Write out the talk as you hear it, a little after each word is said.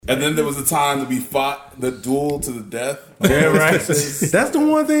And then there was a time that we fought the duel to the death. Yeah, right. That's the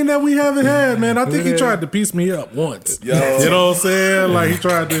one thing that we haven't had, man. I think he tried to piece me up once. Yo. You know what I'm saying? Like he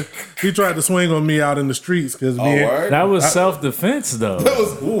tried to swing on me out in the streets because that was self-defense though. That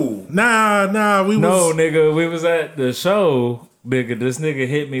was ooh. Nah, nigga, we was at the show. Nigga, this nigga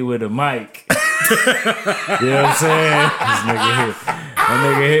hit me with a mic. You know what I'm saying? That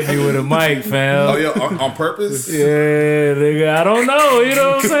nigga hit me with a mic, fam. Oh, yeah, on purpose? Yeah, nigga, I don't know. You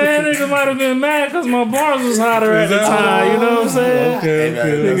know what I'm saying? Nigga might have been mad because my bars was hotter at the time. You know what I'm saying? Okay.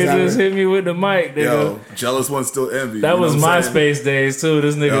 Nigga just hit me with the mic, nigga. Yo, jealous one still envy. That was MySpace days, too.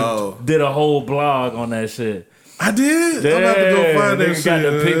 This nigga did a whole blog on that shit. I did. Yeah, I'm about to go find that shit. Got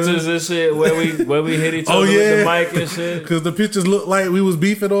the pictures and shit where we hit each other with the mic and shit. Because the pictures looked like we was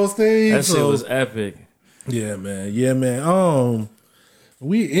beefing on stage. That shit was epic. Yeah, man.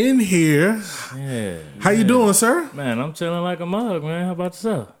 We in here. Yeah. How you doing, sir? Man, I'm chilling like a mug, man. How about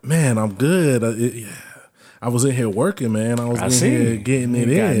yourself? Man, I'm good. I was in here working, man. I was in here getting it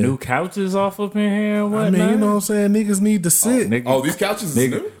in. Got new couches off up in here and whatnot. I mean, you know what I'm saying? Niggas need to sit. These couches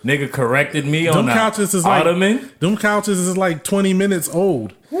is new? Nigga corrected me on the couches is ottoman. Them couches is like 20 minutes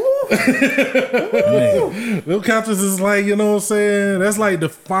old. Them couches is like, you know what I'm saying? That's like the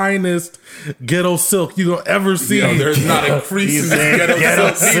finest ghetto silk you gonna ever see. Yo, there's not a crease in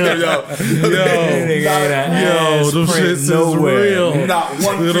ghetto silk either, yo, them shits is real. Not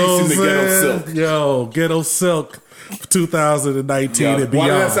one crease in the ghetto silk. Yo, ghetto silk 2019 and beyond. Why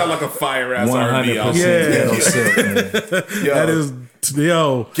does that sound like a fire ass R&B album? Ghetto silk, man. That is,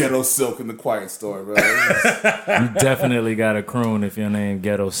 Ghetto silk in the quiet store, bro. You definitely got a croon if your name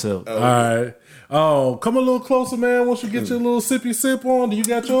Ghetto Silk. All right. Oh, come a little closer, man. Once you get your little sippy sip on, do you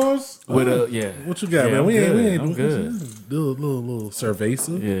got yours? What you got, man? We ain't I'm good. Little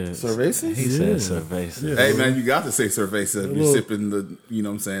cerveza. Yeah, cerveza. He said cerveza. Yeah. Hey, man, you got to say cerveza if you're sipping the, you know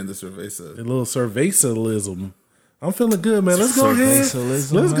what I'm saying, the cerveza. A little cervezalism. I'm feeling good, man. Let's go ahead.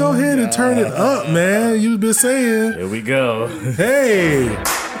 Let's go ahead and turn it up, man. You've been saying. Here we go. Hey.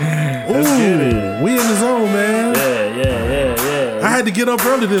 Ooh, we in the zone, man. Yeah. I had to get up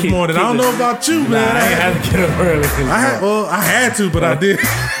early this morning. I don't know about you, man. I ain't had to get up early. I had to, but I did.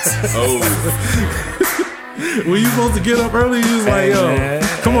 When you supposed to get up early, you was like, yo, man.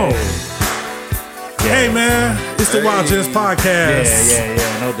 Come on. Hey, man, it's the Wild Gents Podcast.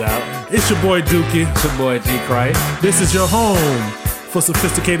 Yeah, no doubt. It's your boy Dookie. It's your boy G Christ. This is your home for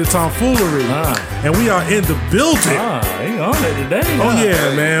sophisticated tomfoolery. And we are in the building. He on it today. Oh,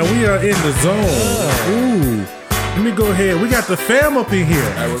 yeah, man. We are in the zone. Ooh. Let me go ahead. We got the fam up in here.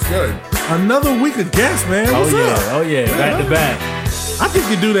 That was good. Another week of guests, man. What's up? Oh, yeah. Back to back. I think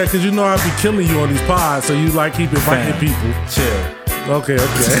you do that because you know I be killing you on these pods, so you like keep inviting people. Chill. Okay.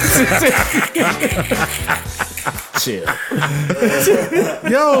 Chill.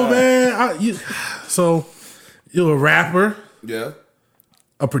 Yo, man. So, you're a rapper. Yeah.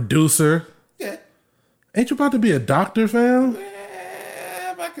 A producer. Yeah. Ain't you about to be a doctor, fam?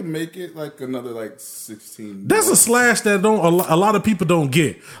 If I can make it like another 16. That's a slash that a lot of people don't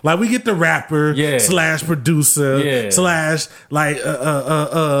get. Like we get the rapper slash producer slash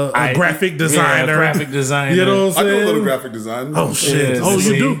a graphic designer. Graphic designer. You know what I'm saying? I do a little graphic design. Oh shit! Yeah,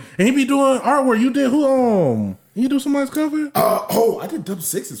 you do? And he be doing artwork. You did who? You do somebody's cover? I did Dub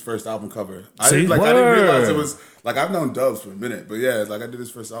 6's first album cover. I didn't realize it was I've known Dubs for a minute, but yeah, I did his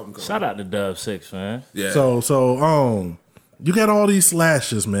first album cover. Shout out to Dub 6, man. Yeah. So you got all these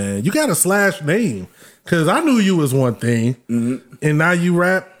slashes, man. You got a slash name. Cause I knew you was one thing, and now you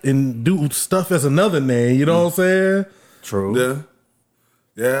rap and do stuff as another name. You know what I'm saying? True.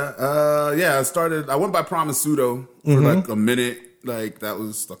 Yeah. I went by Promise Pseudo for a minute. That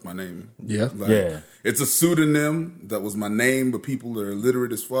was my name. Yeah. It's a pseudonym that was my name, but people are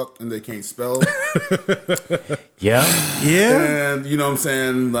illiterate as fuck and they can't spell. Yeah. And you know what I'm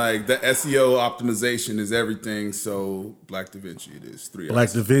saying? The SEO optimization is everything. So Black Da Vinci it is 3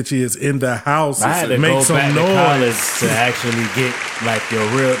 Black Da Vinci is in the house. I had to make go some back noise to college to actually get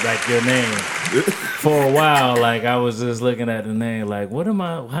your name. For a while, I was just looking at the name, what am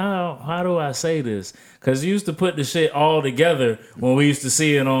I? How do I say this? Because you used to put the shit all together when we used to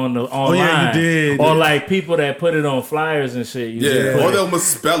see it on the online. Oh yeah, you did. Or people that put it on flyers and shit. Or they'll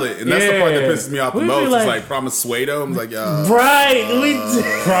misspell it, and that's the part that pisses me off the most. It's Promise Suedo. I'm right.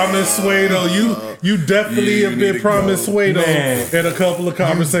 Promise Suedo. You definitely have been Promise Suedo in a couple of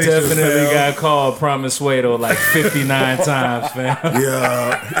conversations. You definitely got called Promise Suedo 59 times, fam.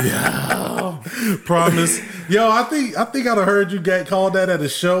 Yeah. Promise. Yo, I think I'd have heard you get called that at a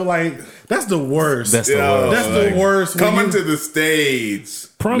show. That's the worst. That's the worst. That's the worst. Coming to the stage.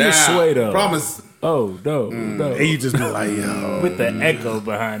 Promise Suedo. Promise. Oh, no, no. And you just be like, yo. With the echo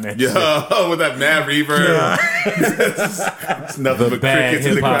behind that. Yeah, with that mad reverb. It's nothing but bad crickets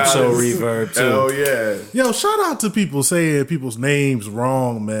in the hip-hop crowd. show reverb, too. Oh, yeah. Yo, shout out to people saying people's names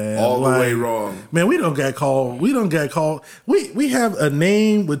wrong, man. All the way wrong. Man, we don't get called. We have a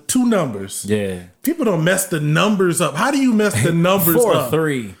name with 2 numbers. Yeah. People don't mess the numbers up. How do you mess the numbers 4 up?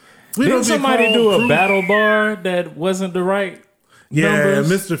 3. We Didn't don't somebody do a battle bar that wasn't the right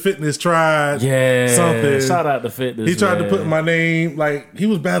numbers? Mr. Fitness tried something. Shout out to Fitness. He tried to put my name, like, he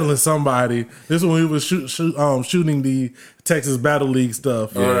was battling somebody. This is when he was shooting the Texas Battle League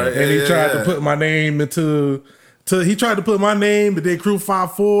stuff. And he tried to put my name he tried to put my name, but then Crew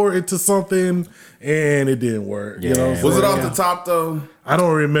 5-4 into something, and it didn't work. Yeah. You know, Was it off the top, though? I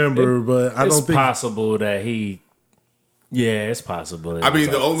don't remember, but I don't think it's possible that he. Yeah, it's possible. I mean,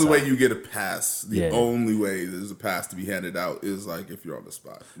 the only way you get a pass, only way there's a pass to be handed out is like if you're on the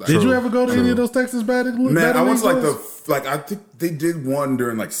spot. Like, Did you ever go to any of those Texas Battle League? Man, I was games? I think they did one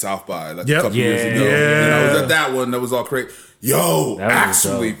during like South by like Yep. a couple years ago. Yeah. And I was at that one that was all crazy. Yo, That was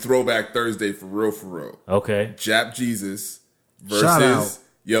actually, dope. Throwback Thursday for real. Okay. Jap Jesus Shout out. versus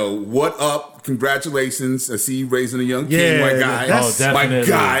Yo, what up? Congratulations. I see you raising a young king, my guy. that's- Oh, my definitely.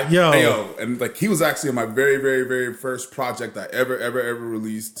 guy. Yo. Hey, yo. And like he was actually in my very, very, very first project I ever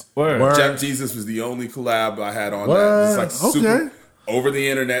released. Word. Jap Jesus was the only collab I had on What? that. It's like super Okay. over the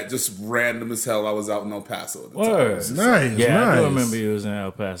internet, just random as hell. I was out in El Paso at the time. Word. Nice, Yeah, nice. I do remember he was in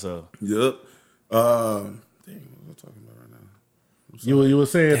El Paso. Yep. Dang, what am I talking about right now? You were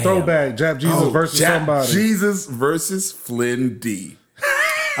saying throwback, Jap Jesus versus Jap somebody. Jesus versus Flynn D.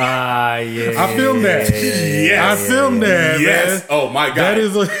 Yeah. I filmed that. Yes. I filmed that, Yes. man. Oh my God. That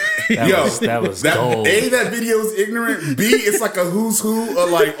is a That was gold. That video is ignorant. B, it's like a who's who of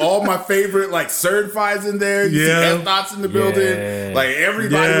like all my favorite like certifieds in there. You see F-Dots in the building. Like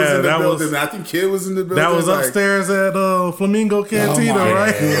everybody was in the building. I think Kid was in the building. that was upstairs at Flamingo Cantina,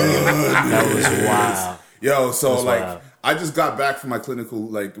 right? That was wild. Yo, so That's like wild. I just got back from my clinical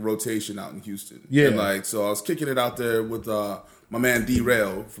like rotation out in Houston. Yeah. And like so I was kicking it out there with my man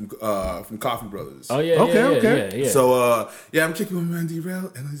D-Rail from Coffee Brothers. Oh yeah. Okay. Yeah. So I'm kicking with my man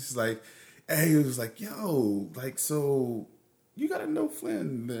D-Rail, and I was just like, hey, he was like, yo, like, so you gotta know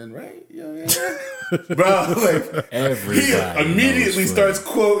Flynn then, right? Yeah. Bro, like Everybody he immediately knows starts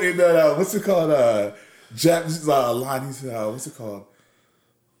quoting that what's it called? Japanese line. He said, what's it called?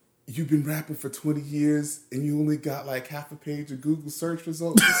 You've been rapping for 20 years and you only got like half a page of Google search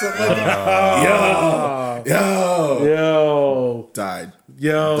results or something like that. Yo. Died.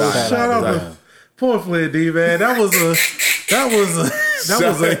 Shout out to poor Flynn D, man. That was a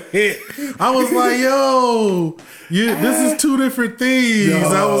hit. I was like, yo, this is 2 different things. Yo.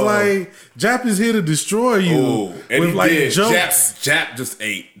 I was like, Jap is here to destroy you. Oh, and with he like did. jokes. Jap just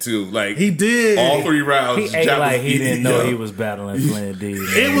ate too. Like He did. all 3 rounds. He ate Jap like was he eating, didn't know yo. he was battling Flynn D. Man.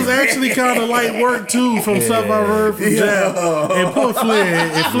 It was actually kind of light work too, from stuff I heard from Jap. And poor Flynn.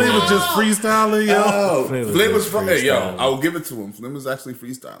 And Flynn was just freestyling, yo. Oh, Flynn was from freestyling. yo. I will give it to him. Flynn was actually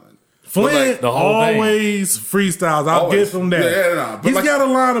freestyling. Flynn like, the whole thing. always freestyles. I'll Always. give him that. Yeah. But He's like, got a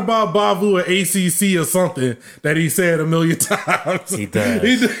line about Bavu or ACC or something that he said a million times. He does.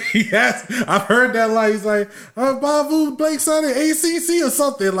 He has. I've heard that line. He's like, Bavu, Blake Sonny, ACC or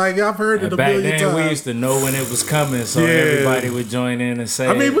something. Like, I've heard it And a back million then, times. we used to know when it was coming, so Yeah. everybody would join in and say.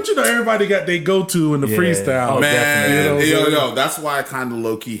 I mean, but you know, everybody got their go-to in the Yeah. freestyle. Oh, man, definitely. yo, that's why I kind of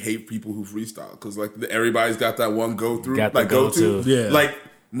low key hate people who freestyle because like everybody's got that one go through, Got the like go to, go-to. Yeah. like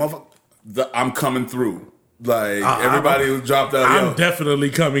motherfucker. I'm coming through. Like everybody who dropped out. I'm definitely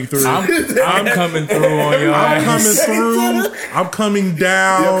coming through. I'm coming through on your I'm coming ass. through. I'm coming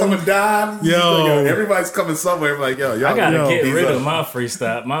down. Yo, coming down. Yo. Everybody's coming somewhere. Like, yo, y'all I gotta get these rid up. of my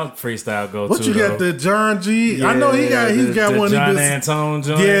freestyle go to. What you got? The John G? I know he got the one. John he just, Antone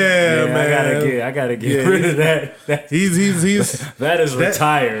joint. Yeah, man. I gotta get Yeah, rid of that. he's That is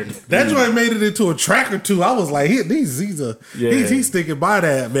retired. that joint made it into a track or 2. I was like, he's sticking by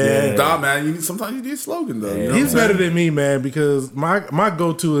that, man. Nah, man. Sometimes you need a slogan though. You know He's what I'm better saying? than me, man, because my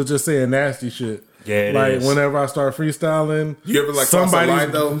go to is just saying nasty shit. Yeah, it like is. whenever I start freestyling. You ever like cross the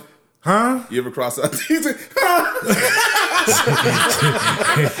line though? Huh? You ever cross that?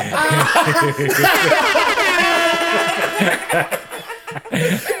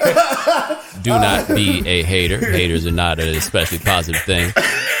 Do not be a hater. Haters are not an especially positive thing.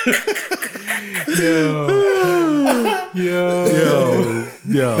 Yo.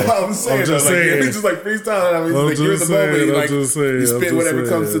 I'm saying, just though, like, saying. it's just like freestyling. I mean, I'm like you're in the just moment, saying, you I'm like just saying, you I'm spit just whatever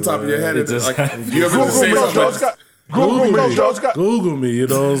comes to the saying, top of your head. It just- Like you ever just say something? Google me, you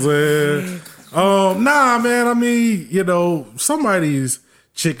know what I'm saying? Nah, man. I mean, you know, somebody's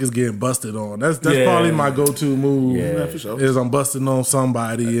chick is getting busted on. That's probably my go-to move. Yeah, for sure. Is I'm busting on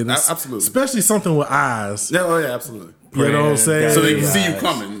somebody, and absolutely, especially something with eyes. Yeah, absolutely. You know what I'm saying? So they can see you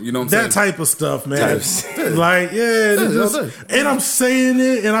coming. You know what I'm saying? That type of stuff, man. Like, and I'm saying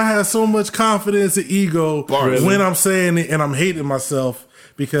it, and I have so much confidence and ego when I'm saying it, and I'm hating myself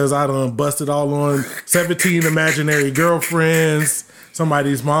because I done busted all on 17 imaginary girlfriends.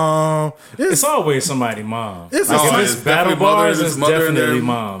 Somebody's mom. It's always somebody's mom. It's it's battle bars. It's definitely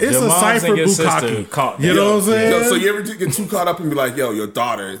mom. It's your a mom's cipher and your sister caught. You know what I'm saying? So you ever get too caught up and be like, "Yo, your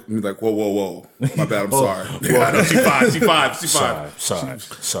daughter," and be like, "Whoa, my bad. I'm sorry. I know she five. Sorry.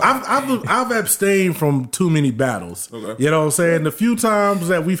 I've abstained from too many battles. Okay. You know what I'm saying? The few times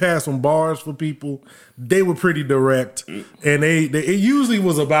that we've had some bars for people, they were pretty direct, and it usually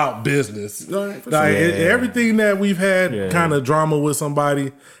was about business. Right, everything that we've had kind of drama with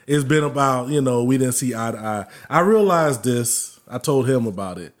somebody, it's been about, we didn't see eye to eye. I realized this. I told him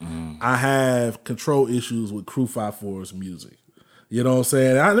about it. I have control issues with Crew 5-4's music. You know what I'm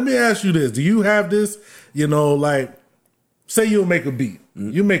saying? Let me ask you this. Do you have this, like, say you'll make a beat.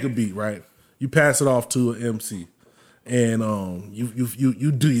 You make a beat, right? You pass it off to an MC. And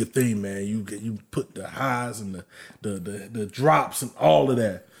you do your thing, man. You put the highs and the drops and all of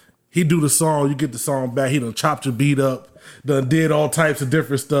that. He do the song, you get the song back. He done chopped your beat up, done did all types of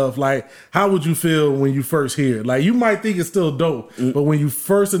different stuff. Like, how would you feel when you first hear it? Like, you might think it's still dope, but when you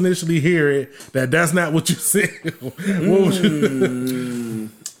first initially hear it, that's not what you said. What would you?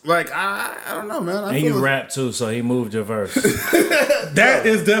 Like, I don't know, man. And you rap too, so he moved your verse. That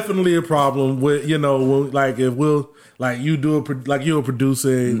is definitely a problem with, like, if you're a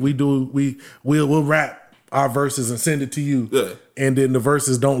producer, and we'll rap our verses and send it to you, and then the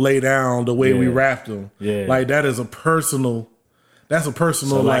verses don't lay down the way we rapped them. Yeah, like that is a personal. That's a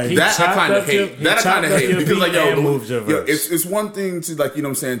personal, so like that I kind of hate. That I kind of hate because like verse. It's one thing to like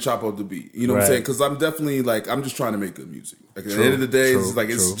chop up the beat. You know what I'm saying? Because I'm definitely like I'm just trying to make good music. Like at the end of the day, it's like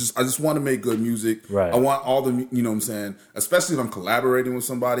I just want to make good music. Right. I want all the especially if I'm collaborating with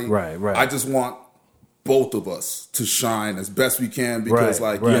somebody. Right. I just want both of us to shine as best we can because you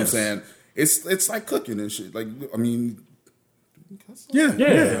know what I'm saying. It's like cooking and shit. Like I mean. Yeah.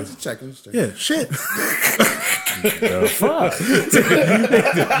 Just checking. Yeah, shit. The fuck?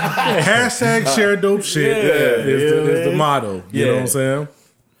 Hashtag share dope shit is the motto. You know what I'm saying?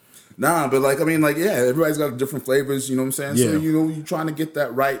 Nah, but everybody's got different flavors, you know what I'm saying? So, you're trying to get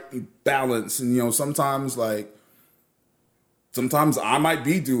that right balance. And, sometimes I might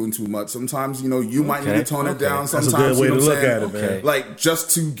be doing too much. Sometimes, you might need to tone it down. Sometimes, that's a good way to look at it, man. Like,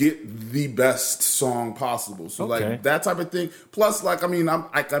 just to get the best song possible. So, that type of thing. Plus,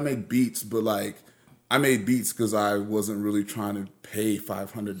 I make beats, but, I made beats because I wasn't really trying to pay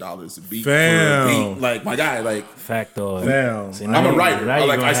 $500 a beat for a beat. Like, my guy, Factoid. See, I'm a writer. Now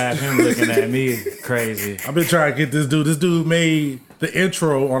you're going to have him looking at me crazy. I've been trying to get this dude. This dude made the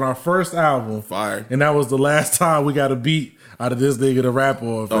intro on our first album. Fire. And that was the last time we got a beat out of this nigga to rap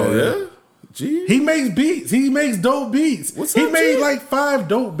on. Oh, yeah? Gee. He makes beats. He makes dope beats. He made 5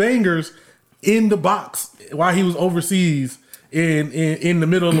 dope bangers in the box while he was overseas in the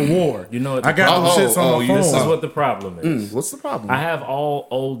middle of the war. You know what I got those shits on my phone. This is what the problem is. What's the problem? I have all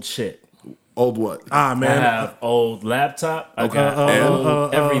old shit. Old what? Man. I have old laptop. I got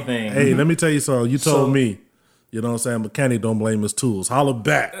old everything. Hey, let me tell you something. You told me. You know what I'm saying? Mechanic don't blame his tools. Holla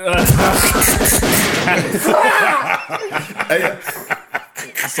back. So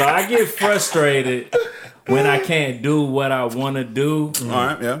I get frustrated when I can't do what I want to do. All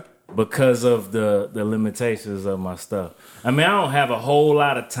right, yeah. Because of the limitations of my stuff. I mean, I don't have a whole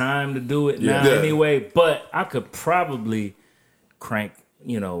lot of time to do it now anyway, but I could probably crank,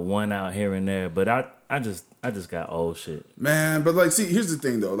 one out here and there. But I just got old shit. Man, but see, here's the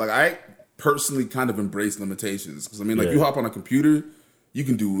thing though. I personally kind of embrace limitations. Because you hop on a computer, you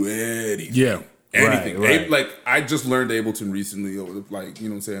can do anything. Yeah. Anything. Right. I just learned Ableton recently, you know what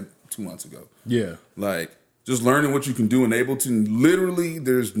I'm saying, 2 months ago. Yeah. Just learning what you can do in Ableton. Literally,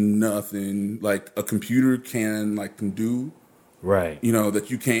 there's nothing a computer can do. Right. That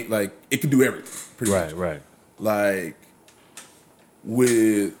you can't it can do everything. Pretty much. Right.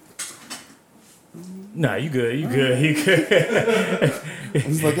 With. Nah, you good.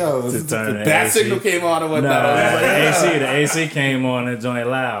 It's the bat signal came on or whatnot. The AC came on and joint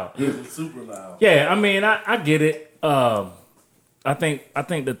loud. It's super loud. Yeah, I mean, I get it. I think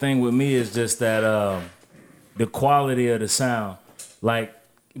the thing with me is just that the quality of the sound.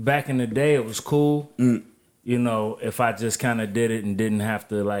 Back in the day, it was cool. If I just kind of did it and didn't have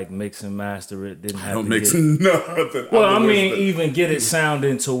to mix and master it, didn't have to mix nothing. Well, even get it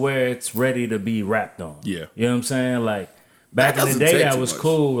sounding to where it's ready to be rapped on. Yeah. You know what I'm saying? Back in the doesn't day, take that too was much.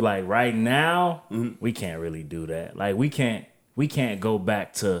 cool. Like right now, we can't really do that. Like we can't go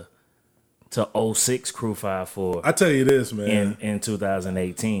back to 06 Crew 5-4 I tell you this, man. in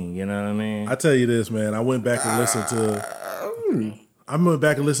 2018. You know what I mean? I tell you this, man. I went back and listened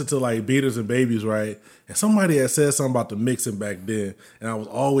to like Beaters and Babies, right? And somebody had said something about the mixing back then, and I was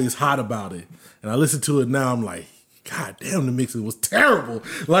always hot about it. And I listen to it now, I'm like, God damn, the mixing was terrible.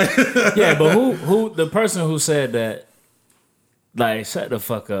 Like, yeah, but who the person who said that? Like, shut the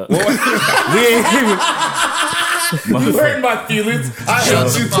fuck up. We ain't even. You hurt my feelings. I Shut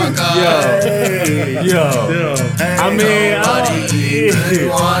hate the you fuck up. Yo. I mean, Nobody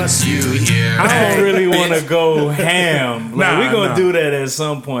wants you here. I don't really want to go ham. Like, we gonna Nah. do that at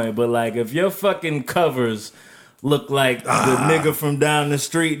some point. But like, if your fucking covers look like the nigga from down the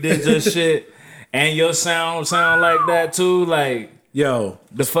street did your shit, and your sound like that too, like, yo,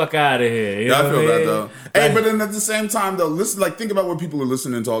 the fuck out of here. You Yeah, I know feel what that mean? though. Hey, but then at the same time though, listen, like think about what people are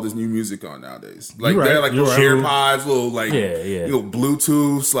listening to all this new music on nowadays. Like You're they're right, like you're little right. AirPods, little like Yeah. you know,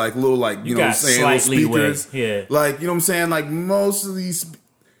 Bluetooths, like little like you know what I'm got saying, little slight leeway, speakers. yeah. Like, you know what I'm saying? Like most of these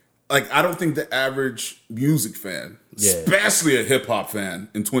like I don't think the average music fan, Yeah. especially a hip hop fan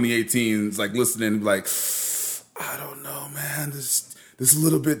in 2018 is like listening like, I don't know, man, this is a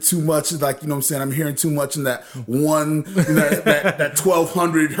little bit too much. Like, you know what I'm saying? I'm hearing too much in that one, that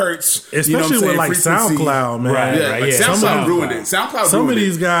 1200 hertz. especially you know what I'm saying, with like frequency. SoundCloud, man. Right, Yeah, right, like yeah. SoundCloud SoundCloud. ruined it. SoundCloud Some ruined of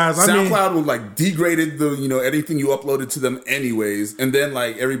these it. guys, I mean- SoundCloud will like degraded the, you know, anything you uploaded to them anyways. And then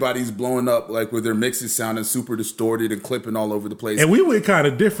like everybody's blowing up like with their mixes sounding super distorted and clipping all over the place. And we went kind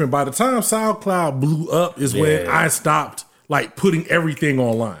of different. By the time SoundCloud blew up is when Yeah. I stopped like putting everything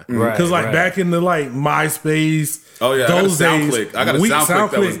online. Right, Because like right. back in the like MySpace, Oh, yeah, I got a those days, SoundClick. I got a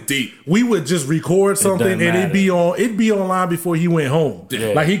SoundClick that was deep. We would just record something and doesn't it'd be online before he went home. Yeah.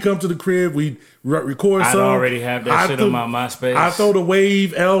 Like he come to the crib, we record I'd something. already have that shit on my MySpace. I throw the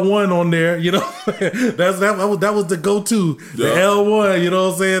Wave L1 on there, you know. that was the go-to. The Yeah. L1, you know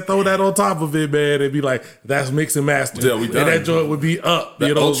what I'm saying? Throw that on top of it, man. It'd be like, that's mix and master. Yeah, we and done. that joint would be up. The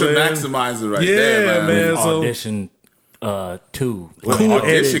you know ultra what I'm saying? maximizer right Yeah, there, man. So, Audition 2. Cool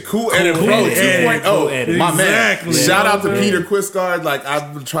Audition, edit. Cool Edit Pro Cool edit. 2.0. Cool edit. My Exactly. man. Shout out to Yeah. Peter Quisgard. Like,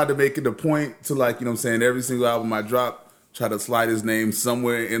 I've tried to make it a point to, like, you know what I'm saying, every single album I drop, try to slide his name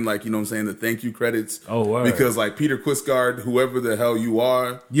somewhere in, like, you know what I'm saying, the thank you credits. Oh, word. Because, like, Peter Quisgard, whoever the hell you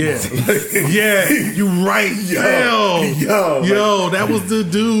are. yeah. Yeah, you right. Yo, that was the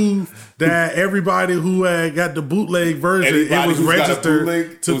dude that everybody who had got the bootleg version, Anybody it was who's got a registered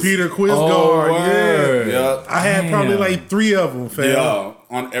bootleg to was- Peter Quisgard. Oh, yeah. word. Yeah. I had probably Damn. like 3 of them, fam. Yeah.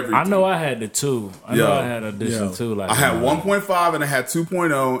 On everything. I know I had the 2. I know Yeah. I had Audition Yeah. 2. Like I had 1.5 and I had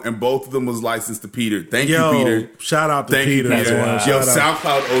 2.0, and both of them was licensed to Peter. Thank Yo, you, Peter. shout out to Thank Peter. you, Peter. man. Yo, Shout out.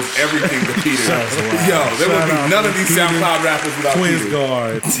 SoundCloud owes everything to Peter. That's wild. Yo, there would Shout be out none to of these Peter SoundCloud rappers without Peter.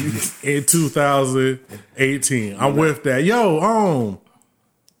 Quisgard in 2018. I'm with that. Yo,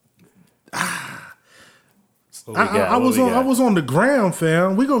 I was on the ground,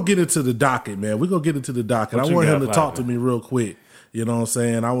 fam. We gonna get into the docket, man. We gonna get into the docket. What I you want got him to talk poppin'? to me real quick. You know what I'm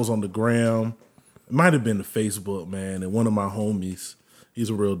saying? I was on the gram. It might have been the Facebook, man. And one of my homies, he's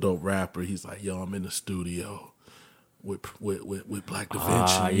a real dope rapper. He's like, yo, I'm in the studio with Black Da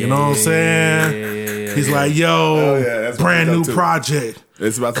Vinci. You know what I'm saying? He's like, yo, that's what brand we new got too. project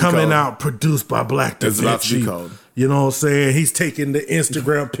It's about to be coming cold. out, produced by Black Da It's about to be Vinci. cold. You know what I'm saying? He's taking the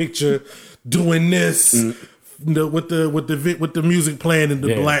Instagram picture, doing this with the music playing in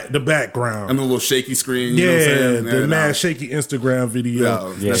the background. And the little shaky screen. You know what I'm Yeah, saying? the Yeah, mad shaky Instagram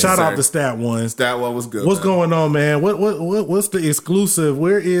video. Yeah, Shout out necessary. to Stat Ones. That one was good. What's man. going on, man? What's the exclusive?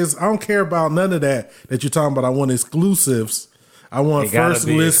 Where is? I don't care about none of that you're talking about. I want exclusives. I want It gotta first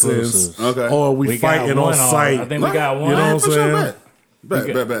be listens. exclusives. Okay. Or we We got fighting on one site. I think we got one. You know what I'm For sure,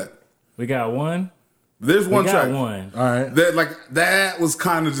 saying? bet. We got one. There's one We got track. one. All right. That was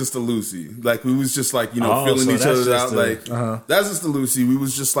kind of just a Lucy. Like we was just like, you know, Oh, feeling so each that's other just out. Like that's just a Lucy. We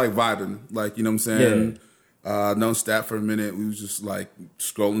was just like vibing. Like, you know what I'm saying? Known Stat for a minute. We was just like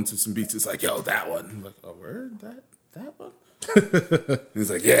scrolling to some beats. It's like, yo, that one. I'm like, oh, word? That one? And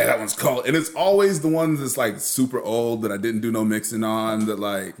he's like, yeah, that one's cold. And it's always the ones that's like super old that I didn't do no mixing on. That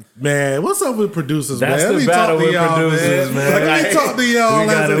like, Man, what's up with producers, That's man? the Let me battle talk to with y'all, producers, man. Let me talk to y'all. We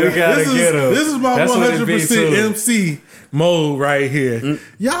gotta Listen, get 'em. this is my That's what it be, 100% too. MC mode right here.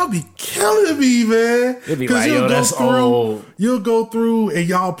 Y'all be killing me, man. It be 'Cause like, you'll yo, go that's through- old. You'll go through and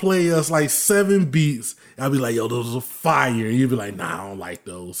y'all play us like 7 beats. I'll be like, yo, those are fire. You'll be like, nah, I don't like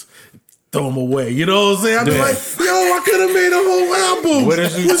those. throw them away. You know what I'm saying? I'd be like, yo, I could have made a whole album. What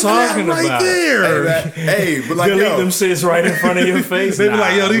is you talking right about? there. Hey, but like, Delete yo, them shits right in front of your face. They be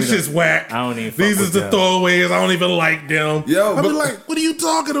like, yo, these shit's whack. I don't even. These is the them. throwaways. I don't even like them. Yo, I be but- like, what are you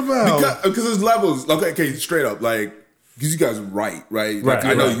talking about? because there's levels. Okay, straight up, like, because you guys write, right? Like,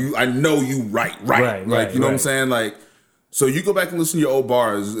 I know you write. Like, you know what I'm saying? Like, so you go back and listen to your old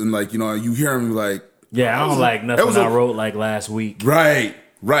bars, and like, you know, you hear them like, Yeah, I don't like nothing I wrote like last week. Right.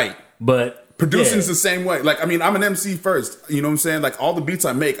 But Producing's the same way. Like, I mean, I'm an MC first. You know what I'm saying? Like, all the beats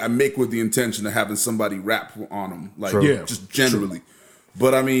I make with the intention of having somebody rap on them. Like, just generally. True.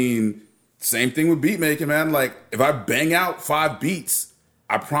 But I mean, same thing with beat making, man. Like, if I bang out 5 beats,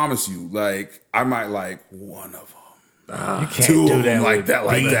 I promise you, like, I might like one of them. You can't do that like that,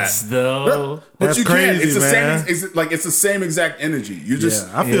 though. But That's you crazy, can't. It's the man. same. It's the same exact energy. You're just.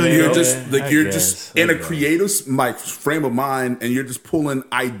 I feel you're you. just in a creative like frame of mind, and you're just pulling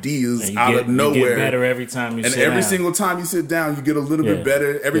ideas out of nowhere. You get better every time you sit down. And every single time you sit down, you get a little bit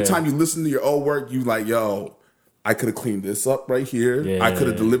better. Every time you listen to your old work, you like, yo, I could have cleaned this up right here. Yeah. I could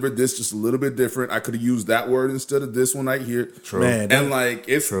have delivered this just a little bit different. I could have used that word instead of this one right here. True. Man, and like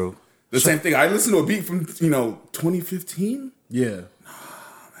it's true. The same thing. I listened to a beat from 2015. Yeah.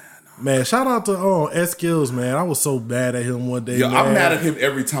 Man, shout out to S Skills, man. I was so bad at him one day. Yo, man. I'm mad at him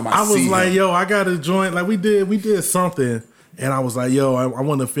every time I see him. was like, yo, I got to join. Like we did something, and I was like, yo, I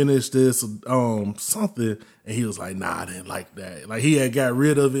want to finish this something, and he was like, nah, I didn't like that. Like he had got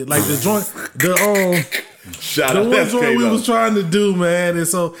rid of it. Like the joint, Shout the out one SK, joint we though. was trying to do, man. And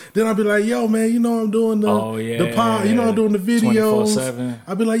so then I'd be like, yo, man, you know I'm doing the pod, you know I'm doing the videos. 24/7.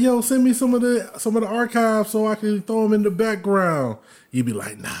 I'd be like, yo, send me some of the archives so I can throw them in the background. He'd be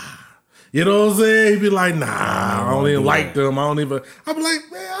like, nah. You know what I'm saying? He'd be like, nah, I don't even like them. I'd be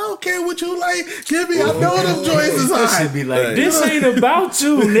like, man, I don't care what you like. Give me, I know them joints is I hot. should be like, this ain't about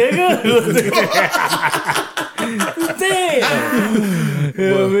you, nigga. Damn. You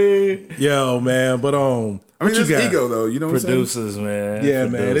know what I mean? Yo, man, but I mean, what you it's got? ego though. You know what I'm saying? Producers, man. Yeah,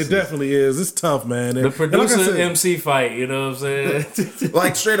 man, it definitely is. It's tough, man. The And like I producer said- MC fight, you know what I'm saying?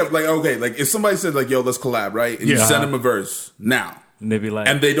 Like straight up, like okay, like if somebody said like, yo, let's collab, right? And you send them a verse now. And they be like,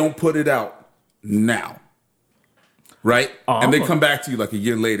 And they don't put it out now. Right? And they I'm a- come back to you like a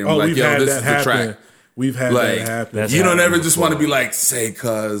year later and be like, we've yo, had this that is the happen. track. We've had Like, that happen. That's you don't happened ever just want to before. be like, say,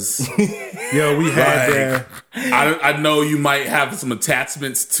 cuz. Yo, we had that. I know you might have some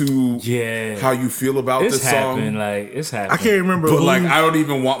attachments to how you feel about it's this song. happened. Like, it's happened. I can't remember But who. like, I don't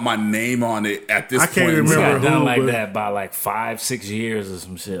even want my name on it at this I point. can't in It's remember time. got done who, like but- that by like 5-6 years or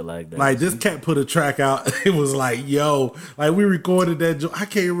some shit like that. Like this cat put a track out. It was like, yo, like we recorded that. I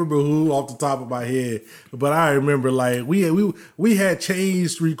can't remember who off the top of my head, but I remember like we had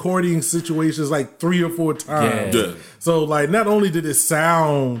changed recording situations like 3 or 4 times. Yeah. So like, not only did it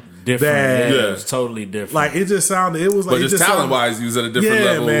sound different. bad, It was totally different. like it just sounded. It was like But it just talent sounded- wise, you was at a different Yeah,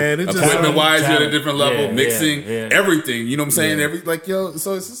 level. man, it just Equipment wise, you're at a talent. different level. Yeah, mixing, yeah. everything. You know what I'm saying? Every like, yo,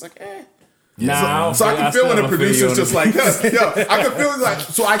 so it's just like, eh. nah, So I can feel when a a producer's just like, yo, I can feel like,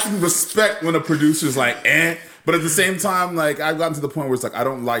 so I can respect when a producer's like, eh. But at the same time, like, I've gotten to the point where it's like, I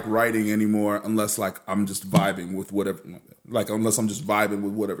don't like writing anymore unless like I'm just vibing with whatever, like, unless I'm just vibing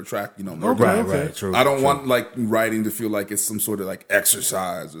with whatever track, you know. Right, true. I don't want like writing to feel like it's some sort of like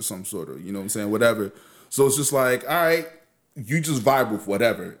exercise or some sort of, you know what I'm saying, whatever. So it's just like, all right, you just vibe with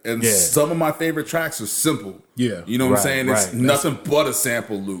whatever. And some of my favorite tracks are simple. Yeah. You know what I'm Right, saying? It's right. nothing but a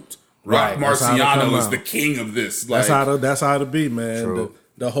sample looped. Rock Right, that's how they come Marciano is out. the king of this. Like, that's how it be, man. True.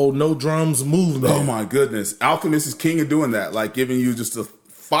 The whole no drums movement. oh my goodness. Alchemist is king of doing that. Like giving you just a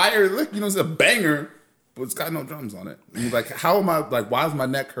fire, like, you know, it's a banger, but it's got no drums on it. And you're like, how am I, like, why is my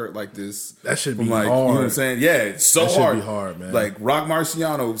neck hurt like this? That should From, be like, hard. You know what I'm saying? Yeah, it's so That should hard. be hard, man. Like, Rock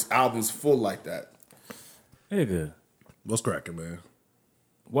Marciano's album's full like that. Nigga, What's cracking, man?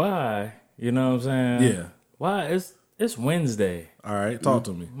 why? You know what I'm saying? Yeah. Why? It's Wednesday. All right, talk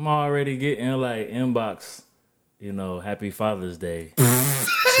to me. I'm already getting like inbox, you know, Happy Father's Day.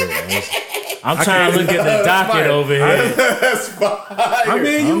 Shit, man. I'm trying to look at the docket over here. That's fire. I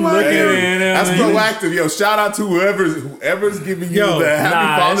mean, you I'm might looking have- at it. That's proactive. Yo, shout out to whoever's giving you Yo, the Happy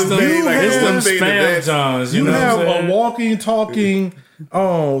Nah, Father's it's them, Day. Like, it's it's them one thing spam that- Johns. You know have what I'm a saying? walking, talking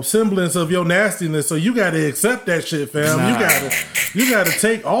semblance of your nastiness, so you got to accept that shit, fam. Nah. You got to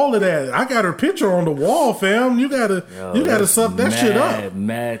take all of that. I got her picture on the wall, fam. You got to suck that shit up.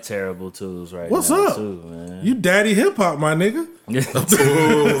 Mad terrible tools right What's now up? too, man. You daddy hip hop, my nigga.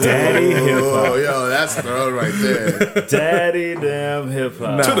 Daddy hip hop. Oh, yo, that's throw right there. Daddy damn hip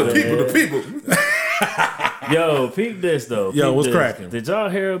hop. To the people, man. the people. Yo, peep this though. Yo, Peep what's this. cracking? Did y'all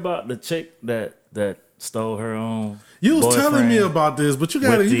hear about the chick that stole her own. You was telling me about this, but you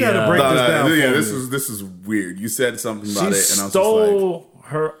gotta break this down. Yeah, this is weird. You said something about it, and I was just like, stole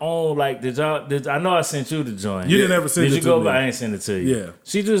her own. Like, did I know I sent you the joint? You didn't ever send it to me. Did you go? I ain't send it to you. Yeah.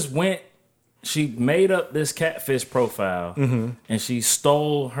 She just went. She made up this catfish profile, and she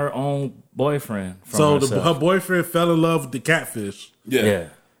stole her own boyfriend from herself. Her boyfriend fell in love with the catfish. Yeah.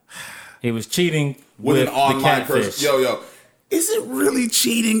 He was cheating with with an online the catfish. person. Yo, is it really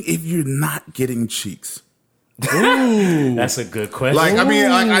cheating if you're not getting cheeks? Ooh, that's a good question. Like, I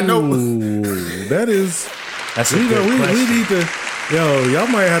mean, like, I know that's a good question. We need to. Yo, y'all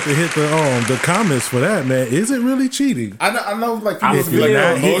might have to hit the comments for that, man. Is it really cheating? I know, like, people if you're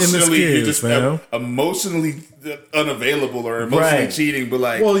not hitting the you're just man. emotionally unavailable or emotionally cheating, but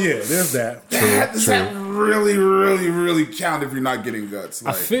like, well, yeah, there's that. Does that really, really, really count if you're not getting guts?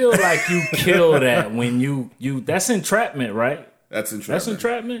 Like, I feel like you kill that when you. That's entrapment, right? That's entrapment. That's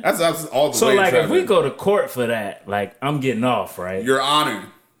entrapment. That's all the way. So, like, entrapment. if we go to court for that, like, I'm getting off, right? Your Honor.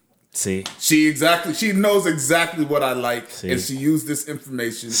 See, she knows exactly what I like, and she used this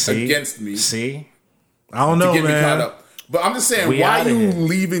information against me. See, I don't know, to get man. me caught up. But I'm just saying, why are you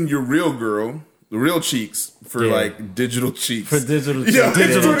leaving your real girl, the real cheeks, for like digital cheeks? For digital cheeks,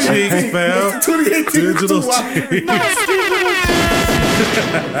 digital cheeks, fam. 2018 digital cheeks.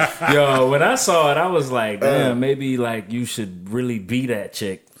 Yo, when I saw it, I was like, damn, maybe like you should really be that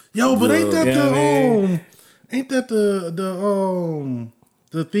chick. Yo, but ain't that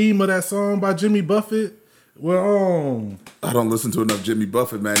the theme of that song by Jimmy Buffett? Well, I don't listen to enough Jimmy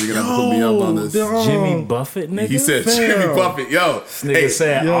Buffett, man. You're gonna have to put me up on this. Jimmy Buffett, nigga. He said Jimmy Buffett. Yo, this nigga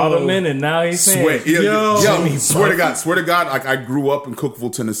said Ottoman, and now he's saying swear to God, like, I grew up in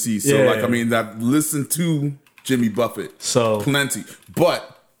Cookeville, Tennessee, so like, I mean, I've listened to Jimmy Buffett plenty,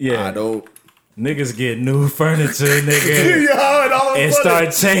 but I don't. Niggas get new furniture, nigga, and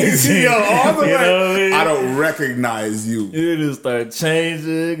start changing. I don't recognize you. You just start changing.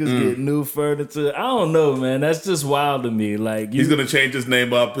 Niggas get new furniture. I don't know, man. That's just wild to me. Like, he's gonna change his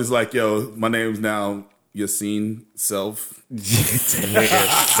name up. It's like, yo, my name's now Yassine Self.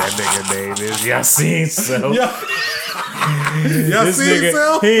 that nigga name is Yassine Self. This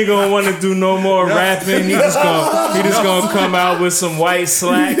nigga, he ain't gonna want to do no more rapping. He just gonna come out with some white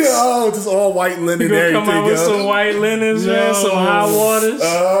slacks. Just all white linen. He gonna come out with some white linens, man, some high waters.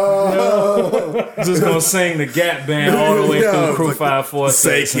 Just gonna sing the Gap Band all the way through Crew 546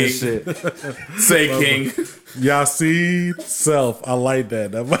 Say and King. shit. Say King. Yassine Self. I like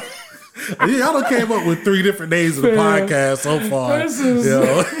that. Y'all done came up with 3 different names of the podcast so far.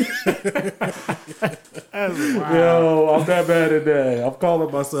 Yo, I'm that bad at that. I'm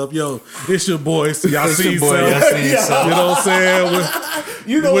calling myself, it's your boy, Yassine Self. You know what I'm saying?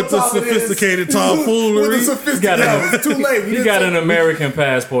 With the sophisticated tomfoolery. It's too late. You got an American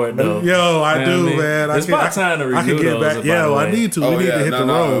passport, though. Yo, I do, man. It's about time to renew those. I need to. We need to hit the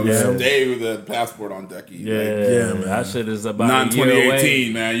road, man. Stay with the passport on decky. Yeah, man. That shit is about not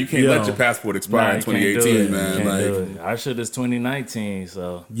 2018, man. You can't let your passport expire in 2018, man. Like, our shit is 2019,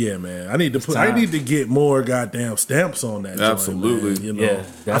 so yeah, man. I need to get more goddamn stamps on that. Absolutely, joint, man.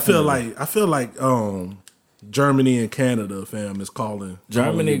 I feel like Germany and Canada, fam, is calling.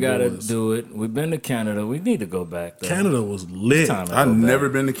 Germany got to do it. We've been to Canada. We need to go back, though. Canada was lit. I've never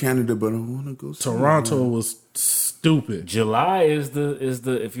been to Canada, but I want to go. Toronto was stupid. July is the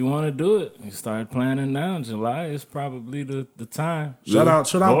if you want to do it, you start planning now. July is probably the time. Shout out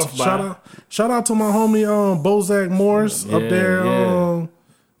to my homie Bozak Morris up there.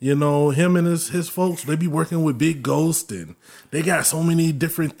 Him and his folks, they be working with Big Ghost, and they got so many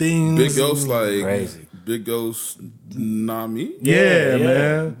different things. Big Ghost, like crazy. Big Ghost, Nami. Yeah,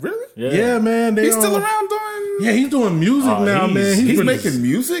 man. Really? Yeah, man. He's still around doing. Yeah, he's doing music now, man. He's making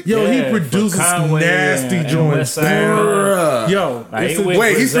music. Yo, he produces nasty joints, man. Yo,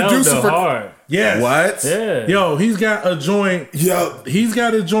 wait, he's producing for hard. Yes. What? Yeah. Yo, he's got a joint. Yo, he's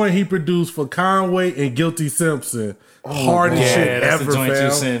got a joint he produced for Conway and Guilty Simpson. Hardest shit that's ever, the joint fam.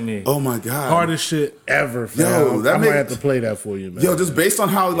 you sent me. Oh my god, hardest shit ever, fam. Yo, I might have to play that for you, man. Yo, just based on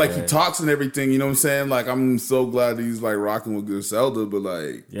how he talks and everything, you know what I'm saying? Like, I'm so glad that he's like rocking with Griselda, but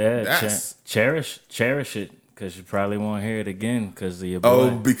like, cherish it, because you probably won't hear it again because of your boy.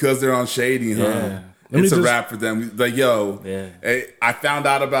 Oh, because they're on Shady, huh? Yeah. It's a rap for them. Like, yo, yeah. I found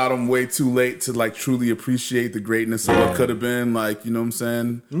out about them way too late to like truly appreciate the greatness of what could have been. Like, you know what I'm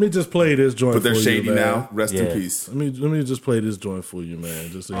saying? Let me just play this joint. But they're for Shady you, man. now. Rest in peace. Let me just play this joint for you, man.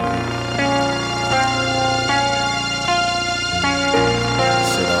 Just so you know.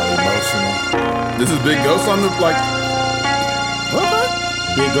 Shit all emotional. This is Big Ghost on the like. What?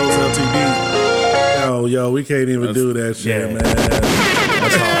 Big Ghost LTD. Yo, we can't even do that shit, man.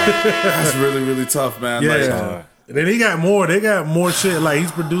 That's really, really tough, man. Yeah. Like, And then he got more. They got more shit. Like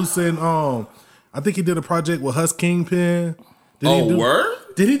he's producing. I think he did a project with Hus Kingpin. word?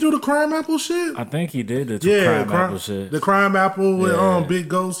 Did he do the Crime Apple shit? I think he did the Crime Apple shit. The Crime Apple with Big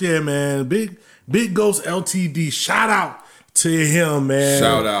Ghost. Yeah, man. Big Ghost LTD. Shout out to him, man.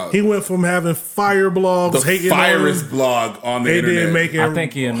 Shout out. He went from having fire blogs, The hating firest on blog on the they internet. did making I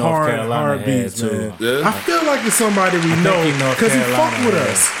think he in North Carolina hard beats, too. man. Yeah. I feel like it's somebody we know because he fucked with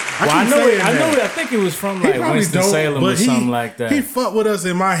us. I think it was from like Winston-Salem or something like that. He fucked with us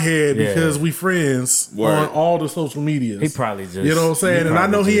in my head Yeah. because we friends Word. on all the social medias. He probably just, you know what I'm saying? And I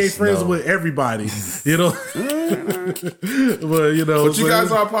know he ain't friends know. with everybody, you know. But you know, But you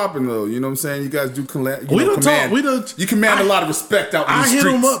guys are popping though. You know what I'm saying? You guys do command. You command a lot of respect out in the I streets.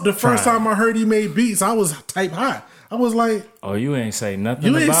 hit him up the first Trying. time I heard he made beats. I was type hot. I was like, Oh, you ain't say nothing.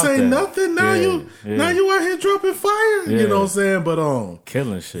 you ain't about say that. nothing. Now Yeah, now you out here dropping fire. Yeah. You know what I'm saying? But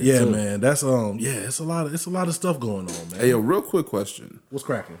killing shit. yeah, too. man. That's it's a lot of stuff going on, man. Hey, yo, real quick question. What's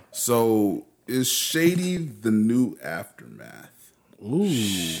cracking? So, is Shady the new Aftermath? Ooh.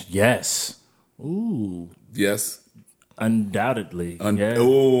 Yes, Yes. undoubtedly. yeah.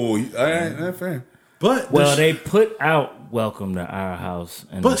 Oh, all right, fair. But Well, they put out "Welcome to Our House,"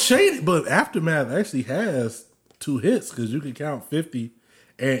 and but Aftermath actually has 2 hits because you can count 50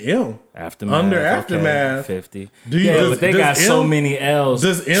 and M. Aftermath Under okay, Aftermath. 50. Does- but they does got so M- many L's.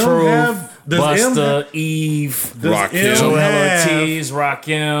 does M Truth, have- does M Busta, Eve, Rock M Hill. Joel have- Ortiz,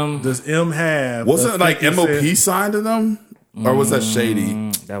 Rakim. Does M have? Wasn't a it like 50 MOP Cent? signed to them? Or was that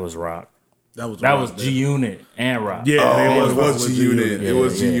Shady? That was Rock. That was That Rock, was man. G Unit and Rock. Yeah, Oh, they it was with G-Unit. It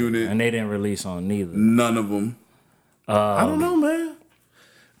was Yeah. G-Unit. And they didn't release on neither. None of them. I don't know, man.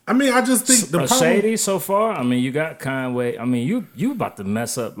 I mean, I just think the problem. Shady so far. I mean, you got Conway. I mean, you about to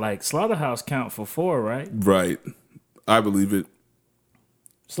mess up like Slaughterhouse count for 4, right? Right. I believe it.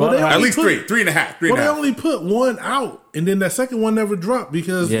 Slaughterhouse. At least 3. 3.5. 3.5. Well, they only put one out, and then that second one never dropped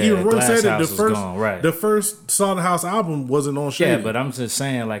because Yeah, even Roy Glass said it. House The was first, gone, right. the first Slaughterhouse album wasn't on Shady. Yeah, but I'm just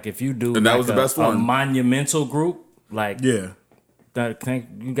saying, like, if you do And that like was the best a one. monumental group, like, yeah. I think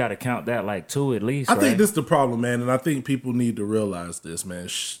you got to count that like 2 at least. I think right? this is the problem, man, and I think people need to realize this, man.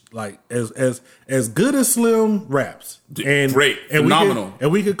 Like as good as Slim raps, and Great. Phenomenal. and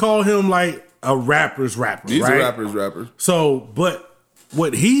we could call him like a rapper's rapper. These right? are rappers. So, but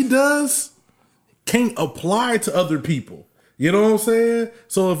what he does can't apply to other people. You know what I'm saying?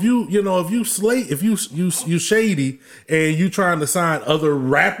 So if you shady and you trying to sign other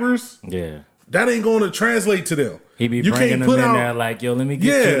rappers, yeah. that ain't going to translate to them. He be You bringing can't them put in out- there like, yo, let me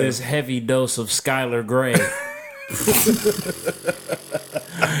get Yeah. you this heavy dose of Skylar Gray.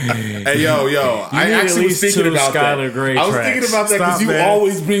 Hey, yo. I need at actually was least thinking 2 about Skylar that. Gray I was tracks. thinking about that because Stop, you man.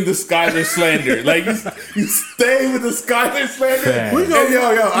 always bring the Skylar slander. Like, you stay with the Skylar slander. Fact. We gonna, Hey,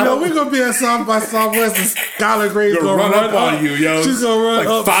 yo, we're gonna be at South by Southwest and Skylar Gray's gonna run up on you, yo. She's gonna run like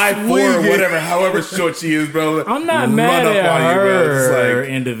up 5'4" or swinging. whatever, however short she is, bro. I'm not Run mad up at on you, bro. It's her like-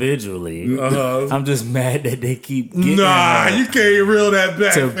 individually. I'm just mad that they keep getting Nah, her you can't reel that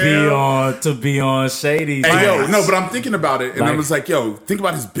back, to be on Shady. Hey, yo, tracks. no, but I'm thinking about it, and I Like- was like, yo, think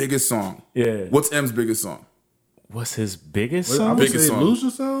about his biggest song. Yeah. What's M's biggest song? What's his biggest I song? would Biggest say song. Lose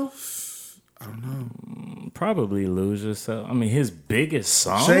Yourself. Probably Lose Yourself. I mean, his biggest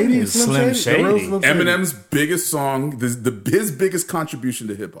song Shady, is Slim Slim Shady? The real Shady. Slim Shady. Eminem's biggest song, his biggest contribution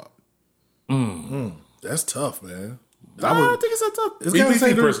to hip hop. That's tough, man. I don't think it's that tough. It's Me gotta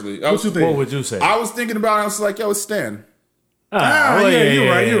say the- personally, what you think? What would you say? I was thinking about it. I was like, yo, it's Stan. Ah, well, yeah,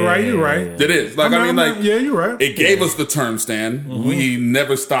 you're right. It is. Like, I mean, like, yeah, you're right. it gave us the term Stan. We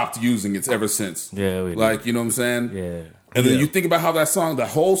never stopped using it ever since. Yeah, we did. Like, you know what I'm saying? Yeah. And then you think about how the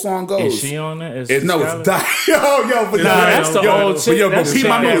whole song goes. Is she on it? No, it's Dido. But that's the old chick. That's the Peep chick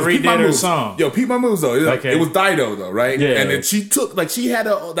My that Moves. Peep My redid her Moves. song. Yo, Peep My Moves though. Okay. It was Dido though, right? Yeah. And then she took she had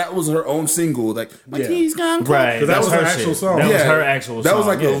that was her own single. Like my tea's gone cold. Right. that was her her actual shit. song. That was Yeah. her actual song. That was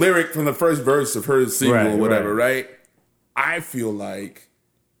like yeah. the lyric from the first verse of her single Right, or whatever, right? I feel like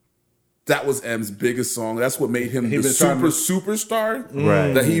that was M's biggest song. That's what made him the been trying to- superstar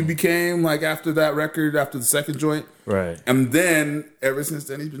Right. that he became. Like after that record, after the second joint, Right. and then ever since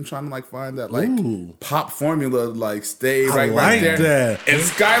then, he's been trying to find that pop formula, to stay right like there. that. And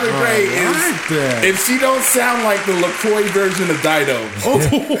Skylar Grey like that. if she don't sound like the LaCroix version of Dido,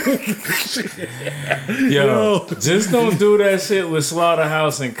 Yo, just don't do that shit with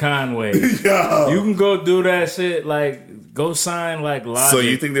Slaughterhouse and Conway. You can go do that shit go sign like Logic. so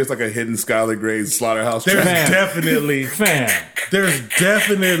you think there's like a hidden Skylar Grey Slaughterhouse There's track? definitely, fam? there's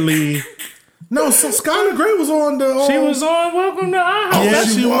definitely No, so Skylar Grey was on the. She was on Welcome to Our House. Yeah,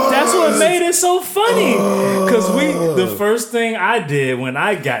 she was. That's what made it so funny. Because the first thing I did when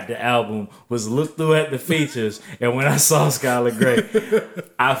I got the album was look through at the features, and when I saw Skylar Grey,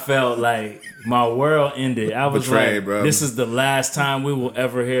 I felt like my world ended. I was Betrayed, like, bro. this is the last time we will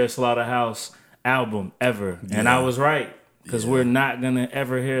ever hear a Slaughterhouse album ever. And I was right. Because we're not going to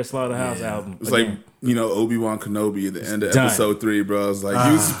ever hear a Slaughterhouse album. It's again. like, Obi-Wan Kenobi at the end of Done. episode 3, bro. It's like,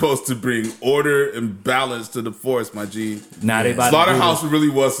 you was supposed to bring order and balance to the Force, my G. Nah, they about to do Slaughterhouse really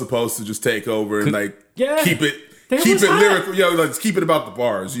was supposed to just take over and, like, Yeah. keep it lyrical. Like, keep it about the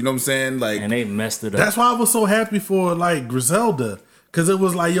bars. You know what I'm saying? Like, And they messed it up. That's why I was so happy for like Griselda. Cause it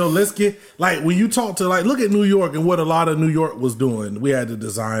was like, yo, let's get like when you talk to like look at New York and what a lot of New York was doing. We had the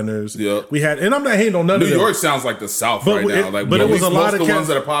designers. Yeah. We had, and I'm not hating on none New of them. York sounds like the South But right it- now. Like, but it was a lot most of of the cats- ones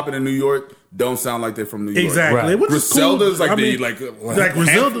that are popping in New York don't sound like they're from New York. Exactly. Right. Which is Griselda cool. is like I the mean, like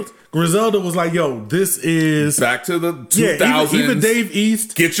Griselda was like, yo, this is back to the 2000s. yeah. Even Dave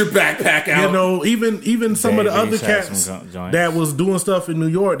East. Get your backpack out. You know, even some of the Dave other East had cats some joints. that was doing stuff in New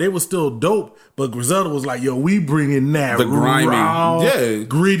York, they was still dope. But Griselda was like, "Yo, we bringing that The grimy, raw, yeah.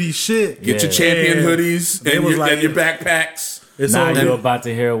 gritty shit. Get your champion And hoodies they and was your, like- and your backpacks. It's Now all you're about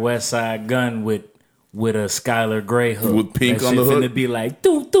to hear West Side Gun with a Skylar Grey hook. With pink that on the shit hook. finna be like,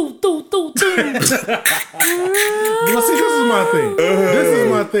 doo, doo, doo, doo, doo. Well, see, this is my thing. This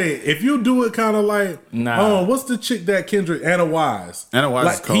is my thing. If you do it kind of like, Nah. what's the chick that Kendrick, Anna Wise? Anna Wise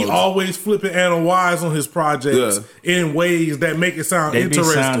like, is cold. he always flipping Anna Wise on his projects in ways that make it sound They be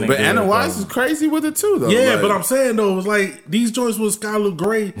interesting. sounding But good, Anna Wise bro. is crazy with it too, though. Yeah, Like, but I'm saying though, it was like these joints with Skylar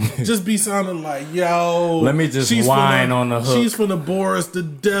Grey just be sounding like, yo, Let me just she's whine finna- on the hook. She's finna bore us to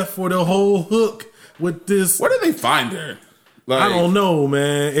death for the whole hook with this. where did they find her? Like, I don't know,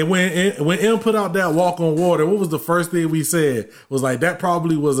 man. And when M put out that Walk on Water, what was the first thing we said? Was like that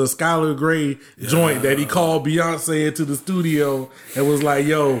probably was a Skylar Grey joint that he called Beyonce into the studio and was like,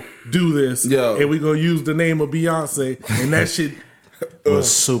 "Yo, do this, Yo. and we gonna use the name of Beyonce." And that shit.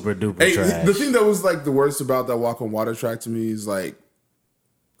 was super duper Hey, trash. the thing that was like the worst about that Walk on Water track to me is like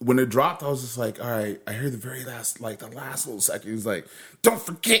when it dropped, I was just like, all right, I heard the very last, like the last little second. He's like, don't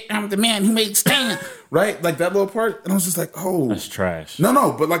forget I'm the man who made Stand. Right? Like that little part. And I was just like, oh. That's trash.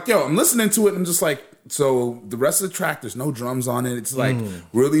 No, but like, yo, I'm listening to it and I'm just like, so the rest of the track, there's no drums on it. It's like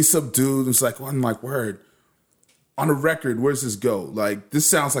really subdued. It's like, well, I'm like, word. On a record, where's this go? Like, this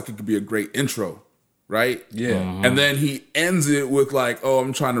sounds like it could be a great intro, right? Yeah. And then he ends it with like, oh,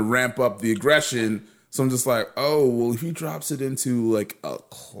 I'm trying to ramp up the aggression. So I'm just like, oh, well, if he drops it into like a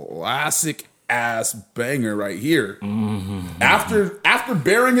classic ass banger right here, after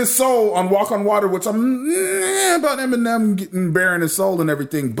bearing his soul on Walk on Water, which I'm about Eminem getting bearing his soul and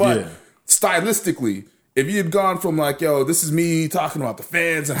everything, but stylistically, if you had gone from like, yo, this is me talking about the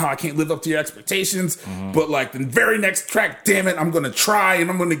fans and how I can't live up to your expectations, but like the very next track, damn it, I'm gonna try and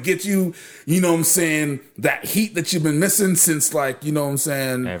I'm gonna get you, you know what I'm saying, that heat that you've been missing since like, you know what I'm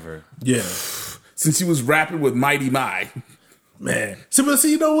saying, Ever. Yeah. since he was rapping with Mighty My. Man.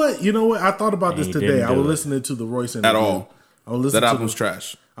 See, you know what? I thought about this he today. didn't I was do it. listening to the Royce interview. At all. I was listening That to album's the,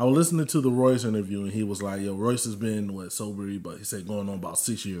 trash. I was listening to the Royce interview, and he was like, "Yo, Royce has been sober, but he said going on about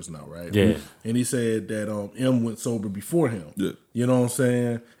 6 years now, right?" Yeah. And he said that M went sober before him. Yeah. You know what I'm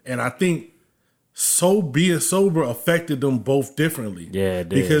saying? And I think being sober affected them both differently. Yeah, it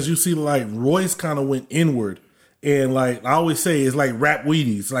did. Because you see, like Royce kind of went inward. And like I always say, it's like rap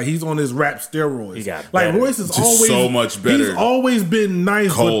Wheaties. Like he's on his rap steroids. He got like better. Royce is Just always so much better. He's always been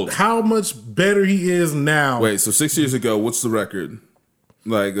nice, Cold. but how much better he is now. Wait, so 6 years ago, what's the record?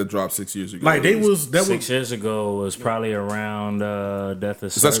 Like it dropped 6 years ago. Like that 6 was years ago was probably around Death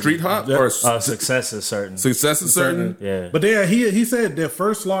is Is that Street Hop or Success is Certain. Success is certain? Yeah. But he said that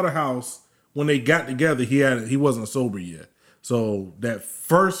first Slaughterhouse, when they got together, he wasn't sober yet. So that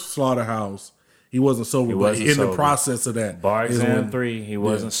first Slaughterhouse, he wasn't sober. But in the process of that, Bar is Exam when- 3, he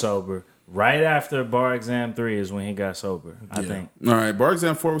wasn't sober. Right after Bar Exam 3 is when he got sober, I think. All right, Bar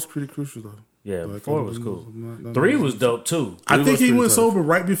Exam 4 was pretty crucial though. Yeah, Like, 4 was cool. 3 was dope too. I think he pretty went tough. sober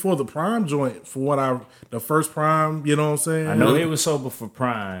right before the Prime joint. For the first Prime, you know what I'm saying? I know he was sober for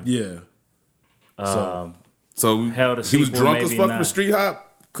Prime. Yeah. So Hell to he was sequel, drunk as maybe fuck not. with Street Hop.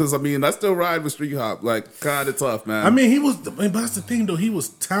 Because I mean, I still ride with Street Hop. Like, kind of tough, man. I mean, but that's the thing though. He was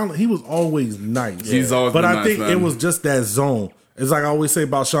talented. He was always nice. He's always but been I nice, think man. it was just that zone. It's like I always say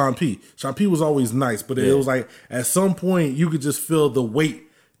about Sean P. Sean P was always nice, but it was like at some point you could just feel the weight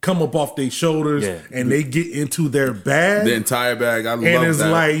come up off their shoulders and they get into their bag. The entire bag. I love that. And it's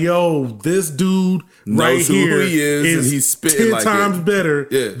like, yo, this dude knows right here who he is and he's spitting 10 like times better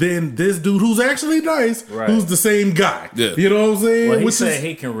than this dude who's actually nice, who's the same guy. Yeah. You know what I'm saying? Well, he said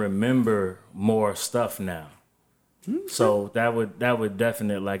he can remember more stuff now. So that would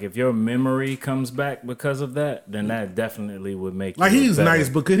definitely, like, if your memory comes back because of that, then that definitely would make like, you he's better. nice,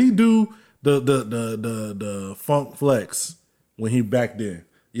 but could he do the funk flex when he back then?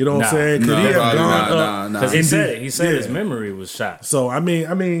 You know what I'm saying? Could he have gone up? Because he said his memory was shot. So I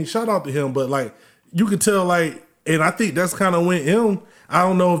mean, shout out to him, but like you could tell, like, and I think that's kind of when him. I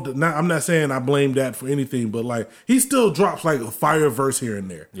don't know if I'm not saying I blame that for anything, but like he still drops like a fire verse here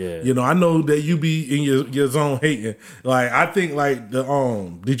and there. Yeah, you know, I know that you be in your zone hating. Like I think like the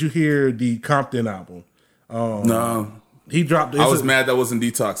did you hear the Compton album? No. He dropped. I was mad that wasn't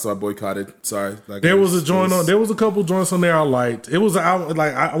Detox, so I boycotted. Sorry. Like, there was a joint on. There was a couple joints on there I liked. It was an album,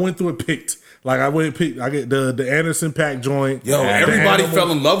 like I went through it picked. Like I went and picked. I get the Anderson .Paak joint. Yo, everybody fell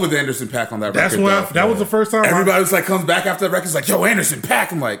in love with Anderson .Paak on that record. That's when that was the first time. Everybody was like, comes back after the record, like, yo, Anderson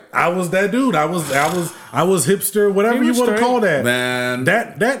 .Paak. I'm like, I was that dude. I was hipster, whatever you want to call that. Man,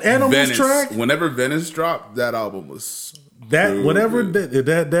 that Animals Venice, track. Whenever Venice dropped, that album was that whatever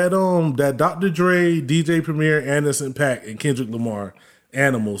that Dr. Dre, DJ Premier, Anderson .Paak, and Kendrick Lamar.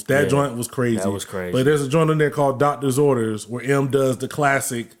 Animals. That joint was crazy. That was crazy. But there's a joint in there called Doctor's Orders where M does the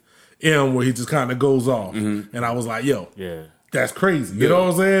classic M where he just kind of goes off. And I was like, yo, that's crazy. You know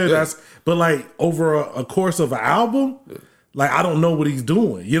what I'm saying? But like over a course of an album, like I don't know what he's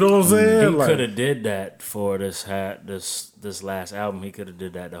doing. You know what I'm saying? He like, could have did that for this last album. He could have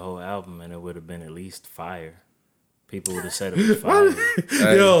did that the whole album and it would have been at least fire. People would have said it was fire.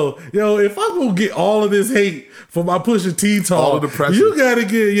 Yo, if I'm gonna get all of this hate for my Pusha T talk, all of the pressure, you gotta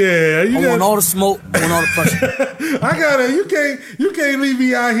get I want all the smoke, I want all the pressure. You can't leave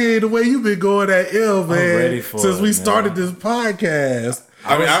me out here the way you've been going at M, man. Since we started this podcast.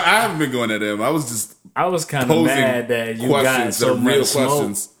 I mean, I haven't been going at M. I was kind of mad that you got so much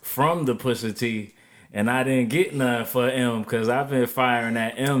smoke from the Pusha T. And I didn't get none for M because I've been firing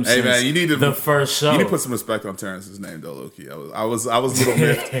at M since the first show. You need to put some respect on Terrence's name, though, low-key. I was a little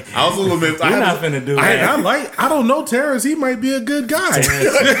miffed. I was a little miffed. You're not finna do that. I don't know Terrence. He might be a good guy.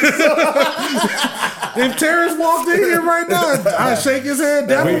 If Terrence walked in here right now, I'd shake his hand,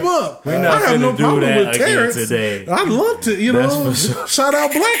 dap him up. I have no problem with Terrence today. I'd love to, shout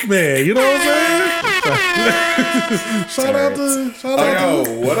out Black Man. You know what I'm saying? shout out to.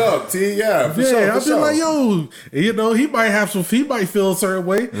 What up, T? Yeah, for sure. I've been like, yo, he might feel a certain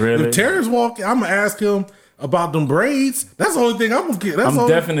way. Really? If Terrence walk, I'm gonna ask him about them braids. That's the only thing I'm gonna get. I'm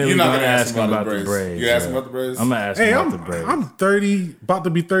definitely gonna ask him about the braids. You ask him about the braids? I'm gonna ask him about the braids. I'm 30, about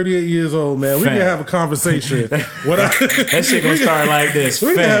to be 38 years old, man. We can have a conversation. That shit gonna start like this.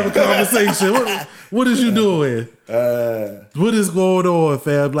 We can have a conversation. What is you doing? What is going on,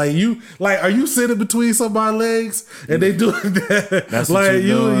 fam? Are you sitting between somebody's legs and they doing that? That's what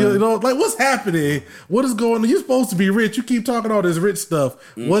you know, like what's happening? What is going on? You're supposed to be rich. You keep talking all this rich stuff.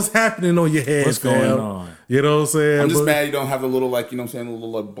 What's happening on your head, What's going on? You know what I'm saying? I'm just mad you don't have the little, like, you know what I'm saying, the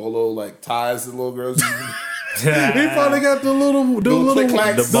little like bolo like ties the little girls. He probably got the little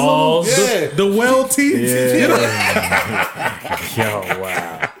the balls, the well teeth. Yeah. You know? Yo,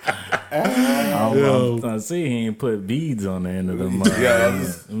 wow. I see he ain't put beads on the end of them.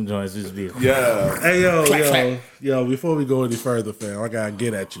 Them joints just be. Yeah. Hey, yo, before we go any further, fam, I gotta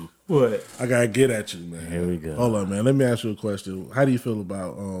get at you. What? I gotta get at you, man. Here we go. Hold on, man. Let me ask you a question. How do you feel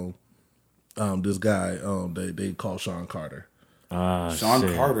about this guy they call Sean Carter?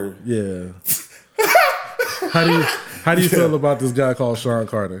 Sean Carter? Yeah. How do you feel about this guy called Sean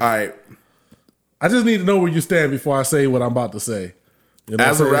Carter? All right. I just need to know where you stand before I say what I'm about to say. You know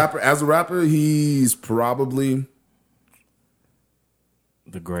as a rapper, he's probably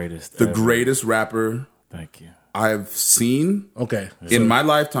the greatest. The greatest rapper. Thank you. I've seen. Okay. In my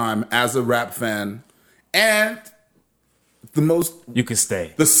lifetime as a rap fan, and the most. You can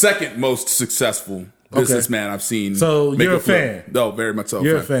stay. The second most successful businessman I've seen. So you're a fan? No, very much so.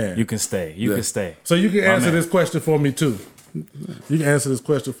 You're a fan. You can stay. You can stay. So you can answer this question for me too. You can answer this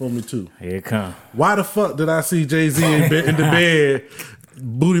question for me too. Here it comes. Why the fuck did I see Jay-Z in the bed,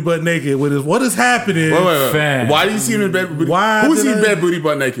 booty butt naked with his? What is happening? Wait. Why do you see him in bed? Who's he in bed booty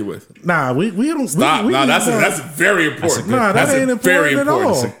butt naked with? Nah, we don't stop. That's very important. That ain't important at all.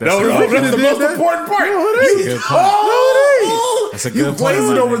 No, that's the most important part. No, it ain't. That's a You good glazed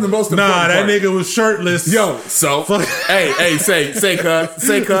point, it over man. in the most Nah, important that part. nigga was shirtless. Yo, so hey, say cuz,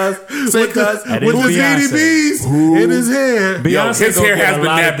 with the Beyonce. ZDBs in his hair. Yo, Beyonce his gonna hair get has a been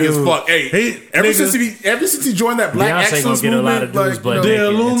lot of nappy as dudes. fuck. Hey, ever since he joined that Black Beyonce Excellence gonna get a lot of movement, dudes, but The naked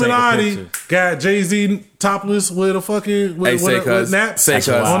and take a Illuminati picture. got Jay-Z topless with a fucking Hey, say with cuz, naps say cuz,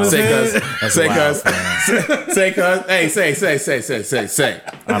 on his say head. cuz, That's say wild, cuz, say cuz. Hey, say.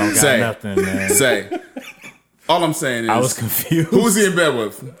 I don't got Say. nothing, man. Say. All I'm saying is, I was confused. who was he in bed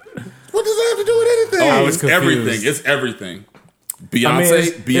with? What does that have to do with anything? I Oh, was it's confused. everything. It's everything. it's-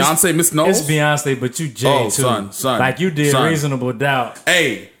 Beyonce, Miss Knowles. It's Beyonce, but you Jay Oh, too. son. Like you did Son. Reasonable Doubt.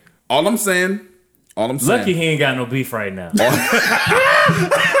 Hey, all I'm saying. Lucky he ain't got no beef right now.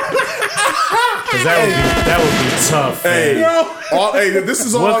 Cause that would be tough. Hey, man. this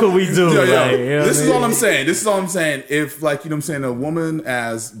is all. What could we do? Yo, Like, you know this what is I all mean? I'm saying. This is all I'm saying. If, like, you know what I'm saying, a woman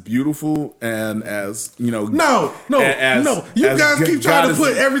as beautiful and as, you know, No. You as guys keep trying to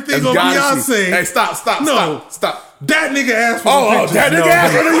put everything on Beyonce. Hey, stop. That nigga asked for the Oh, pictures. that nigga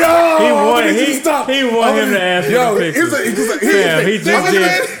asked for the He want him to ask for the pictures. Fam, he just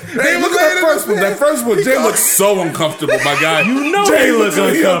did. Hey, look at that first one. That first one, Jay looks so uncomfortable, my guy. You know Jay he looks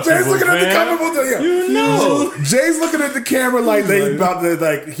uncomfortable, Jay's looking at the man. camera. You know. Jay's looking at the camera like they about to,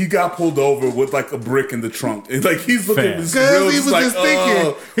 like, he got pulled over with like a brick in the trunk. And, like, he's looking Fam. just Because real, he was like, just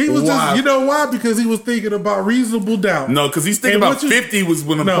thinking. He was why? just, you know why? Because he was thinking about Reasonable Doubt. No, because he's thinking And about 50 was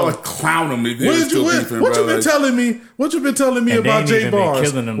when I'm No. probably clown him if he What was you still what beefing, you bro. been Like, telling me? What you been telling me And they about ain't J even been Bars?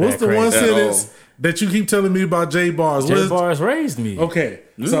 killing them What's that the one crazy. sentence that you keep telling me about J Bars? J Bars raised me. Okay,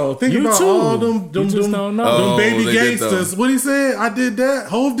 so think You about too. all them You just don't know. them Oh, baby they did gangsters. What he said? I did that.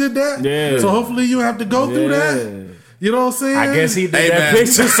 Hove did that. Yeah. So hopefully you have to go through Yeah. that. You know what I'm saying? I guess he did Hey, that man.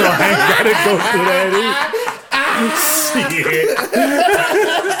 picture, so I ain't gotta go through that.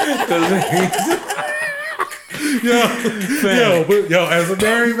 Yo, as a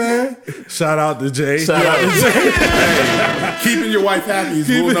married man, shout out to Jay. Shout out to Jay. keeping your wife happy is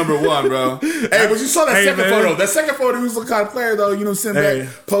rule number one, bro. Hey, but you saw that second man. photo. That second photo, he was the kind of player, though. You know, sitting Hey. back,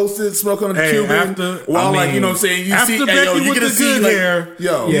 posted, smoking on the Hey, Cuban. after- While, I like, you mean, know what I'm saying? You after see, Becky hey, yo, you with get to the see, good like, hair,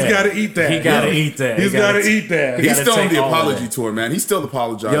 yo. he's got to eat that. He gotta eat that. He's got to eat that. He's gotta still on take the all apology that. tour, man. He's still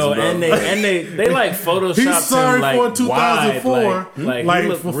apologizing, Yo, bro. and they like photoshopped He's sorry him like for 2004, wide, like he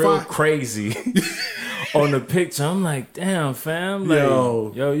looked for real 5 crazy on the picture. I'm like, damn, fam, like,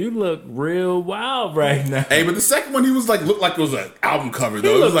 Yo. yo, you look real wild right now. Hey, but the second one, he was like, looked like it was an album cover, though.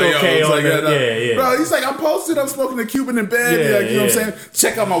 It was looked like, okay it was on like, the- yeah. Bro, he's like, I'm posted, I'm smoking a Cuban in bed. Yeah, Like, you know what I'm yeah. saying?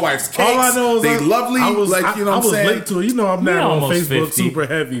 Check out my wife's cakes. All I know is they lovely. I was, like, you know I what I'm was saying? late to it. You know, I'm not We on almost Facebook 50. super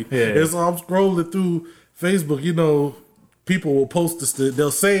heavy. Yeah. And so I'm scrolling through Facebook. You know, people will post this.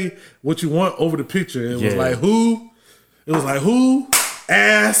 They'll say what you want over the picture. It was Yeah. like, who? It was like, who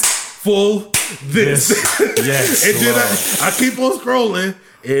asked for this? Yes. And then Lord. I keep on scrolling,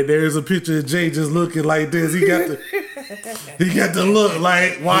 and there's a picture of Jay just looking like this. He got the look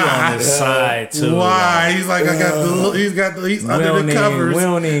like, why? on the side too. Why? He's like, I got the look. He's under the covers. We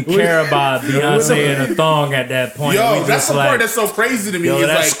don't even care about Beyonce in a thong at that point. Yo, We that's just the like, part that's so crazy to me. Yo, is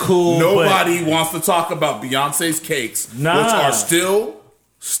that's like, cool, nobody wants to talk about Beyonce's cakes, Nah. which are still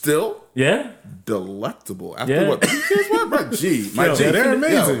yeah. delectable. After Yeah. what? My G. Yo, G. they're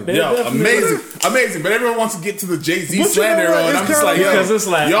amazing. Yo, They're amazing. But everyone wants to get to the Jay-Z But you slander, know what? and It's I'm just like, kinda yo, because it's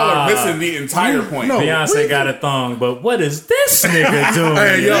like, y'all are missing the entire point. no. Beyonce got a thong, but what is this nigga doing?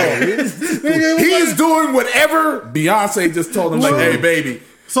 Hey, yo, he's doing whatever Beyonce just told him. Like, hey, baby,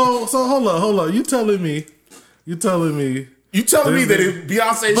 So hold on. You telling me you telling me that if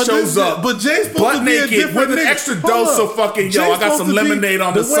Beyonce shows up, but Jay's supposed butt to be a naked different with an nigga. extra Hold dose up. of fucking, yo, Jay's I got supposed some to be- lemonade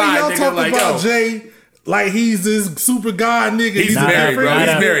on the way y'all side. Nigga, talk like, about yo. Jay, like he's this super god nigga. He's Not married, bro. not He's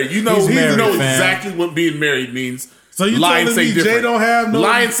a- married. You know, he's married, you know fam. exactly what being married means. So you lie and telling say me Jay different. don't have no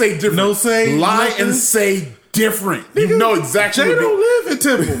lie and say different. no say, lie nothing? and say different. You know exactly. Jay what don't live in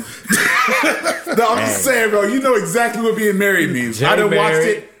Temple. No, I'm just saying, bro. You know exactly what being married means. Jay I done watched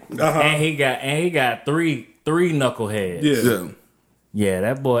married, it. and he got three knuckleheads. Yeah. Yeah,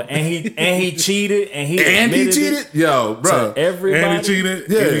 that boy, and he cheated, and he And he admitted cheated, it yo, bro. to everybody. And he cheated.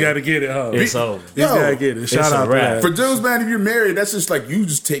 Yeah. You got to get it, huh? It's over. You got to get it. Shout it's a out to wrap. that. For Joe's, man, if you're married, that's just like you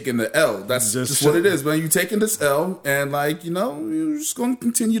just taking the L. That's just what it is, man. You taking this L, and like, you know, you're just gonna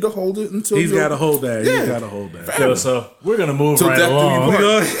continue to hold it until He's you're- got to hold that. Yeah. He's got to hold that. Yo, so we're gonna move Till right death do you along.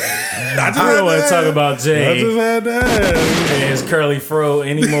 part. I don't want to talk about I Jay just had that. and his curly fro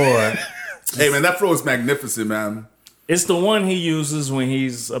anymore. Hey, man, that fro is magnificent, man. It's the one he uses when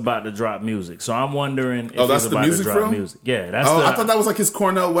he's about to drop music. So I'm wondering if that's he's the about music to drop fro? music. Yeah, that's Oh, the. I thought that was like his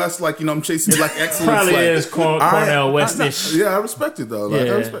Cornell West, like, you know, I'm chasing black excellence. Probably like, is Cornell I West-ish. yeah, I respect it though. Like, I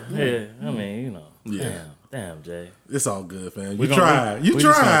yeah, respect it. yeah. I mean, you know. Yeah. Damn. Damn, Jay. It's all good, man. We You tried. You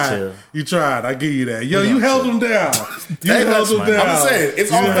tried. You tried. I give you that. Yo, you held them down. You held them down. I'm saying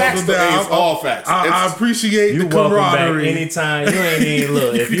it's all facts. It's all facts. I appreciate the camaraderie. Anytime you ain't even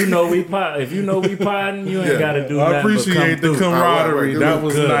look. If you know we podding, you ain't got to do that. I appreciate the camaraderie. That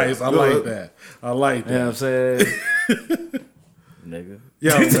was nice. I like that. I like that. You know what I'm saying? Nigga.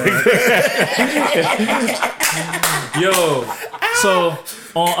 Yo, man. Yo. So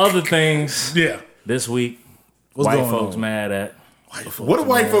on other things, this week, white folks mad at. What are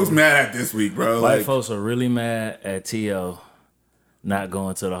white folks mad at this week, bro? White folks are really mad at T.O. not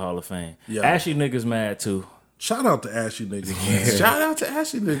going to the Hall of Fame. Yeah. Ashy niggas mad too. Shout out to Ashy niggas, man. Shout out to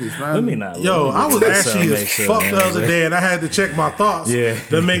Ashy niggas, man. Let me not. Yo, I was ashy as fuck the other day, and I had to check my thoughts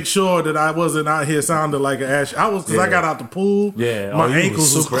to make sure that I wasn't out here sounding like an ashy. I was, because I got out the pool. Yeah, my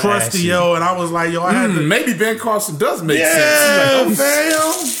ankles was crusty, ashy. Yo, and I was like, yo, I had to. Maybe Ben Carson does make sense.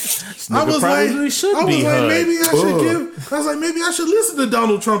 I was like, maybe I should give. I was like, maybe I should listen to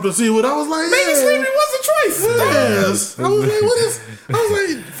Donald Trump and see what I was like. Maybe slavery was a choice. Yes, I was like, what is? I was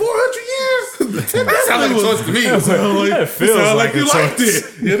like, 400 years. That sounds like a choice to me. It feels like you liked it.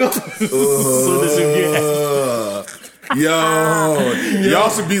 You know. Y'all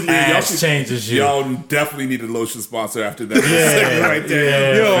should be. Y'all should changes you. Y'all definitely need a lotion sponsor after that. Right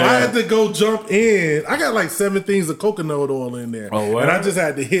there. Yo, I had to go jump in. I got like 7 things of coconut oil in there, and I just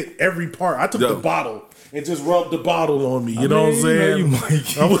had to hit every part. I took the bottle and just rubbed the bottle on me. You know what I'm saying?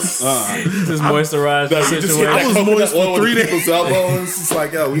 I was just moisturized the situation. I was moist for 3 days. It's just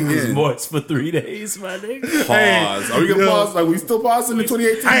like, yo, we was moist for 3 days, my nigga. Pause. Are we gonna pause? Like, we still pausing in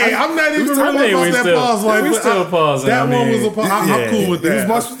 2018? Hey, I'm not even really about that pause. Like, we still pausing. That one was a pause. I'm cool with that. He was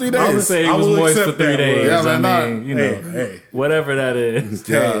moist for 3 days. I would say he was moist for 3 days. Yeah, man. I mean, you know, whatever that is.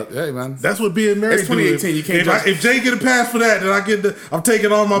 Hey, man. That's what being married. It's 2018. You can't. If Jay get a pass for that, then I get the. I'm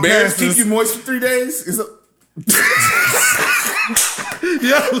taking all my passes. Keep you moist for 3 days. Yo,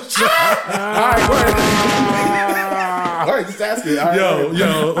 alright, go ahead. Alright, just ask it. Right,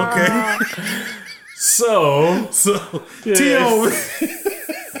 yo, okay. So T.O.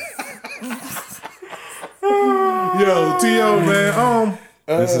 Yo, T.O. man.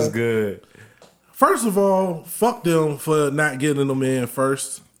 This is good. First of all, fuck them for not getting them in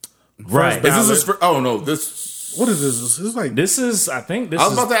first. Right. Is this oh no, this. What is this? This is I think this I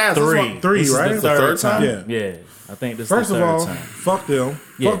was about to ask. three. Three, right? The third time? Yeah. I think this First is the of third all, time. Fuck them.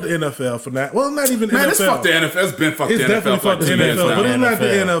 Fuck the NFL for that. Well, not even man, NFL. It's fuck the NFL. It's been fuck the NFL. Definitely fuck the NFL, but it's not the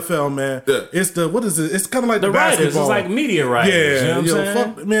NFL, man. Yeah. It's the, what is it? It's kind of like the writers. basketball. It's like media writers. Yeah, you know what I'm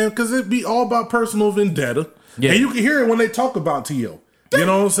saying? Fuck, man, because it be all about personal vendetta. Yeah. And you can hear it when they talk about T.O. You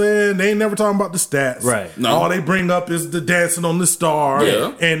know what I'm saying? They ain't never talking about the stats. Right. No. All they bring up is the dancing on the star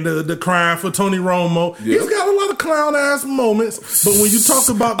and the crying for Tony Romo. Yeah. He's got a lot of clown ass moments, but when you talk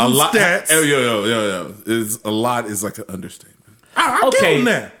about the stats, a lot is like an understatement. I give him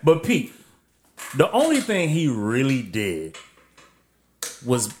that. But Pete, the only thing he really did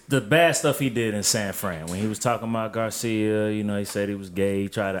was the bad stuff he did in San Fran when he was talking about Garcia. You know, he said he was gay, he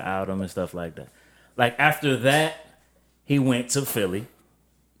tried to out him and stuff like that. Like after that, he went to Philly.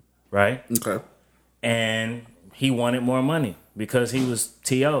 Right? Okay. And he wanted more money because he was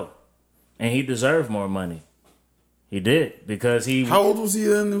T.O. And he deserved more money. He did. Because he... How old was he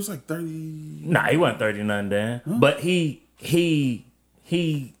then? It was like 30... Nah, he wasn't 30 nothing then. Huh? But he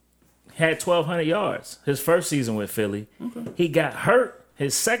had 1,200 yards his first season with Philly. Okay. He got hurt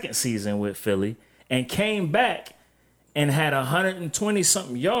his second season with Philly and came back and had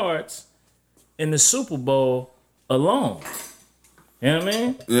 120-something yards in the Super Bowl alone. You know what I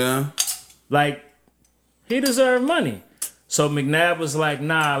mean? Yeah. Like, he deserved money. So McNabb was like,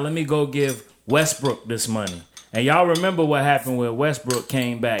 nah, let me go give Westbrook this money. And y'all remember what happened when Westbrook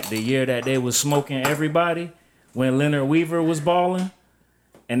came back the year that they was smoking everybody when Leonard Weaver was balling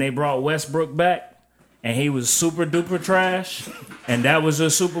and they brought Westbrook back and he was super duper trash and that was your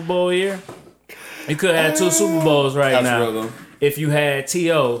Super Bowl year? You could have had 2 Super Bowls right now if you had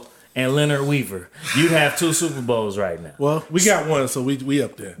T.O. and Leonard Weaver. You'd have 2 Super Bowls right now. Well, we got one, so we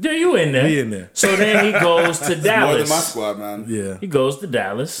up there. Yeah, you in there. We in there. So then he goes to Dallas. More than my squad, man. Yeah. He goes to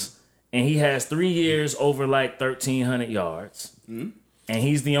Dallas, and he has 3 years over like 1,300 yards. Mm-hmm. And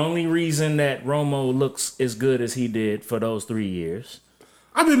he's the only reason that Romo looks as good as he did for those 3 years.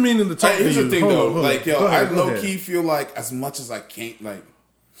 I've been meaning to talk to you. Here's the thing, though. I low-key feel like as much as I can't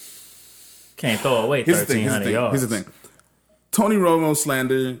throw away 1,300 yards. Here's the thing. Tony Romo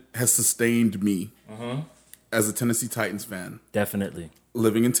slander has sustained me as a Tennessee Titans fan. Definitely.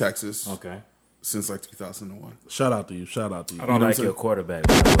 Living in Texas. Okay. since like 2001. Shout out to you. I don't like your quarterback.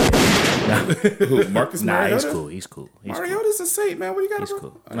 Who, Marcus Mariota? He's cool. Mariota's a saint, man. What you got? He's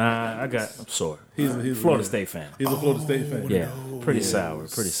cool. I'm sore. He's Florida State fan. He's a Florida State fan. Yeah, pretty sour.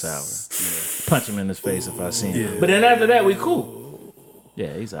 Punch him in his face if I see him. But then after that, we cool.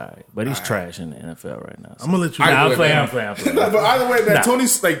 Yeah, he's all right. But he's trash in the NFL right now. So. I'm going to let you I'm playing. But either way, man, Tony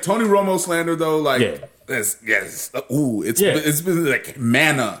Romo slander, though, like, Yeah. it's been like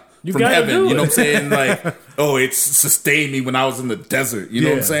manna You from gotta heaven. do You know it. what I'm saying? Like, it's sustained me when I was in the desert. You know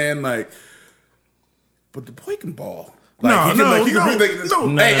what I'm saying? Like, but the boy can ball. Like,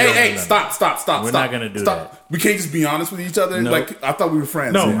 Hey, stop. We're not gonna do that. We can't just be honest with each other. Nope. Like, I thought we were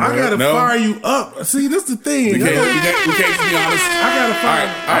friends. No, I gotta fire you up. See, this is the thing. We can't just be honest. I gotta fire.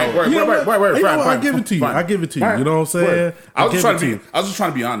 All right. I give it to you. I give it to you. You know what I'm saying? I was just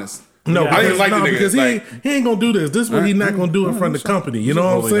trying to be honest. No, I didn't like the nigga. because he ain't gonna do this. This is what he's not gonna do in front of the company. You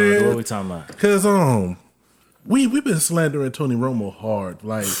know what I'm saying? What we talking about? Because we've been slandering Tony Romo hard,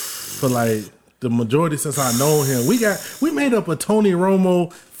 like for like the majority since I know him. We made up a Tony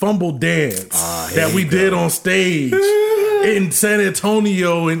Romo fumble dance that we did on stage in San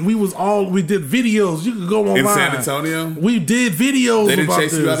Antonio, and we did videos. You could go online. In San Antonio? We did videos. They didn't about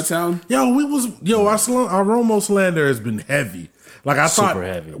chase this. you out of town? Our Romo slander has been heavy. Like I thought, Super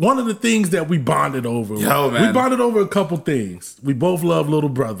heavy. one of the things that we bonded over, we bonded over a couple things. We both love Little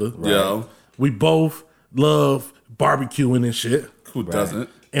Brother. Right? Yo. We both love barbecuing and shit. Who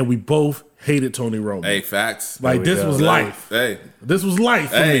doesn't? And we both hated Tony Romo. Hey, facts. Like this was life. Hey. This was life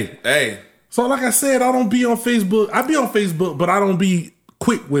for me. Hey. So like I said, I don't be on Facebook. I be on Facebook, but I don't be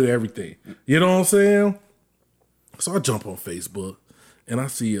quick with everything. You know what I'm saying? So I jump on Facebook and I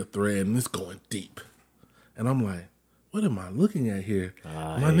see a thread and it's going deep. And I'm like, what am I looking at here?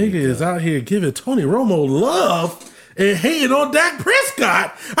 My nigga is out here giving Tony Romo love and hating on Dak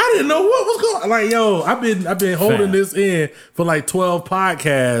Prescott. I didn't know what was going on. Like, yo, I've been holding this in for like 12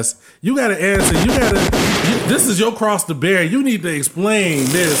 podcasts. You gotta answer. This is your cross to bear. You need to explain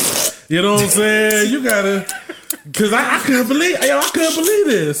this. You know what I'm saying? You gotta, cause I couldn't believe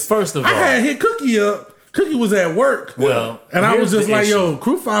this. First of all, I had hit Cookie up. Cookie was at work. Well, and I was just like, yo,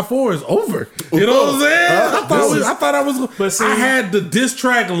 Crew 5-4 is over. You know what I'm saying? I had the diss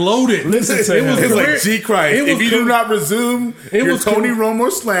track loaded. Listen to him. It's like, G Christ, if you do not resume your Tony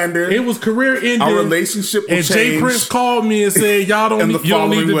Romo slander, it was career ending. Our relationship will change. And Jay Prince called me and said, you don't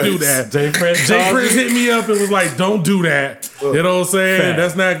need to do that. Jay Prince hit me up and was like, don't do that. You know what I'm saying?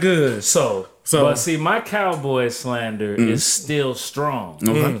 That's not good. But see, my Cowboy slander is still strong.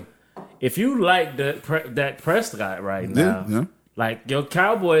 Okay. If you like Dak Prescott right now, like your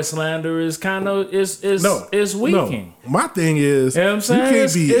Cowboy slander is kind of is weakening. No. My thing is, you know what I'm saying? You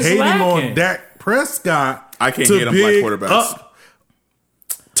can't be hating lacking on Dak Prescott. I can't hate on black quarterbacks.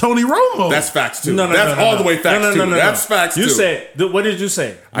 Tony Romo. That's facts too. That's all the way facts too. That's facts too. You said, what did you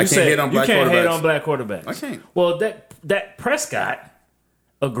say? I can't hate on black quarterbacks. You can't hate on black quarterbacks. I can't. Well, that Prescott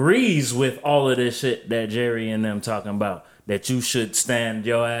agrees with all of this shit that Jerry and them talking about. That you should stand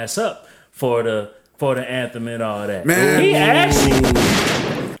your ass up for the anthem and all that. Man, he actually,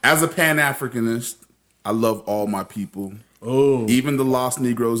 as a Pan-Africanist, I love all my people. Oh, even the lost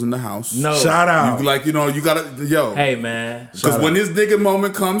Negroes in the house. No, shout out. You gotta, yo. Hey man, because when his nigga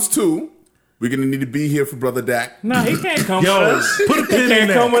moment comes too, we're gonna need to be here for Brother Dak. No, he can't come with us. Put a pin in that. He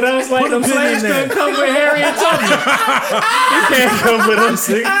can't come with us like them slaves couldn't come with Harry and Tubman. He can't come with us.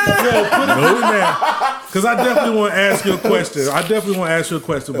 Yo, put a pin in that. Because I definitely want to ask you a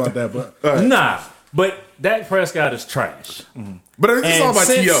question. About that. But but Dak Prescott is trash. Mm-hmm. But it's all about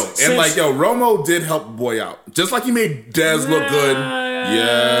T.O. And like, yo, Romo did help Boy out. Just like he made Dez look good.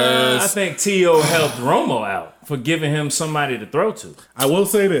 Yes. I think T.O. helped Romo out for giving him somebody to throw to. I will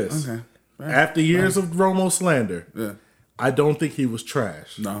say this. Okay. After years of Romo slander, I don't think he was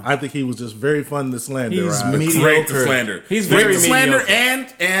trash. No. I think he was just very fun to slander. He's mediocre. Great to slander. He's very mediocre.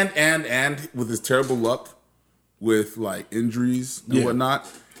 And with his terrible luck with like injuries and whatnot.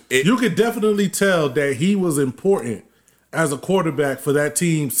 You could definitely tell that he was important as a quarterback for that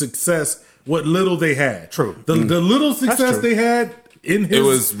team's success, what little they had. True. The little success they had in his... It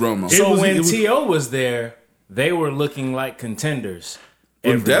was Romo. So when T.O. was there, they were looking like contenders.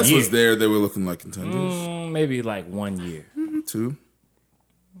 When Dez was there, they were looking like contenders. Maybe like 1 year. 2.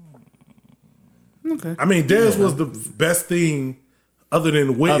 Okay. I mean, Dez was the best thing other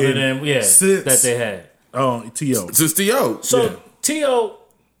than Witten. Since, that they had. Oh, T.O. Since T.O. So T.O.,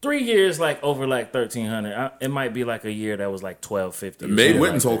 3 years, like over like 1,300. It might be like a year that was like 1,250. Made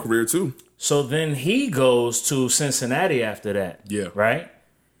Witten's whole career too. So then he goes to Cincinnati after that. Yeah. Right?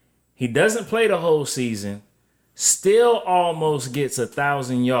 He doesn't play the whole season. still almost gets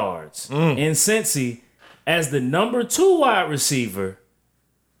 1,000 yards in Cincy as the number 2 wide receiver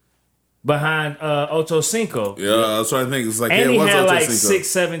behind Ocho Cinco. Yeah, that's what I think. It's like, And yeah, he what's had Ocho like Cinco?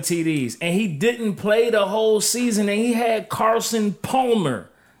 6-7 TDs. And he didn't play the whole season. And he had Carson Palmer.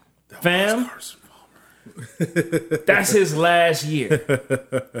 Fam. Carson Palmer. That's his last year.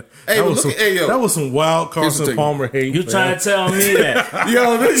 Hey, look at, hey, yo. That was some wild Carson thing. Palmer hate. You trying to tell me that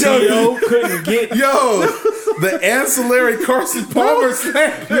Yo, couldn't get... yo, the ancillary Carson Palmer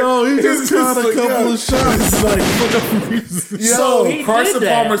snap. Yo, he just caught a couple of shots. Like, Yo, So he Carson did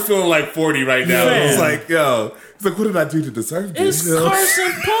that. Palmer's feeling like 40 right now. Man. It's like, yo, it's like, what did I do to deserve this? It's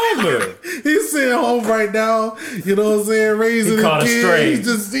Carson Palmer. he's sitting home right now. You know what I'm saying? Raising He caught a a kid. stray.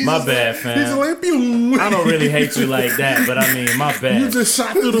 He's My just, bad, fam. He's like, pew. I don't really hate you like that, but I mean, my bad. You just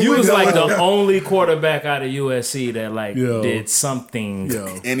shot through the You window. was like the only quarterback out of USC that like Yo. did something. Yo.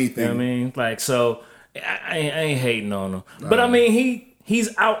 Anything. You know what I mean? Like, so I ain't hating on him. But I mean,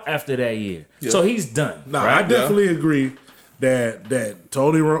 he's out after that year. So he's done. Nah, right? I definitely agree that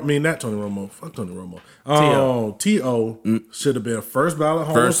Tony Romo, I mean, not Tony Romo, fuck Tony Romo. T.O. should have been a first ballot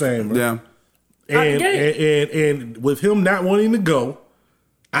Hall of Famer. Yeah. And with him not wanting to go,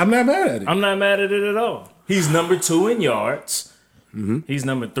 I'm not mad at it. I'm not mad at it at all. He's number 2 in yards. He's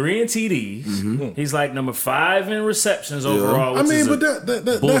number 3 in TDs. He's like number 5 in receptions overall. I which mean, is but that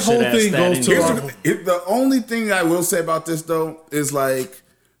whole bullshit-ass thing stat goes to anyway. The only thing I will say about this, though, is like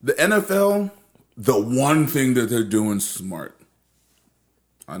the NFL, the one thing that they're doing smart,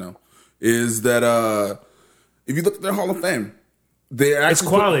 I know, is that if you look at their Hall of Fame, they're actually It's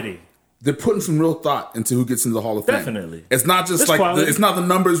quality. they're putting some real thought into who gets into the Hall of Fame. Definitely. It's not just It's like quality. it's not the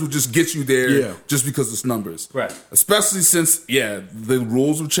numbers will just get you there Yeah. just because it's numbers. Right. Especially since the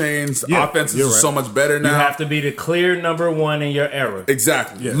rules have changed. The Yeah, offenses you're are right. so much better now. You have to be the clear number 1 in your era.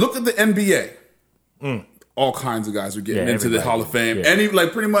 Exactly. Yeah. Look at the NBA. All kinds of guys are getting Yeah, into the everybody. Hall of Fame. Yeah. Any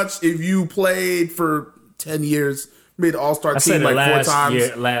like pretty much if you played for 10 years, made the All-Star I said team it like 4 last times.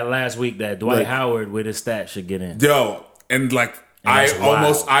 year, last week that Dwight Like- Howard with his stats should get in. Yo, and like And I that's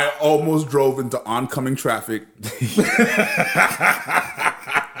wild. almost drove into oncoming traffic.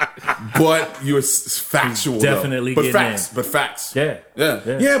 But you're factual. He's definitely though. getting facts. in. But facts. Yeah. Yeah.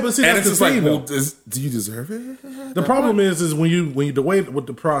 Yeah, but see, And that's it's the just thing, like, though. well, do you deserve it? The problem is when you the way with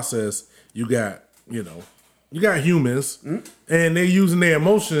the process, you got humans and they're using their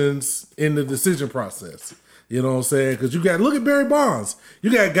emotions in the decision process. You know what I'm saying? Because you got look at Barry Bonds.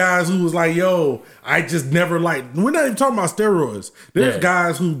 You got guys who was like, "Yo, I just never liked." We're not even talking about steroids. There's Yeah.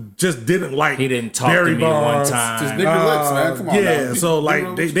 guys who just didn't like. He didn't talk Barry to me one Bonds. time. Just nigger lips, man. Come on. Yeah, now. so like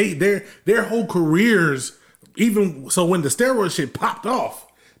Nigger lips. their whole careers, even so when the steroid shit popped off,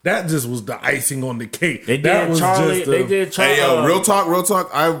 that just was the icing on the cake. They That did was Charlie. just They did Charlie. Hey yo, real talk.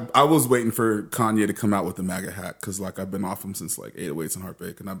 I was waiting for Kanye to come out with the MAGA hat because like I've been off him since like 808s and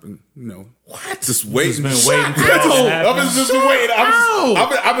Heartbreak, and I've been just waiting. been waiting for that to I've been happen. just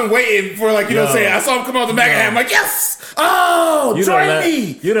waiting. I've been waiting for like you know what I'm saying. I saw him come out with the MAGA hat. I'm like yes. Oh, You join done,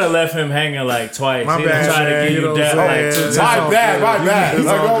 me. you done left him hanging like twice. My he done bad, tried man. to give You you know that what I'm like saying? 2 It's times. My bad. It's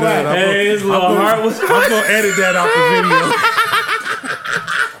Like, all go good. back. Hey, his little heart was. I'm gonna edit that out the video.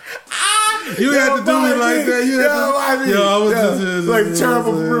 You had to do me like that. You had to, I was just like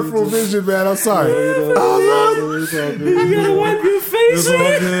terrible peripheral vision, man. I'm sorry. You gotta wipe your face. It's all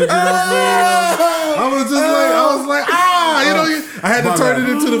good. You know what I'm saying? I was like, I had to turn it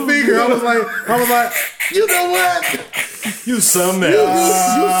into the finger. I was like, you know what? You some man. You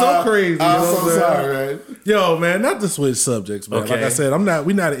so crazy. You know I'm what so I'm saying? sorry, man. Yo, man, not to switch subjects, man. Like Okay. I said,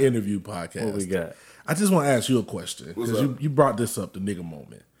 we're not an interview podcast. What we got? I just want to ask you a question because up? you brought this up, the nigga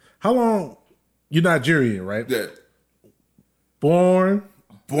moment. How long? You're Nigerian, right? Yeah. Born.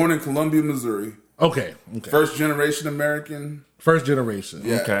 Born in Columbia, Missouri. Okay. First generation American. First generation.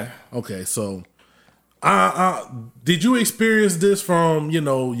 Yeah. Okay. So, did you experience this from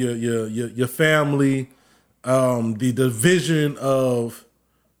your family? The division of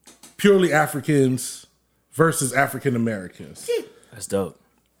purely Africans versus African Americans. That's dope.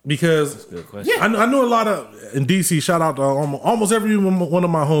 Because Good question. I know a lot of in DC. Shout out to almost every one of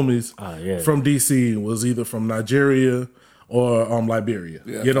my homies Yeah. from DC was either from Nigeria or Liberia.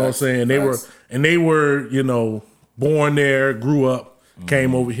 Yeah, you know facts, what I'm saying? They were born there, grew up,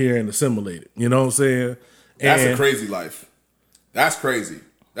 came over here and assimilated. You know what I'm saying? That's a And- crazy life. That's crazy.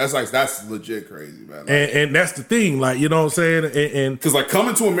 That's legit crazy, man. and that's the thing, like you know what I'm saying? And Because like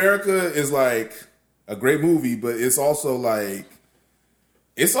Coming to America is like a great movie, but it's also like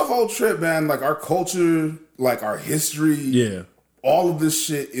it's a whole trip, man. Like our culture, like our history, yeah. all of this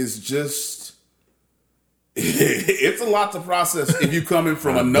shit is just it's a lot to process if you coming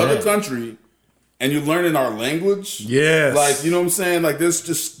from another country and you're learning our language. Yes. Like, you know what I'm saying? Like, there's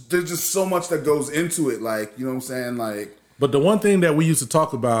just so much that goes into it. Like, you know what I'm saying? Like, but the one thing that we used to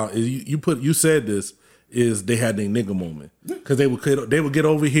talk about is you said this is they had their nigga moment because they would get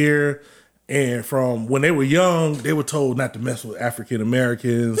over here. And from when they were young, they were told not to mess with African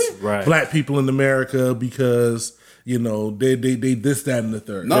Americans, right. Black people in America, because you know they this, that, and the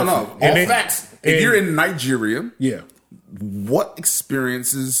third. No, all facts. If you're in Nigeria, yeah, what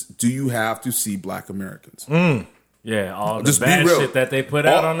experiences do you have to see Black Americans? Yeah, all the bad shit that they put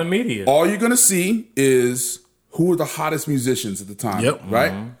out on the media. All you're gonna see is who were the hottest musicians at the time. Yep.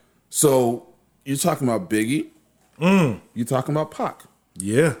 Right. Mm-hmm. So you're talking about Biggie. You're talking about Pac.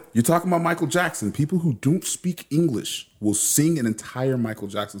 Yeah. You're talking about Michael Jackson. People who don't speak English will sing an entire Michael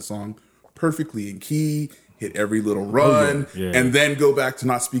Jackson song perfectly in key, hit every little run, and then go back to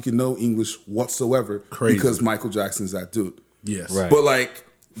not speaking no English whatsoever. Crazy. Because Michael Jackson's that dude. Yes. Right. But like,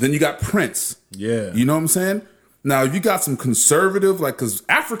 then you got Prince. Yeah. You know what I'm saying? Now, you got some conservative, like, because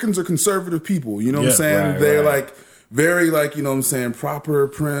Africans are conservative people. You know what I'm saying? Right, They're like, very like, you know what I'm saying, proper,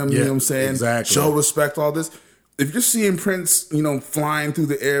 prim, you know what I'm saying? Exactly. Show respect, all this. If you're seeing Prince, you know, flying through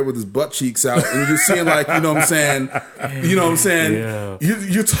the air with his butt cheeks out, and you're seeing like, you know what I'm saying, Yeah.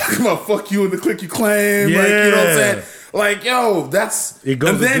 You're talking about fuck you and the click you claim, like, you know what I'm saying, like, yo, that's, it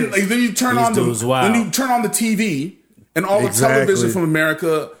goes, and then you turn on the TV, and all the television from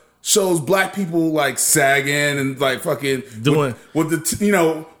America shows Black people like sagging and like fucking doing with the you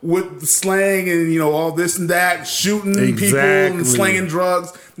know, with the slang and, you know, all this and that, shooting people and slanging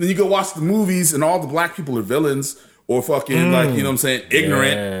drugs. Then you go watch the movies and all the Black people are villains or fucking like, you know what I'm saying,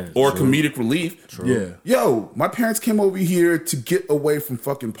 ignorant or comedic relief. Yeah. Yo, my parents came over here to get away from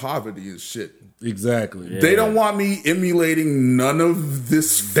fucking poverty and shit. Exactly. Yeah. They don't want me emulating none of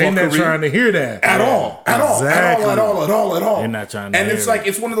this fuckery. They're not trying to hear that. At all. At all. They're not trying to and hear it's like,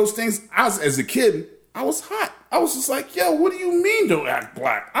 it's one of those things, as a kid, I was hot. I was just like, yo, what do you mean don't act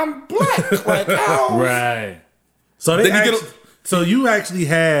black? I'm black. Like, ow. Right. So so you actually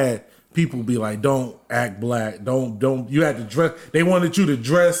had people be like, don't act black. Don't, you had to dress. They wanted you to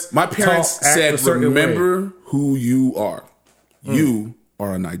dress. My parents said, remember who you are. You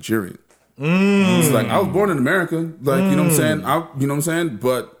are a Nigerian. It's like, I was born in America, like, you know what I'm saying?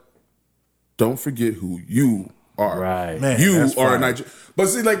 But don't forget who you are. Right. Man, you are a Nigerian. But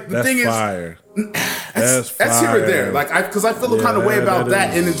see, like, the thing fire. That's here or there. Like, because I feel a kind of way about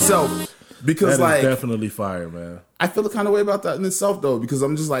that in itself. Because, that like, is definitely fire, man. I feel a kind of way about that in itself, though, because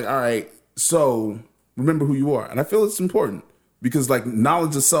I'm just like, all right, so remember who you are. And I feel it's important because, like,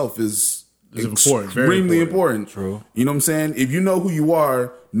 knowledge of self is important, extremely important. True. You know what I'm saying? If you know who you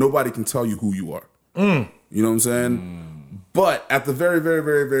are, nobody can tell you who you are. You know what I'm saying? But at the very, very,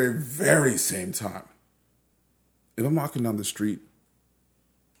 very, very, very same time, if I'm walking down the street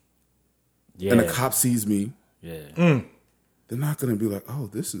and a cop sees me, they're not going to be like, oh,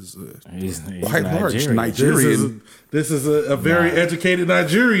 this is he's white large Nigerian. This is a very educated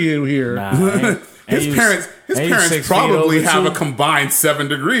Nigerian here. Nah, his parents probably have a combined 7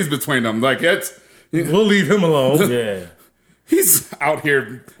 degrees between them. Like, we'll leave him alone. Yeah. He's out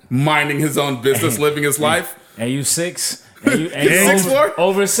here minding his own business, living his life. And you 6? And you 6'4"?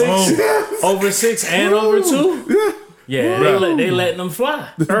 Over 6? Oh. Over 6 and over 2? Yeah, they letting them fly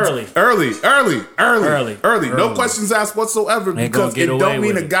early. Early. No questions asked whatsoever because it don't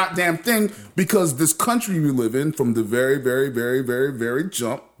mean a goddamn thing because this country we live in from the very, very, very, very, very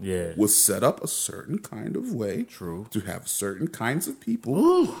jump was set up a certain kind of way to have certain kinds of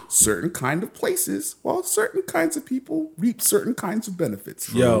people, certain kind of places, while certain kinds of people reap certain kinds of benefits.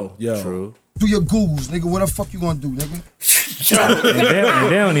 True. Do your Googles, nigga. What the fuck you gonna do, nigga? and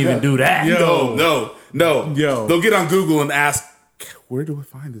they don't even do that. No. Yo. They'll get on Google and ask, where do I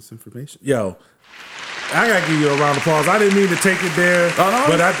find this information? Yo, I gotta give you a round of applause. I didn't mean to take it there,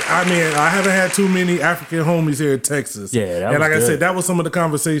 but I mean, I haven't had too many African homies here in Texas. Yeah, and like I said, that was some of the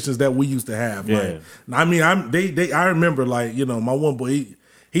conversations that we used to have. Yeah. Like, I mean, I remember, like, you know, my one boy,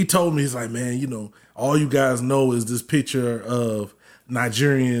 he told me, he's like, man, you know, all you guys know is this picture of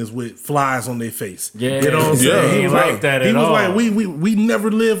Nigerians with flies on their face. Yeah, you know what I'm saying? He was like that at all. He was like, we never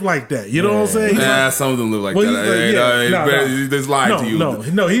lived like that. You know what I'm saying? Like, some of them live like that. There's lying to you.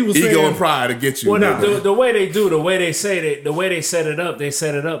 No, he was ego saying, and pride to get you. Well, the way they do, the way they set it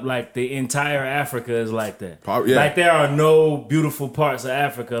up like the entire Africa is like that. Like there are no beautiful parts of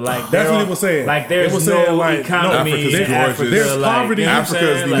Africa. Like that's what he was saying. Like there's no economy in Africa. There's poverty.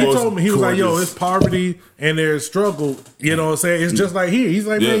 Africa is the he most told me, he was like, yo, gorgeous. it's poverty and there's struggle. You know what I'm saying? It's just like here. He's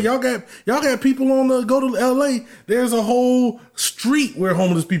like, man, y'all got people on the go to LA. There's a whole street where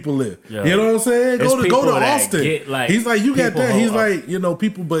homeless people live. Yo, you know what I'm saying? Go to Austin. He's like, you got that. He's like, you know,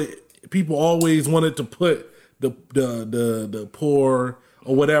 people people always wanted to put the poor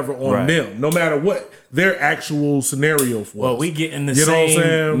or whatever on them, no matter what their actual scenario was. Well, we get in the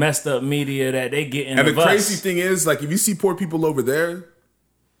same messed up media that they get in. And the crazy thing is, like, if you see poor people over there,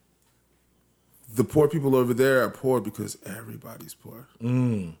 the poor people over there are poor because everybody's poor.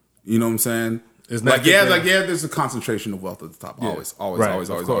 You know what I'm saying? There's a concentration of wealth at the top. Yeah. Always.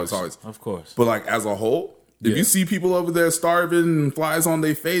 Of course. But like as a whole, if you see people over there starving and flies on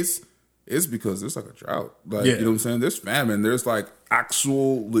their face, it's because there's like a drought. Like, you know what I'm saying? There's famine. There's like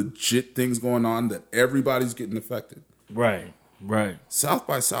actual legit things going on that everybody's getting affected. Right. South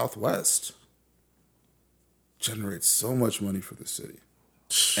by Southwest generates so much money for the city.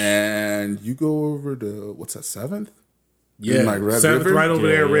 And you go over to, what's that, 7th? Yeah, like Red 7th River? right over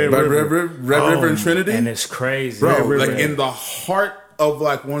there, Red River. Red River and Trinity. And it's crazy. Bro, like in the heart of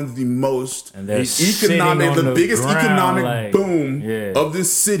like one of the most biggest economic boom of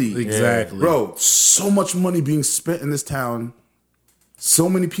this city. Exactly. Bro, so much money being spent in this town. So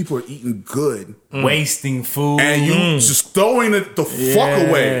many people are eating good. Wasting food. And you just throwing it the fuck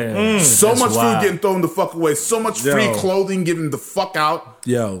away. So much food getting thrown the fuck away. So much free clothing getting the fuck out.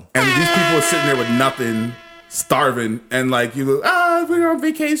 Yo. And these people are sitting there with nothing, starving, and like you go, we're on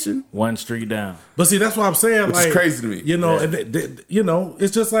vacation. One street down. But see, that's what I'm saying. Which is crazy to me. You know, and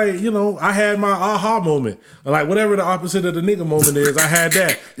it's just like, I had my aha moment. Like whatever the opposite of the nigga moment is, I had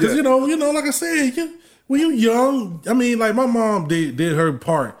that. Because, like I said, when you young, I mean, like my mom did her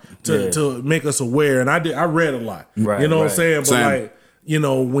part to make us aware, and I read a lot. Right, you know what I'm saying? But Same.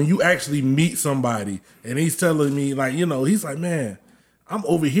 like, when you actually meet somebody and he's telling me like, he's like, man, I'm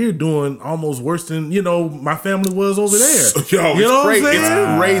over here doing almost worse than my family was over there. Yo,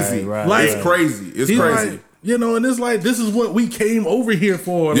 it's crazy. Right. Like, it's crazy. It's crazy. Like, and it's like, this is what we came over here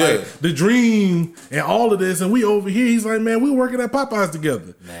for. Yeah. Like the dream and all of this. And we over here, he's like, man, we working at Popeyes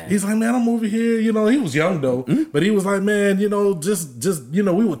together. Man. He's like, man, I'm over here. He was young though, but he was like, man, just we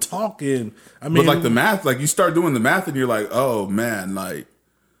were talking. I mean, but like the math, like you start doing the math and you're like, oh man, like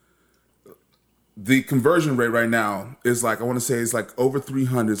the conversion rate right now is like, I want to say it's like over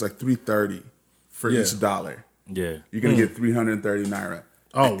 300, it's like 330 for each dollar. Yeah. You're going to get 330 Naira.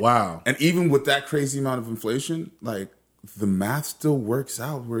 oh, wow. And even with that crazy amount of inflation, like the math still works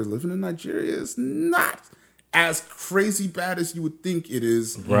out where living in Nigeria is not as crazy bad as you would think it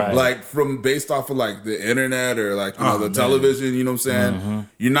is. Right. Like from based off of like the internet or like, the television, you know what I'm saying?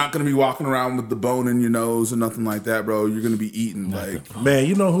 You're not going to be walking around with the bone in your nose or nothing like that, bro. You're going to be eating like. Man,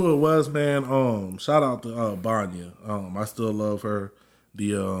 you know who it was, man? Shout out to Banya. I still love her.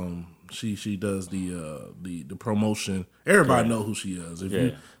 She does the promotion. Everybody know who she is. If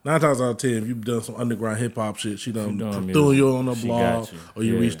you 9 times out of 10, if you've done some underground hip hop shit, she done threw you on a blog or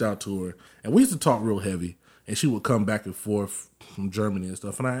you reached out to her. And we used to talk real heavy, and she would come back and forth from Germany and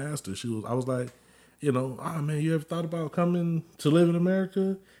stuff. And I asked her, I was like, man, you ever thought about coming to live in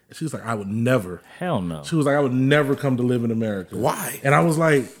America? And she was like, I would never. Hell no. She was like, I would never come to live in America. Why? And I was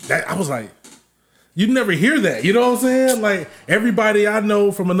like, you never hear that. You know what I'm saying? Like, everybody I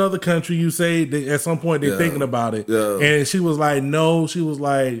know from another country, you say that at some point they're thinking about it. Yeah. And she was like, no. She was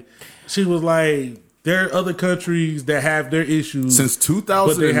like, there are other countries that have their issues. Since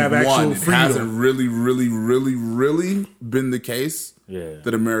 2001, it hasn't really, really, really, really been the case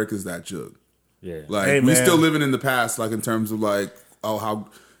that America's that jug. Yeah. Like, we still living in the past, like, in terms of, like, how...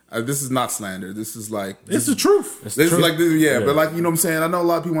 this is not slander. This is like... It's the truth. This is like... But like, you know what I'm saying? I know a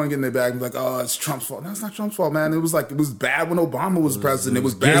lot of people want to get in their bag and be like, oh, it's Trump's fault. No, it's not Trump's fault, man. It was bad when Obama was president. It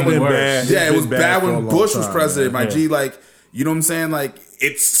was bad when... it was bad when Bush was president, my G. Like, you know what I'm saying? Like,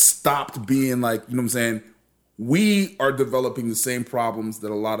 it's stopped being like, you know what I'm saying? We are developing the same problems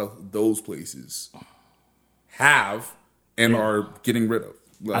that a lot of those places have and are getting rid of.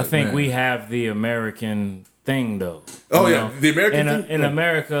 Like, I think we have the American... thing though. The American thing? In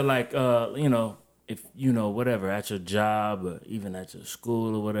America, like if whatever, at your job or even at your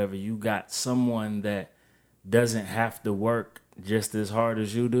school or whatever, you got someone that doesn't have to work just as hard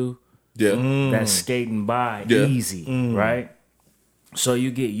as you do. Yeah. That's skating by easy, right? So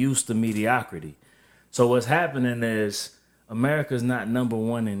you get used to mediocrity. So what's happening is America's not number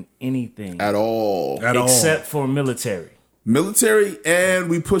one in anything. At all. Except for military. Military,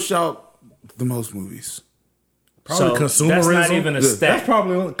 and we push out the most movies. Probably consumerism. That's not even a stat. That's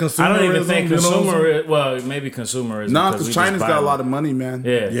probably consumerism. I don't even think consumerism. Well, maybe consumerism. No, because China's got a lot of money, man.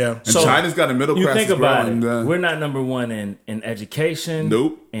 Yeah. And so China's got a middle class. You think about it. Growing, we're not number one in education.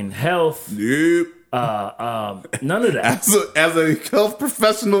 Nope. In health. Nope. None of that. As a health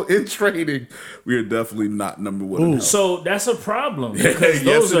professional in training, we are definitely not number one. So that's a problem because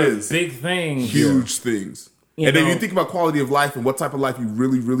those are big things, huge things. And then you think about quality of life and what type of life you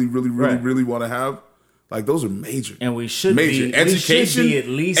really want to have. Like those are major. And we should major be education, we should be at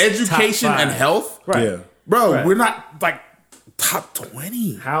least education top 5. and health. Right. Yeah. Bro, we're not like top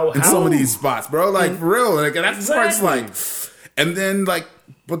 20 in some of these spots, bro. Like for real. Like and that's the part's like, and then like,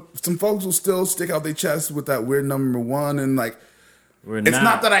 but some folks will still stick out their chest with that weird number 1 and like. It's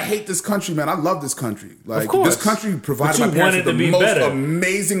not that I hate this country, man. I love this country. Like this country provided my parents with the most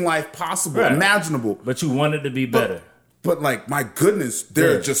amazing life possible, imaginable. But you wanted to be better. But like, my goodness,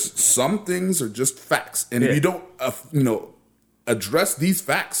 there are just some things are just facts, and if you don't, address these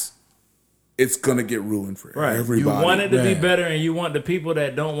facts, it's gonna get ruined for everybody. You want it to be better, and you want the people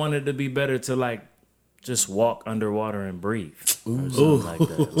that don't want it to be better to like just walk underwater and breathe. Or something like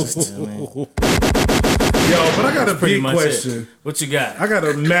that. You know what I mean? Yo, but I got a big question. What you got? I got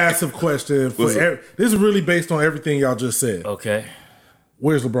a massive question. This is really based on everything y'all just said. Okay.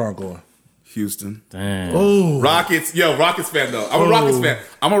 Where's LeBron going? Houston. Damn. Oh, Rockets. Yo, Rockets fan though. I'm a Rockets fan.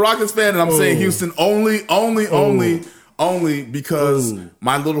 I'm a Rockets fan, and I'm saying Houston only because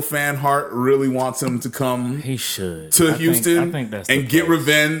my little fan heart really wants him to come. He should to Houston I think that's and get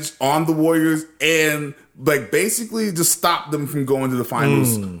revenge on the Warriors and like basically just stop them from going to the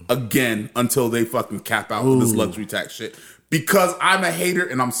finals again until they fucking cap out with this luxury tax shit. Because I'm a hater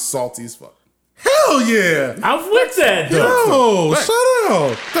and I'm salty as fuck. Hell yeah! I'm with that though. Yo, shut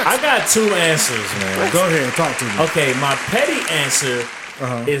up. I got 2 answers, man. Go ahead, talk to me. Okay, my petty answer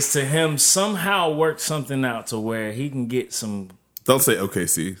is to him somehow work something out to where he can get some. Don't say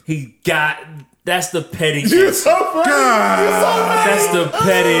OKC. That's the petty You're answer. so funny. That's the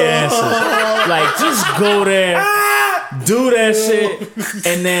petty answer. Like, just go there, do that shit,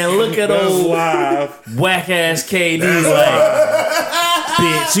 and then look at old whack ass KD like,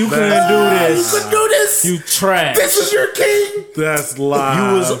 bitch, you couldn't do this. You couldn't do this. You trash. This is your king. That's live.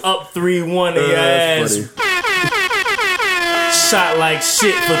 You was up 3-1 and your ass shot like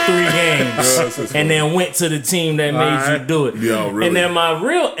shit for 3 games and then went to the team that made you do it. Yo, really? And then my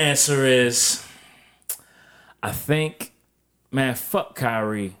real answer is, I think, man, fuck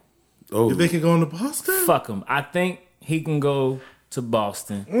Kyrie. You think he going to Boston? Fuck him. I think he can go to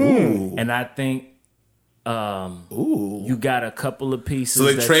Boston. And I think you got a couple of pieces.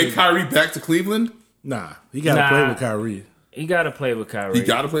 So they trade Kyrie back to Cleveland? Nah, he got to play with Kyrie. He got to play with Kyrie. He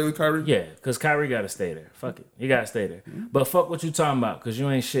got to play with Kyrie? Yeah, because Kyrie got to stay there. Fuck it. He got to stay there. But fuck what you talking about, because you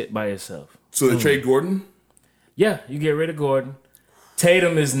ain't shit by yourself. So they trade Gordon? Yeah, you get rid of Gordon.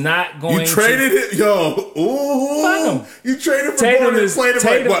 Tatum is not going to... You traded it? Yo. Ooh. Fuck him. You traded for Gordon and played him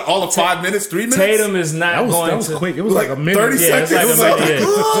like, what, all of 5 minutes, 3 minutes? Tatum is not going to... That was quick. It was like a minute. 30 seconds. It was like a minute.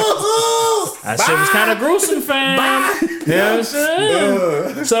 That shit was kind of gruesome, fam. You know what I'm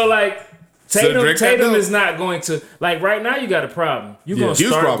saying? So, like... Tatum is not going to, like, right now you got a problem. You gonna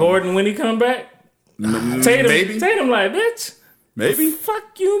start Gordon when he come back? Tatum like, bitch. Maybe.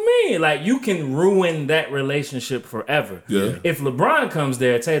 Fuck you mean? Like, you can ruin that relationship forever. Yeah. If LeBron comes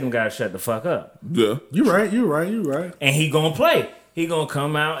there, Tatum gotta shut the fuck up. Yeah. You're right. And he gonna play. He gonna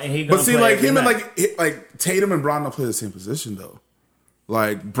come out and he gonna play. But see, like him night. and like Tatum and Bron don't play the same position though.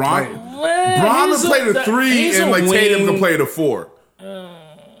 Like Bron Well, can play the 3 and like Tatum can play the 4.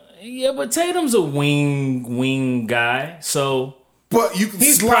 Yeah, but Tatum's a wing guy, so. But you can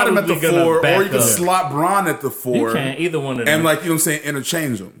slot him at the 4, or you can slot Bron at the 4. You can, either one of them. And like, you know what I'm saying,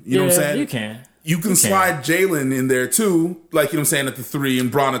 interchange them. You know what I'm saying? You can. You can slide Jalen in there too, like, you know what I'm saying, at the 3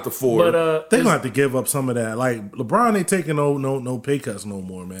 and Bron at the 4. But they're gonna have to give up some of that. Like LeBron ain't taking no pay cuts no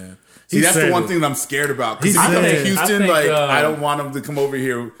more, man. See, that's the one thing that I'm scared about. Because if you come to Houston, I don't want him to come over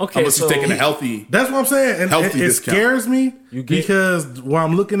here unless he's taking a healthy. That's what I'm saying. And it discount. Scares me because while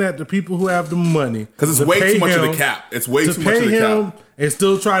I'm looking at the people who have the money, because it's way too much of the cap. It's way too much of the cap. And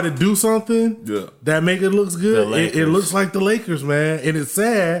still try to do something that make it looks good. It looks like the Lakers, man, and it's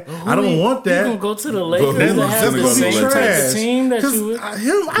sad. I don't want that. You gonna go to the Lakers? That's gonna be trash. Team that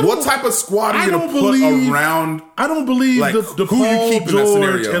you what type of squad are you gonna put around? I don't believe like, the Paul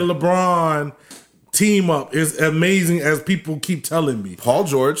George and LeBron team up is amazing as people keep telling me. Paul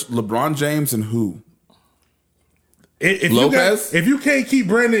George, LeBron James, and who? If Lopez? If you can't keep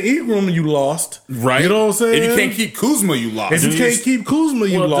Brandon Ingram, you lost. Right. You know what I'm saying? If you can't keep Kuzma, you lost. If you can't keep Kuzma,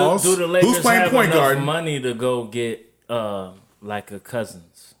 you lost. Do the Lakers Who's playing have point enough guard? money to go get like a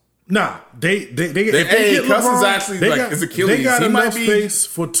Cousins? Nah, they if they get Cousins LeBron, actually like is Achilles. They got he enough might be, space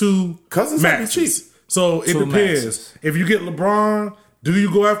for 2 Cousins maxes. might be cheap. So it depends. Maxes. If you get LeBron, do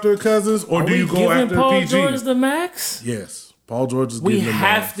you go after Cousins or do you go after Paul PG? George the max? Yes. Paul George is We getting the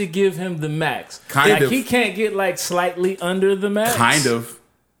have max. to give him the max. Kind of. He can't get like slightly under the max. Kind of.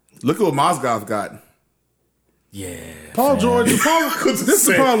 Look at what Mozgov got. Yeah. Paul George. This is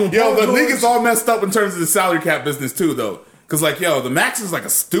the problem. Yo, Paul the George, league is all messed up in terms of the salary cap business too, though. Because like, yo, the max is like a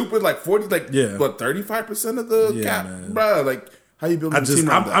stupid like 40, like what 35% of the cap, bro. Like, how you building a team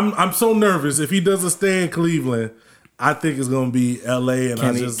around that? I'm so nervous. If he doesn't stay in Cleveland, I think it's gonna be LA. And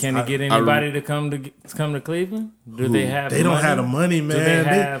can he get anybody to come to Cleveland? Do they have? They don't have the money,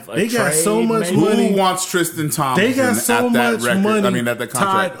 man. They got so much Who money. Who wants Tristan Thompson? They got so much money. At the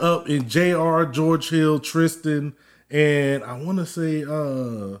contract tied up in Jr., George Hill, Tristan, and I want to say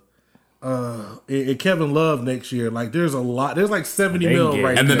and Kevin Love next year. Like there's a lot. There's like 70 mil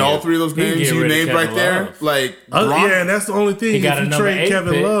right now. And then all three of those names you named right there, like yeah, and that's the only thing. If you trade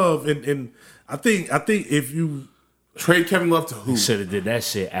Kevin pick. Love, and I think if you trade Kevin Love to who? Should have did that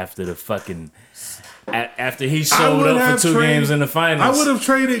shit after the fucking after he showed up for 2 games in the finals. I would have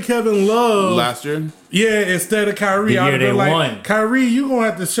traded Kevin Love last year. Yeah, instead of Kyrie. The year they won. Kyrie, you gonna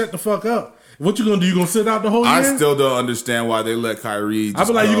have to shut the fuck up. What you gonna do? You gonna sit out the whole year? I still don't understand why they let Kyrie. I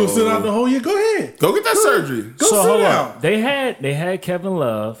be like, you gonna sit out the whole year? Go ahead, go get that surgery. Go sit out. They had Kevin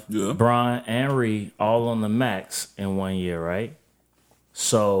Love, Bron, and Reed all on the max in 1 year, right?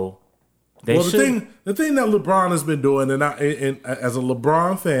 So the thing that LeBron has been doing, and as a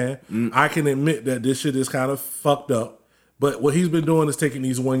LeBron fan, I can admit that this shit is kind of fucked up. But what he's been doing is taking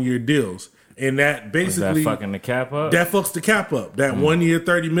these 1 year deals. And that basically fucking the cap up. That fucks the cap up. That 1 year,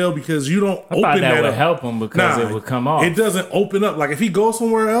 30 mil, because you don't I open thought that would up. Help him because it would come off. It doesn't open up. Like if he goes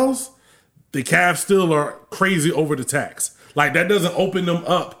somewhere else, the Cavs still are crazy over the tax. Like that doesn't open them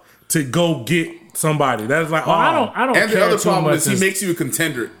up to go get somebody. That's like I don't. And care the other too problem much is he makes you a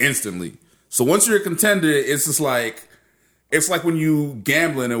contender instantly. So once you're a contender, it's just like. It's like when you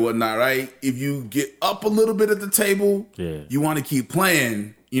gambling and whatnot, right? If you get up a little bit at the table, you want to keep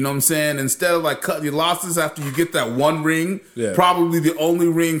playing. You know what I'm saying? Instead of like cutting your losses after you get that one ring, probably the only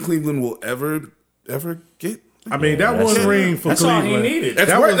ring Cleveland will ever get. I mean, that one ring for that's Cleveland. All he needed.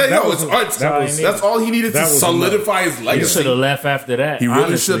 That's all he needed to solidify his legacy. He should have left after that. He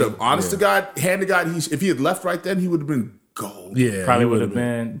really should have. Honest to God, hand to God, if he had left right then, he would have been gold. Yeah, probably would have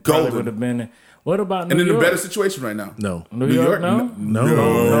been golden. Probably would have been. What about New York? And in a better situation right now. No. New York, no?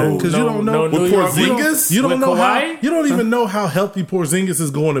 Because you don't know. With Porzingis? You don't know how. You don't even know how healthy Porzingis is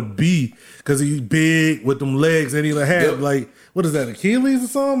going to be because he's big with them legs and he'll have like, what is that, Achilles or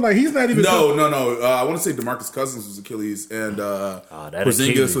something? Like he's not even. No. I want to say DeMarcus Cousins was Achilles and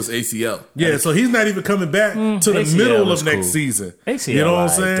Porzingis was ACL. Yeah, so he's not even coming back to the middle of next season. ACL, you know what I'm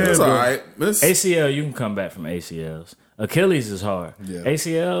saying? That's all right. ACL, you can come back from ACLs. Achilles is hard. Yeah.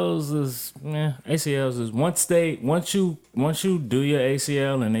 ACLs is once you do your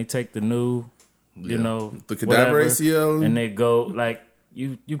ACL and they take the new, the cadaver ACL and they go like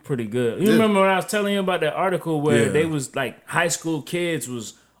you pretty good. You remember when I was telling you about that article where they was like high school kids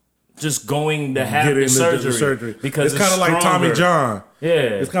was just going to have the surgery because it's kind of like Tommy John. Yeah,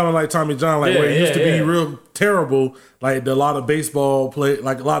 it's kind of like Tommy John, like where it used to be real terrible. Like a lot of baseball play,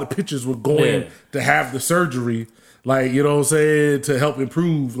 like a lot of pitchers were going to have the surgery. Like, you know what I'm saying? To help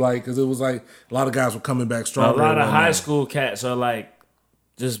improve, like, because it was like a lot of guys were coming back stronger. A lot of high school cats are like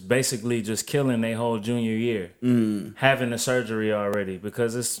just basically just killing their whole junior year, having the surgery already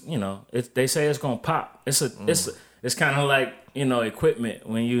because it's they say it's gonna pop. It's kind of like equipment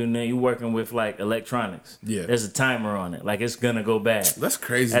when you working with like electronics. Yeah, there's a timer on it. Like it's gonna go bad. That's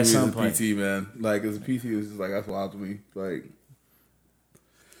crazy at as some a point. PT, man. Like as a PT, it's just like that's wild to me. Like.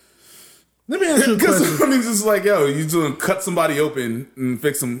 Let me ask you a question. I mean, just like, yo, you doing cut somebody open and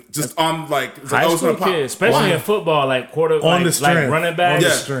fix them just on like high school kids, especially in football, like on the strength, like running back, on the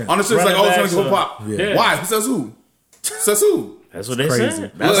strength, like it's gonna go pop. Yeah. Why? Who says who? Says who? That's what they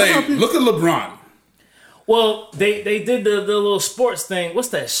said. Look at LeBron. Well, they did the little sports thing. What's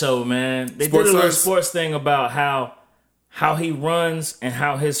that show, man? They did a little sports thing about how he runs and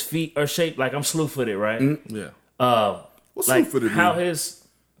how his feet are shaped. Like I'm slew-footed, right? Mm-hmm. Yeah. What's like slew-footed? How his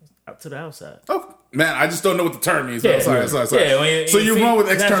out to the outside. Oh man, I just don't know what the term means. Yeah. Sorry. Yeah, so you run with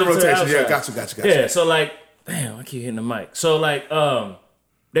external rotation. Yeah, gotcha. Yeah, so like, damn, I keep hitting the mic. So like,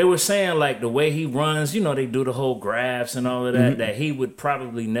 they were saying like the way he runs, they do the whole graphs and all of that, that he would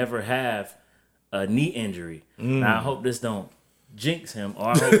probably never have a knee injury. Now I hope this don't jinx him, or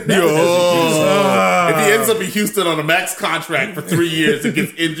I hope that doesn't jinx him. If he ends up in Houston on a max contract for 3 years and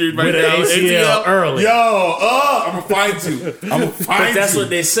gets injured right now, ACL early. I'm gonna find you. But that's what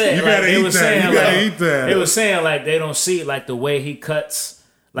they said. You gotta eat that. You gotta eat that. They were saying like they don't see like the way he cuts.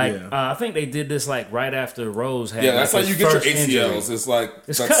 Like I think they did this like right after Rose had. Yeah, that's like how you get your ACLs. Injury. It's like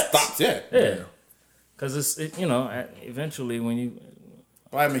it's stops. Yeah. Because eventually when you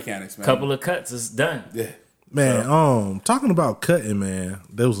biomechanics, man, couple of cuts, it's done. Yeah. Man, talking about cutting, man,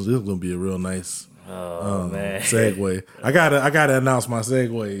 this was gonna be a real nice Oh man, segue. I gotta announce my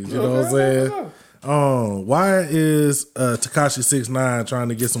segues. You know what I'm saying? Why is Tekashi 6ix9ine trying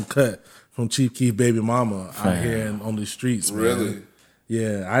to get some cut from Chief Keef baby mama out here on the streets? Man? Really?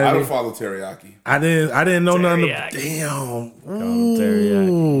 Yeah, I don't follow Teriyaki. I didn't know nothing. Damn.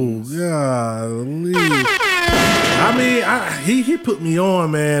 Ooh, golly. I mean, he put me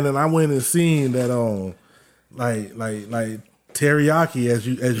on, man, and I went and seen that like Teriyaki, as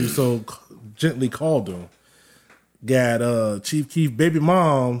you so gently called him, got Chief Keef baby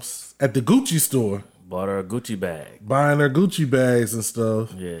moms at the Gucci store. Bought her a Gucci bag. Buying her Gucci bags and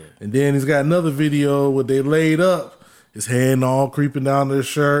stuff. Yeah. And then he's got another video where they laid up, his hand all creeping down their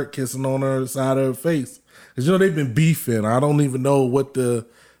shirt, kissing on her side of her face. Because, you know, they've been beefing. I don't even know what the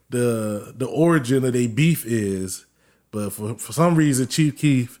origin of their beef is. But for some reason, Chief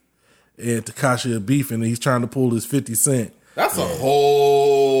Keef and Tekashi are beefing, and he's trying to pull his 50 Cent. That's a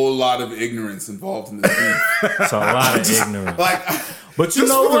whole lot of ignorance involved in this beef. It's a lot of ignorance. But you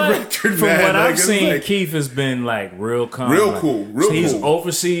just know for the what? record, From man, what like, I've seen, like, Keith has been like real calm, real like, cool, real he's cool.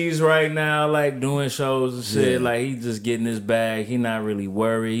 overseas right now, like doing shows and shit. Yeah. Like he's just getting his bag. He not really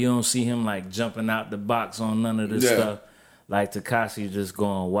worried. You don't see him like jumping out the box on none of this stuff. Like Tekashi just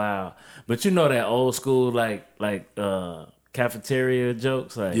going wild. But you know that old school like cafeteria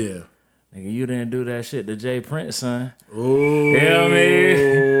jokes, like Yeah. nigga, you didn't do that shit to Jay Prince, son. Oh. You know what I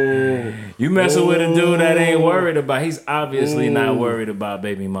mean? You messing with a dude that ain't worried about. He's obviously not worried about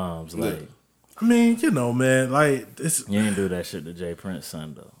baby moms. Like, I mean, you know, man, like this. you ain't do that shit to Jay Prince,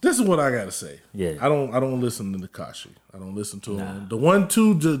 son, though. This is what I gotta say. Yeah. I don't listen to Tekashi. I don't listen to him.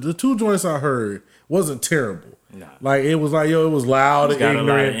 The two joints I heard wasn't terrible. Nah. Like it was like, yo, it was loud and got a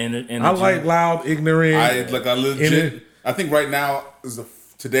lot of ignorant. energy. I like loud, ignorant. I legit. I think right now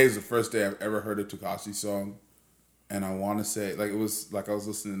today's the first day I've ever heard a Tekashi song, and I want to say like it was like I was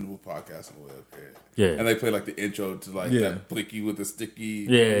listening to a podcast and whatever. Yeah. And they play like the intro to like that blicky with the sticky,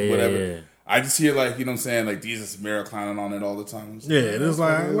 whatever. Yeah. I just hear like, you know what I'm saying, like Jesus Mira clowning on it all the time. Yeah, it's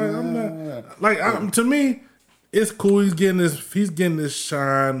like I'm not like to me, it's cool. He's getting this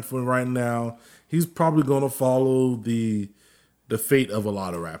shine for right now. He's probably gonna follow the fate of a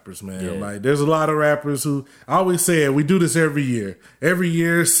lot of rappers, man. Yeah. Like there's a lot of rappers who I always say it, we do this every year. Every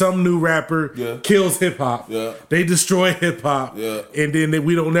year some new rapper kills hip hop. Yeah. They destroy hip hop. Yeah. And then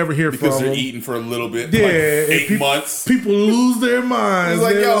we don't never hear because from they're them. eating for a little bit. Yeah, like 8 months. People lose their minds.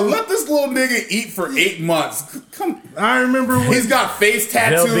 He's like, yo, let this little nigga eat for 8 months. Come. I remember when he's got face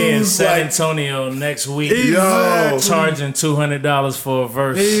tattoos. He'll be in San Antonio next week. Exactly. Charging $200 for a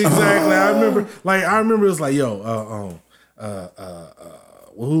verse. Exactly. I remember it was like, yo,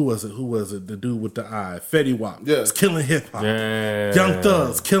 who was it? The dude with the eye, Fetty Wap. Yeah, it's killing hip hop. Yeah. Young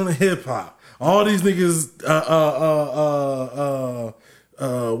Thug's killing hip hop. All these niggas.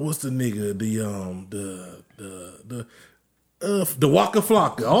 What's the nigga? The Waka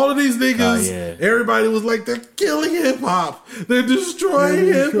Flocka. All of these niggas. Everybody was like, they're killing hip hop. They're destroying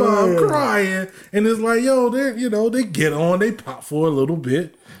hip hop, crying, and it's like, yo, they get on, they pop for a little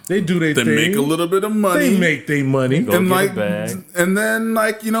bit. They do their thing. They make a little bit of money. They make their money. And then when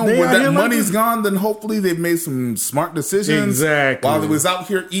that money's gone, then hopefully they've made some smart decisions. Exactly. While they was out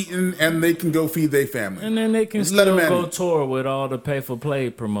here eating, and they can go feed their family. And then they can still go tour with all the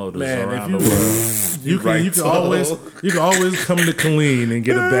pay-for-play promoters around the world. You can always come to Colleen and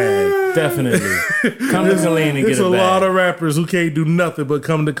get a bag. Definitely. Come to Colleen and get a bag. There's a lot of rappers who can't do nothing but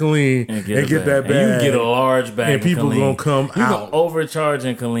come to Colleen and get that bag. And you get a large bag. And people gonna come you out. You overcharge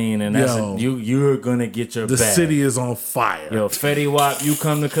in Colleen, and that's you're gonna get your bag. The city is on fire. Yo, Fetty Wap, you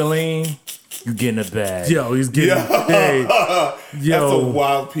come to Colleen, you getting a bag. Yo, he's getting That's a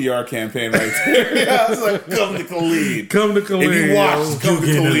wild PR campaign right there. I was like, come to Colleen. Come to Colleen. If you watch, come to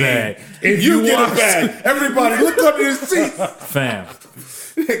Colleen. If you get a bag, everybody look under your seat. Fam.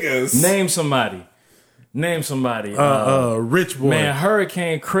 Niggas. Name somebody. Rich boy. Man,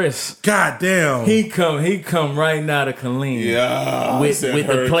 Hurricane Chris. God damn. He come right now to Colleen. Yeah. With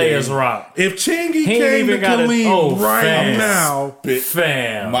the Players Rock. If Chingy came to Colleen now.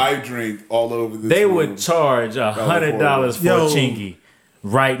 Fam. My drink all over this They room. would charge $100 for Chingy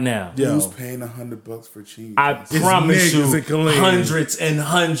right now. Who's paying $100 for Chingy? I promise you, hundreds and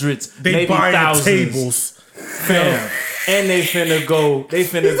hundreds, they maybe buy thousands. Tables. Fam. And they finna go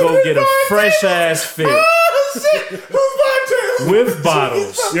get a fresh ass fit. With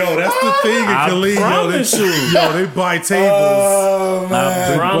bottles. Yo, that's the thing in Colleen. They buy tables.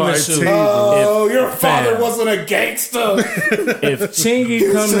 I promise you. Your father wasn't a gangster. If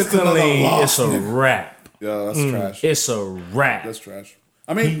Chingy come to Colleen, it's a wrap. Yeah, that's trash. It's a wrap. That's trash.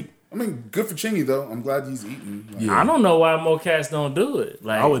 I mean, I mean, good for Chingy though. I'm glad he's eating. Like, I don't know why more cats don't do it.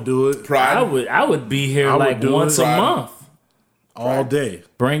 Like I would do it. Pride. I would be here like once a month. All day.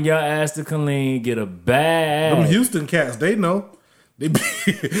 Bring your ass to Killeen, get a bag. Them Houston cats, they know. They be,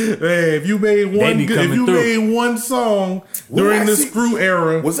 hey, if you made one song during the Screw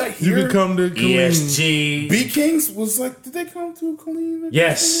era, was that you here? could come to Killeen. ESG. B Kings was like, did they come to Killeen?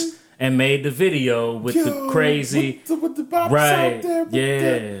 Yes. And made the video with the crazy. With the bops right. out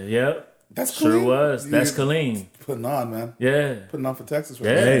there. Yep. That's Sure Killeen? was. That's Killeen. Putting on, man. Yeah. Putting on for Texas right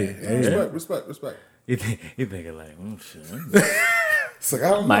Yeah. now. Hey, Respect. You thinking like, oh shit. It's like, I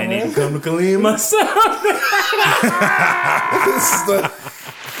don't know, Might man. need to come to Killeen myself.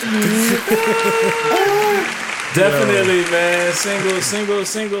 Definitely, man.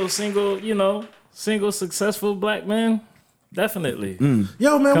 Single successful black man. Definitely.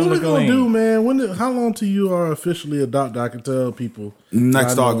 Yo, man, Come what we to gonna Killeen. do, man? How long till you are officially a doctor? I can tell people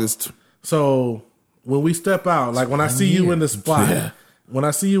Next I know. August. So when we step out, like when I see you in the spot, Yeah. when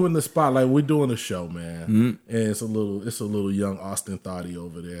I see you in the spot, like we're doing a show, man, and it's a little young Austin Thotty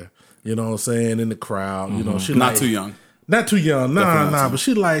over there. You know what I'm saying? In the crowd, you know, she Not like, too young. Not too young, Definitely not nah. too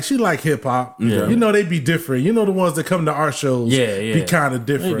But she like hip hop. Yeah. You know they be different. You know the ones that come to our shows, Yeah. be kind of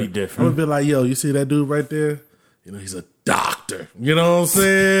different. They be different. I'm gonna be like, yo, you see that dude right there? You know he's a doctor. You know what I'm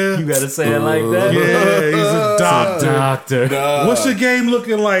saying? You gotta say it like that. Yeah, he's a doctor. Doctor. What's your game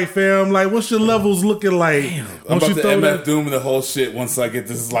looking like, fam? Like, what's your levels looking like? I'm Once about you to throw MF that, Doom and the whole shit once I get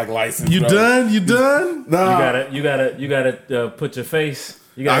this like license. you bro. done? You done? Nah. You gotta put your face.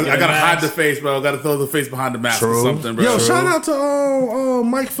 You I gotta gotta hide the face, bro. I gotta throw the face behind the mask or something, bro. Yo, shout out to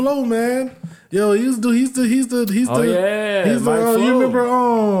Mike Flo, man. Yo, he's the Oh, yeah, he's Mike the Flo. you remember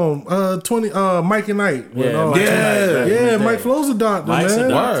Mike and Knight. Yeah, Mike Flo's a doctor, Mike's man. a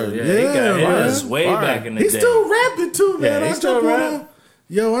doctor. Yeah, he got man. his way back in the He's day. still rapping too, man. Yeah, he still rap.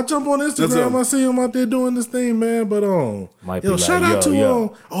 I jump on Instagram. I see him out there doing this thing, man. But Might yo, be shout like, out to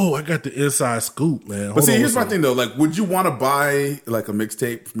yo. I got the inside scoop, man. But see, here's my thing though. Like, would you want to buy like a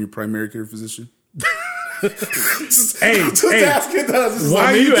mixtape from your primary care physician? Hey, asking us.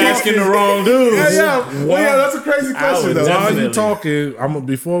 why You asking the wrong dude? Yeah. Well, yeah, that's a crazy question would though. While definitely. you talking,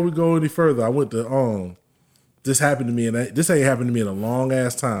 before we go any further, I went to this happened to me, and this ain't happened to me in a long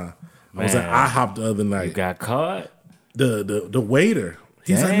ass time. I was at Man. IHOP the other night. You got caught. The waiter,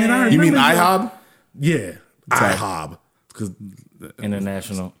 he's like, Damn. man, I remember You mean you." IHOB? Yeah, IHOB. Because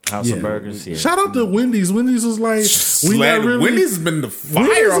International House of Burgers. Yeah. shout out to Wendy's. Wendy's was like, we not really. Wendy's has been the fire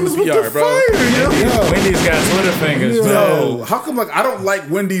Wendy's on the is with PR, the bro. fire, yo. Wendy's got Twitter fingers, bro. Yo, how come like I don't like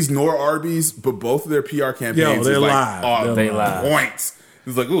Wendy's nor Arby's, but both of their PR campaigns Yo, they're is like live. on They live. points.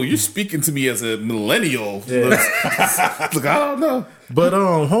 It's like, oh, you're speaking to me as a millennial. Like, I don't know. But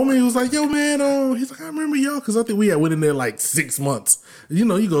homie was like, yo, man, he's like, I remember y'all because I think we had went in there like 6 months. You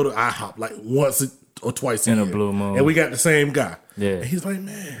know, you go to IHOP like once or twice In a year. blue moon. And we got the same guy. Yeah. And he's like,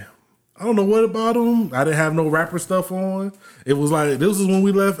 man, I don't know what about him. I didn't have no rapper stuff on. It was like, this was when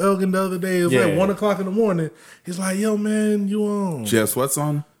we left Elgin the other day. It was like 1 o'clock in the morning. He's like, yo, man, you on? She has sweats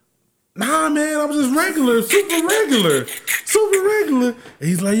on? Nah, man, I was just regular, super regular. And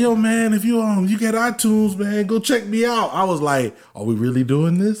he's like, yo, man, if you got iTunes, man, go check me out. I was like, are we really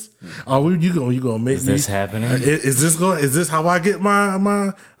doing this? Are we? You gonna make Is me? this happening? Is this how I get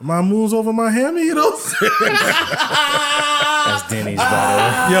my moves over my hammy? You know? That's Denny's,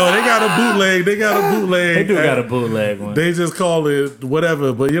 by Yo, they got a bootleg. the way. They do got a bootleg one. They just call it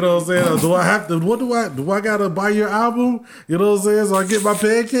whatever, but you know what I'm saying? Do I have to? Do I gotta buy your album? You know what I'm saying? So I get my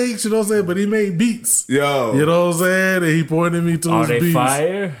pancakes. You know what I'm saying? But he made beats. Yo. You know what I'm saying? And he pointed me to Are his they beats.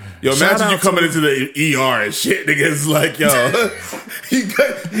 fire? Yo, Shout imagine you out coming to- into the ER and shit. Niggas like, yo,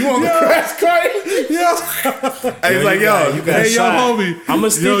 you on the crash cart? Yeah. And he's like, yo, you got Hey, yo, shot. homie. I'ma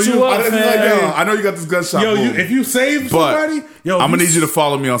stitch Yo, you I up, was man. like, yo, I know you got this gunshot. Yo, wound, if you save but somebody, yo, I'm gonna need you to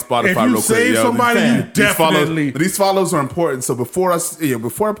follow me on Spotify if you real quick. save yo. somebody, you These follows- definitely- these follows are important. So before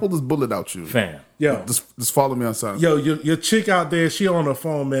I pull this bullet out you, Fam. Yo. just follow me on something. Yo, your chick out there, she on the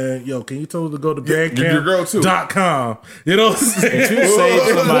phone, man. Yo, can you tell her to go to your girl, too. bandcamp.com? You know what I'm saying? If you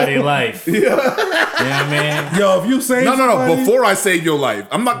save somebody's life. You know what I mean? Yo, if you save No. somebody, Before I save your life,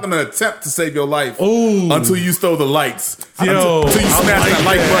 I'm not gonna attempt to save your life Ooh. until you throw the lights. Yo, until you I smash like that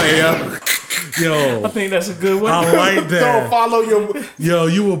like that. button. Yeah. I Yo, think that's a good one. I like Don't that. follow your. Yo,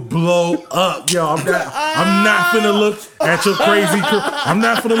 you will blow up. Yo, I'm not finna look at your crazy. I'm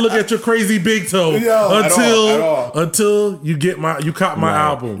not finna look at your crazy big toe at all. until you caught my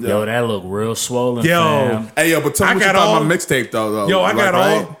album. Yo, that look real swollen, Yo. fam. Hey, yo, but tell me I what you got thought all- of my mixtape though. Yo, I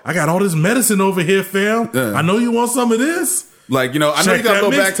Like, got all this medicine over here, fam. Yeah. I know you want some of this. Like, you know, I know you got a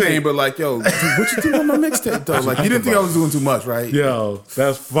little back pain, but like, yo, dude, what you doing on my mixtape though? Like, you didn't think I was doing too much, right? Yo,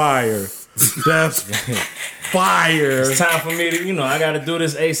 that's fire. That's fire. It's time for me to, you know, I got to do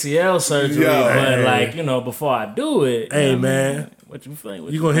this ACL surgery. But like, you know, before I do it, hey, you know, man. What you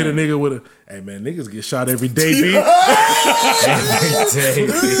think? You gonna hit a nigga with a, hey man, niggas get shot every day, B.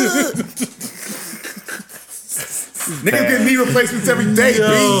 Niggas get knee replacements every day, B.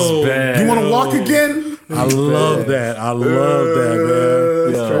 You want to walk again? I love that. I love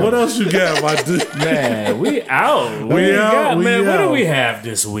that, man. What else you got, my dude? Man, we out. We out. Man, what do we have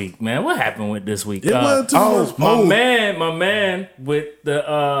this week, man? What happened with this week? It wasn't too much. My man with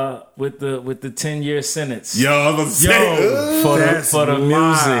the 10-year sentence. Yo, I was about to say, for the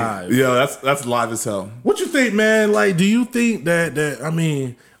music. Yo, that's live as hell. What you think, man? Like, do you think that I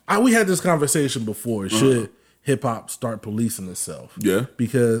mean, we had this conversation before. Should hip hop start policing itself? Yeah.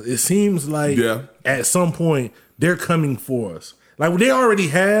 Because it seems like at some point they're coming for us. Like they already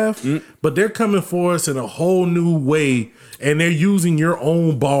have, but they're coming for us in a whole new way, and they're using your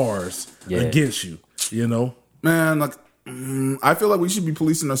own bars against you. You know, man. Like, I feel like we should be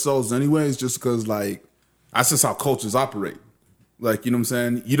policing ourselves anyways, just because like that's just how cultures operate. Like, you know what I'm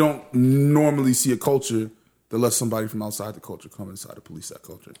saying? You don't normally see a culture that lets somebody from outside the culture come inside to police that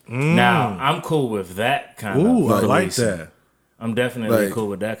culture. Now, I'm cool with that kind of I like policing. that. I'm definitely cool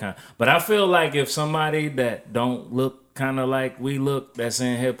with that kind. But I feel like if somebody that don't look kind of like we look, that's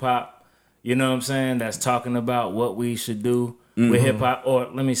in hip hop, you know what I'm saying, that's talking about what we should do with hip hop, or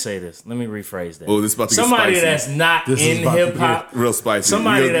let me say this, let me rephrase that. Oh, this is about to somebody get spicy. That's not in hip hop, real spicy.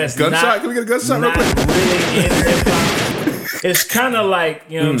 Somebody that's gunshot? not, Can we get a gunshot real not quick? really in hip hop. It's kind of like,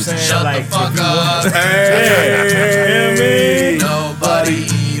 you know what I'm saying? Shut like, the fuck up. Hey, Nobody.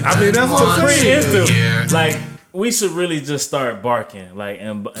 I mean, that's what I'm saying. Here. like, we should really just start barking, like,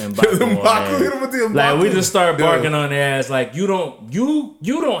 and Hit him with the like we just start barking on their ass, like you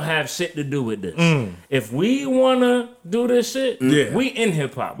don't have shit to do with this. If we wanna do this shit, we in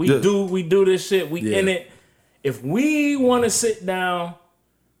hip hop. We do this shit. We in it. If we wanna sit down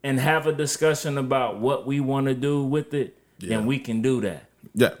and have a discussion about what we wanna do with it, then we can do that.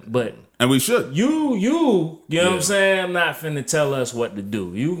 Yeah, But and we should. you know what I'm saying? I'm not finna tell us what to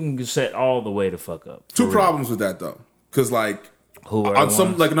do. You can set all the way the fuck up. Two problems with that though, because like Who are on the some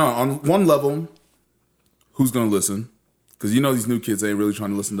ones? like no on one level, who's gonna listen? Because you know these new kids ain't really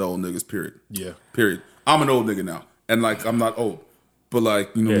trying to listen to old niggas. Period. Yeah. Period. I'm an old nigga now, and like I'm not old, but like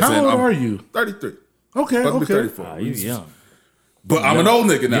you know what I'm How saying. old I'm are you? 33. Okay, About to be okay. 34. You young. But I'm an old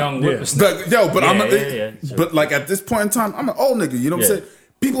nigga now. Young whippersnapper. But, yo, but Yeah, sure. but like at this point in time, I'm an old nigga. You know what I'm saying?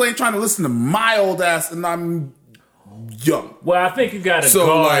 People ain't trying to listen to my old ass, and I'm young. Well, I think you gotta So,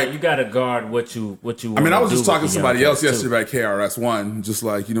 guard. like- You gotta guard what you. I mean, I was just talking to with the somebody young else kids, yesterday about KRS-One, just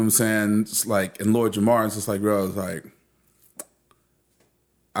like, you know what I'm saying? Just like, and Lord Jamar, it's just like, bro, it's like,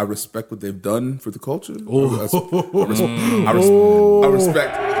 I respect what they've done for the culture. I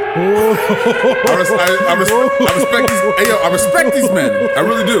respect these men. I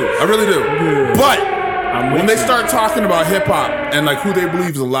really do. But when they start talking about hip hop and like who they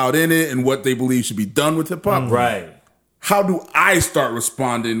believe is allowed in it and what they believe should be done with hip hop, right? How do I start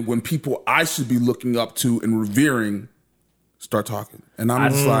responding when people I should be looking up to and revering start talking? And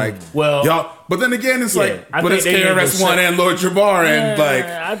I'm just like, well, y'all. But then again, it's like, I but think it's they need to KRS-One and Lord Jamar and like,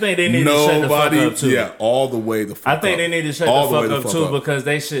 I think they need to shut the fuck up too. Yeah, all the way the fuck up. I think they need to shut the fuck up too because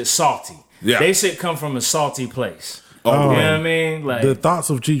they shit salty. Yeah, they shit come from a salty place. You know what I mean? Like the thoughts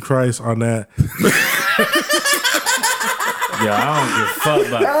of G Christ on that. Yo, I don't give a fuck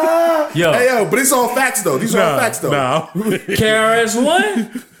about. Yo, but it's all facts though. These are all facts though. No.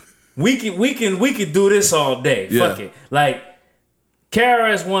 KRS-One, we can do this all day. Yeah. Fuck it. Like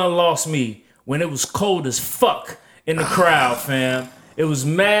KRS-One lost me when it was cold as fuck in the crowd, fam. It was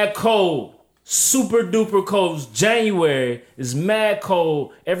mad cold. Super duper cold. It was January. It's mad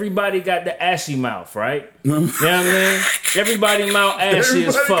cold. Everybody got the ashy mouth, right? You know what I mean? Everybody mouth ashy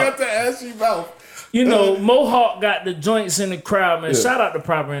as fuck. Everybody got the ashy mouth. You know, Mohawk got the joints in the crowd, man. Shout out to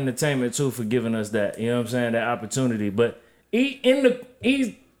Proper Entertainment too for giving us that. You know what I'm saying? That opportunity. But the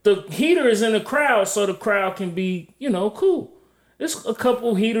heater is in the crowd, so the crowd can be, you know, cool. There's a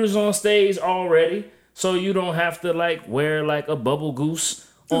couple heaters on stage already, so you don't have to like wear like a bubble goose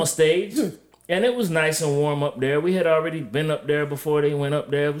on stage. And it was nice and warm up there. We had already been up there before they went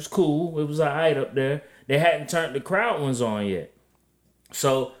up there. It was cool. It was all right up there. They hadn't turned the crowd ones on yet.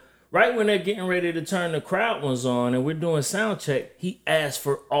 So right when they're getting ready to turn the crowd ones on and we're doing sound check, he asked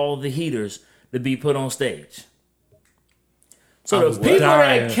for all the heaters to be put on stage. So the people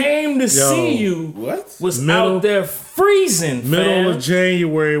that came to see you was out there freezing. Middle of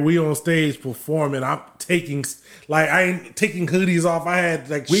January, we on stage performing. I'm taking I ain't taking hoodies off. I had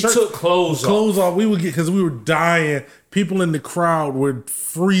we took clothes off. We would get because we were dying. People in the crowd were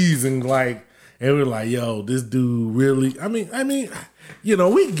freezing and we were like, yo, this dude really. I mean,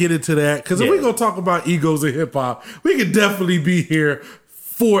 we can get into that because if we're gonna talk about egos in hip hop, we could definitely be here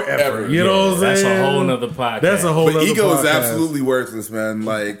forever. You know what I'm saying? That's a whole nother podcast. That's a whole but nother ego podcast. is absolutely worthless,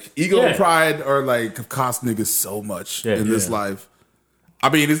 man. Ego and pride are cost niggas so much in this life. I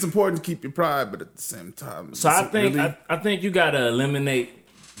mean, it's important to keep your pride, but at the same time, so I think you gotta eliminate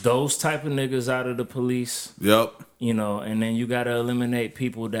those type of niggas out of the police. Yep. And then you gotta eliminate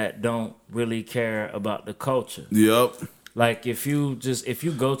people that don't really care about the culture. Yep. If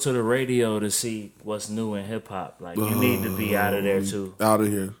you go to the radio to see what's new in hip hop, you need to be out of there too. Out of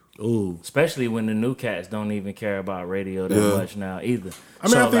here. Ooh. Especially when the new cats don't even care about radio that much now either.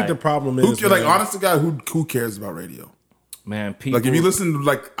 I think the problem is honest to God, who cares about radio? Man, people if you listen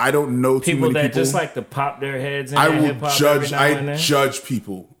to I don't know too many people that just like to pop their heads in I will hip-hop judge I judge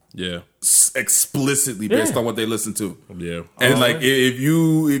people. Yeah. Explicitly based on what they listen to. Yeah. And if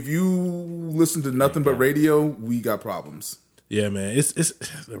you listen to nothing but radio, we got problems. Yeah, man. It's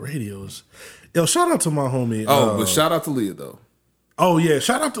the radios. Yo, shout out to my homie. But shout out to Leah though. Oh yeah,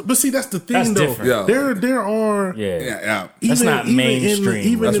 shout out to. But see, that's the thing though. Different. Yeah. There are. Yeah. That's not mainstream.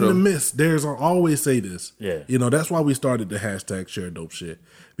 Even in the midst, there's. I always say this. Yeah. That's why we started the hashtag Share Dope Shit,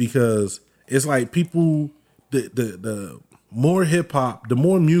 because it's people. The more hip hop, the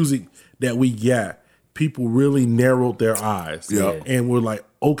more music that we got, people really narrowed their eyes. Yeah. And we're like,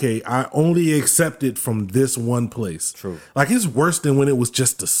 okay, I only accept it from this one place. True. It's worse than when it was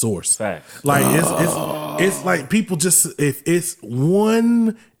just the source. Facts. It's like people just, if it's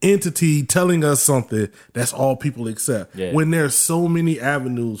one entity telling us something, that's all people accept. Yeah. When there's so many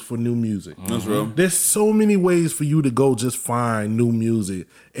avenues for new music. That's real. There's so many ways for you to go just find new music.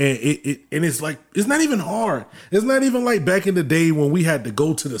 And it's it's not even hard. It's not even like back in the day when we had to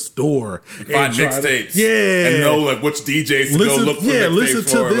go to the store and find mixtapes. Yeah. And know which DJs to go look for listen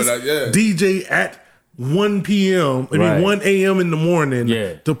to this DJ at 1 p.m. 1 a.m. in the morning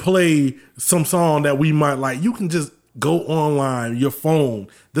to play some song that we might like. You can just go online, your phone,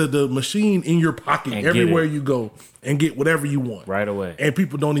 the machine in your pocket, and everywhere you go, and get whatever you want right away. And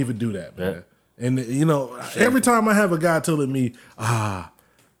people don't even do that, man. And every time I have a guy telling me,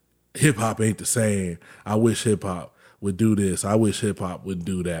 hip hop ain't the same. I wish hip hop would do this. I wish hip hop would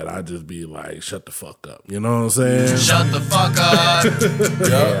do that. I just be like, shut the fuck up. You know what I'm saying? Shut the fuck up.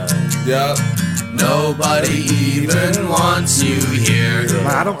 Yep. Nobody even wants you here.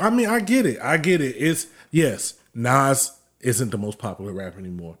 I get it. It's yes, Nas isn't the most popular rapper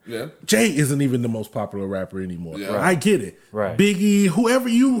anymore. Yeah. Jay isn't even the most popular rapper anymore. Yeah. I get it. Right. Biggie, whoever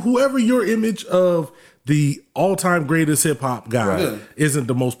your image of the all-time greatest hip-hop guy isn't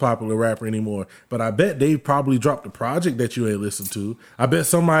the most popular rapper anymore. But I bet they probably dropped a project that you ain't listened to. I bet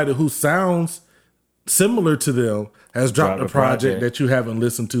somebody who sounds similar to them has dropped a project that you haven't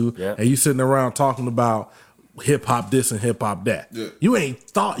listened to. Yep. And you sitting around talking about hip-hop this and hip-hop that. Yeah. You ain't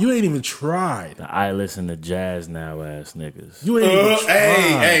even tried. I listen to jazz now ass niggas. You ain't even tried.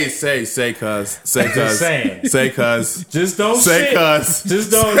 Hey, say cuz. Say cuz. Just don't say shit. Cuz.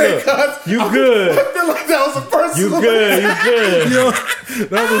 Just don't say look. Cuz. You good. I feel like that was a personal. You good. Yo,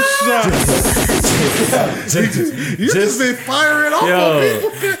 that was shot. You just been firing off on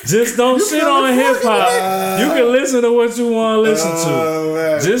people. Just don't shit on hip hop. You can listen to what you want to listen to.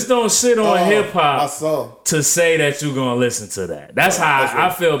 Man. Just don't shit on hip I hop saw. to say that you're gonna listen to that. That's how I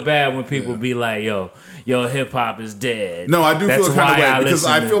feel bad when people be like, yo, hip hop is dead. No, I do That's feel kind of why way because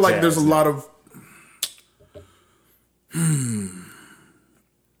I feel like jazz. there's a lot of.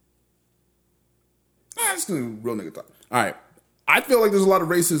 Just gonna real nigga talk. All right, I feel like there's a lot of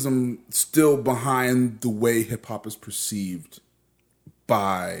racism still behind the way hip hop is perceived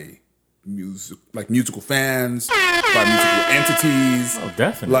by musical fans, by musical entities. Oh,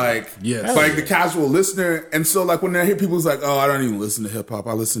 definitely. Yes. Like the casual listener. And so like when I hear people who's like, oh, I don't even listen to hip hop.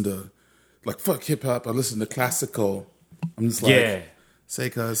 I listen to fuck hip hop. I listen to classical. I'm just like, say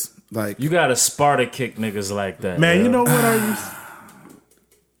cuz you gotta Sparta kick niggas like that. Man, you know what I used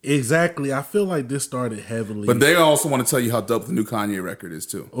Exactly. I feel like this started heavily. But they also want to tell you how dope the new Kanye record is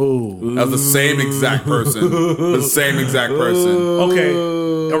too. Oh, that was the same exact person. Okay.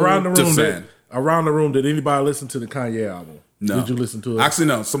 Around the room, did anybody listen to the Kanye album? No. Did you listen to it? Actually,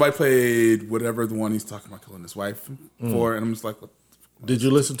 no. Somebody played whatever the one he's talking about killing his wife for, and I'm just like, what? Did you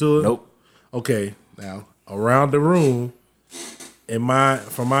listen to it? Nope. Okay. Now, around the room,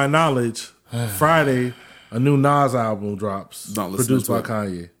 from my knowledge, Friday A new Nas album drops, Not listening produced by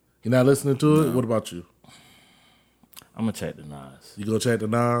Kanye. You're not listening to it? What about you? I'm gonna check the Nas. You go check the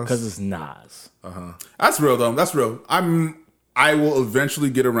Nas? Because it's Nas. That's real though. That's real. I will eventually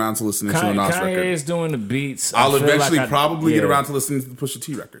get around to listening to a Nas Kanye record. is doing the beats. I'll eventually probably get around to listening to the Pusha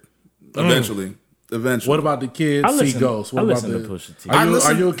T record. Eventually. What about the kids? See Ghost. What I about listen to Pusha T.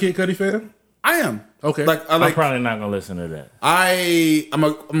 Are you a Kid Cudi fan? I am. Okay. I'm probably not gonna listen to that. I'm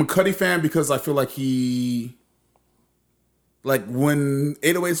a Cudi fan because I feel like when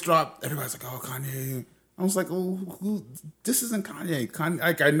 808s dropped, everybody's like, "Oh, Kanye." I was like, "Oh, this isn't Kanye."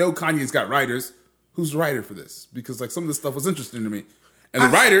 I know Kanye's got writers. Who's the writer for this? Because some of this stuff was interesting to me, and the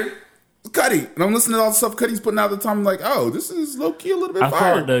writer was Cudi. And I'm listening to all the stuff Cudi's putting out at the time. I'm like, "Oh, this is low key a little bit." I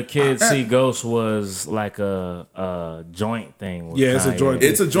fire. thought the Kids See Ghost was like a joint thing. With it's a Kanye. joint.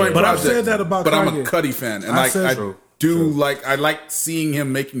 It's a joint But project. I've said that about But Kanye. I'm a Cudi fan, and I like seeing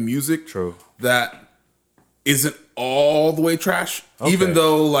him making music. True. That isn't all the way trash, even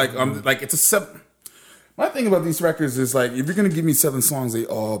though it's a 7. My thing about these records is if you're gonna give me 7 songs, they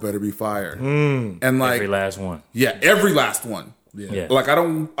all better be fire. And Every last one. Yeah, every last one. Yeah.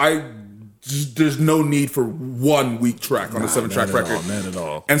 There's no need for one weak track on a 7-track record. Not at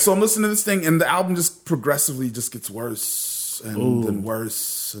all. And so I'm listening to this thing, and the album just progressively just gets worse and then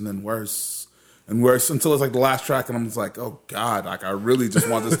worse and then worse and worse until it's the last track, and I'm just like, oh God, I really just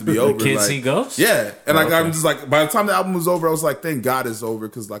want this to be over. Kids See Ghosts? Yeah, and I'm just by the time the album was over, I was like, thank God it's over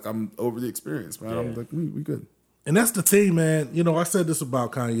because I'm over the experience, man. I'm like, we good. And that's the thing, man. I said this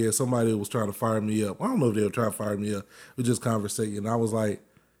about Kanye. Somebody was trying to fire me up. I don't know if they were trying to fire me up. We just conversating. And I was like,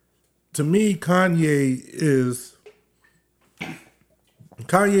 to me, Kanye is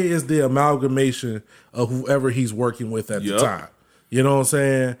the amalgamation of whoever he's working with at the time. You know what I'm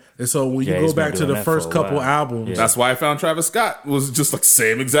saying? And so when you go back to the first couple albums, that's why I found Travis Scott was just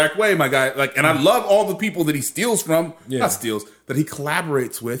same exact way, my guy. And I love all the people that he steals from, not steals, that he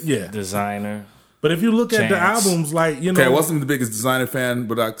collaborates with. Yeah, Designer. But if you look at the albums, okay, I wasn't the biggest Designer fan,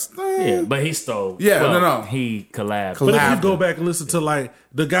 but but he stole. Yeah, no, he collabed. But if you go back and listen to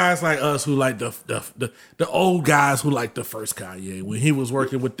the guys like us who the old guys who like the first Kanye when he was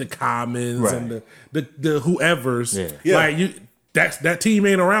working with the Commons and the whoever's, that team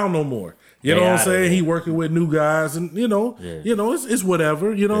ain't around no more. You know what I'm saying? He working with new guys, and it's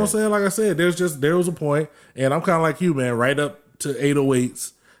whatever. You know what I'm saying? Like I said, there was a point, and I'm kind of like you, man. Right up to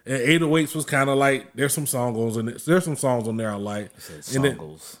 808s. And 808s was kind of there's some songs on it. There's some songs on there I like.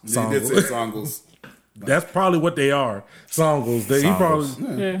 Songles. Songles. That's probably what they are. Songles. He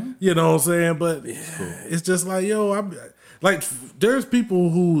probably, you know what I'm saying? But it's just there's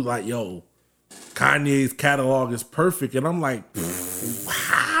people who Kanye's catalog is perfect, and I'm like,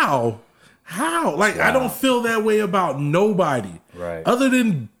 how? I don't feel that way about nobody, right? Other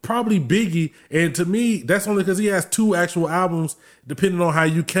than probably Biggie, and to me, that's only because he has 2 actual albums. Depending on how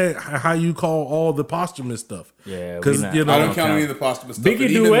you call all the posthumous stuff, because I don't count any of the posthumous stuff. Biggie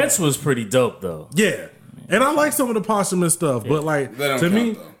duets was pretty dope though. Yeah, and I like some of the posthumous stuff, but to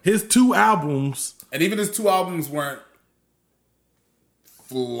me, his 2 albums, and even his 2 albums weren't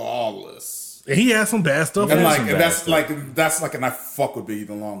flawless. And he had some bad stuff, and and I fuck with Biggie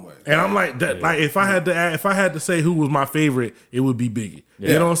the long way. And I'm like that. If I had to say who was my favorite, it would be Biggie.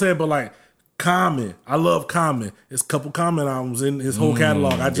 You know what I'm saying? But Common, I love Common. It's a couple Common albums in his whole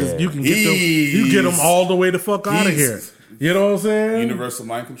catalog. You can get them all the way the fuck out of here. You know what I'm saying? Universal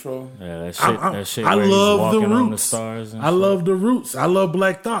Mind Control. Yeah, that shit. I love the Roots. Stars I love the Roots. I love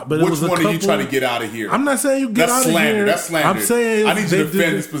Black Thought. But which one are you trying to get out of here? I'm not saying you get out of here. That's slander. I'm saying I need you to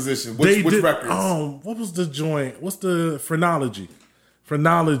defend this position. Which records? What was the joint? What's the Phrenology?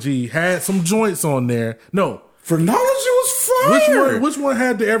 Phrenology had some joints on there. No. Phrenology was fire. Which one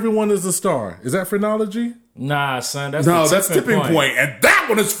had the Everyone Is a Star? Is that Phrenology? Nah, son, that's Tipping Point, and that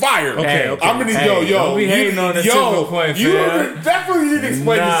one is fire. Okay. I'm gonna don't be hating on the Tipping Point, you definitely need to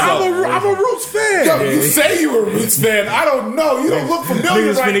explain yourself. I'm a Roots fan. Yo, you say you a Roots fan. I don't know. You don't look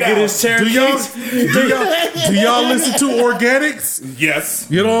familiar right now. Get his do y'all listen to Organics? Yes.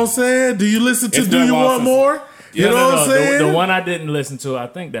 You know what I'm saying? Do you listen to Do You Want More? You know what I'm saying? The one I didn't listen to, I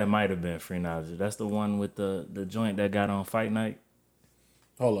think that might have been Phrenology. That's the one with the joint that got on Fight Night.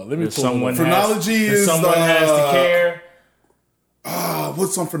 Hold on, let me pull someone Phrenology has, is someone has to care.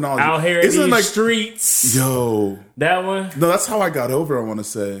 What's on Phrenology? Out here in these streets. Yo. That one? No, that's How I Got Over, I want to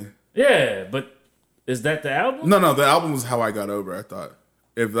say. Yeah, but is that the album? No, the album was How I Got Over, I thought.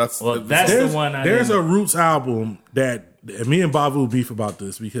 If that's the one there's a Roots album that me and Bavu beef about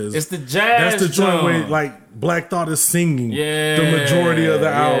this because it's the jazz. That's the joint where like Black Thought is singing the majority of the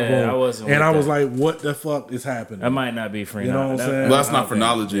album. I was like, what the fuck is happening? That might not be phrenology. You know what I'm saying? Well, that's not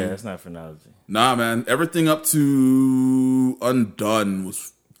phrenology. Yeah, that's not phrenology. Nah, man. Everything up to Undone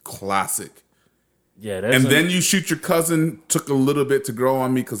was classic. Yeah, and then You Shoot Your Cousin took a little bit to grow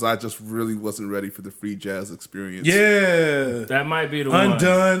on me because I just really wasn't ready for the free jazz experience. Yeah. That might be the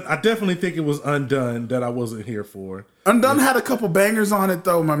Undone. one. I definitely think it was Undone that I wasn't here for. Undone had a couple bangers on it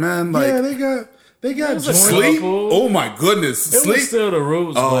though, my man. Like, yeah, they got joints. Sleep. Oh my goodness, It Sleep. was still the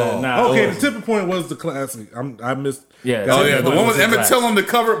Roots, but nah. Okay, the tipping point was the classic. I missed. Yeah. The one with Emmett Till on the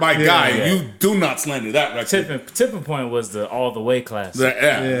cover. My guy, yeah. you do not slander that record. Tipping point was the All the Way classic.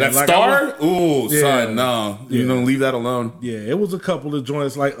 That like Star. Ooh, son, no, you don't leave that alone. Yeah, it was a couple of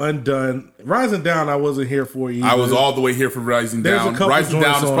joints like Undone, Rising Down. I wasn't here for either. I was all the way here for Rising Down. Rising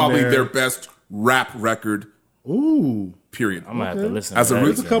Down is probably their best rap record. Ooh. Period. I'm gonna have to listen.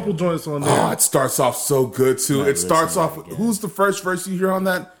 There's a couple joints on there. Oh, it starts off so good too. It starts off. Who's the first verse you hear on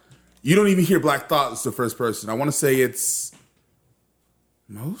that? You don't even hear Black Thought as the first person. I want to say it's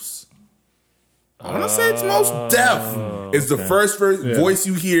Mos. I want to say it's Mos Def. It's the first voice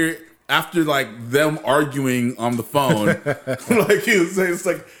you hear after like them arguing on the phone. Like it's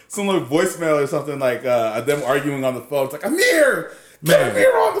like some little voicemail or something like them arguing on the phone. It's like Amir, get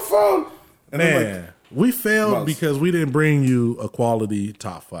Amir on the phone. And man. We failed because we didn't bring you a quality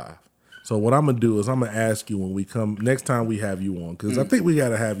top 5. So what I'm gonna do is I'm gonna ask you when we come next time we have you on, because I think we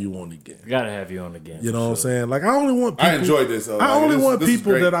gotta have you on again. Gotta have you on again. You know what I'm saying? Like I only want people, I enjoyed this. Though. I only want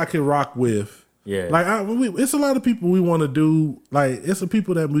people that I can rock with. Yeah. Like it's a lot of people we want to do. Like it's the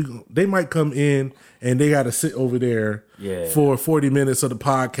people that they might come in and they got to sit over there for 40 minutes of the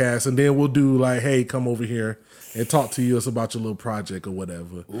podcast, and then we'll do like, hey, come over here and talk to us about your little project or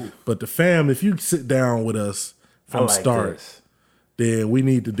whatever. Ooh. But the fam, if you sit down with us from start, then we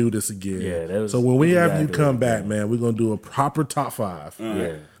need to do this again. Yeah, so when we have you come back, man, we're going to do a proper top 5.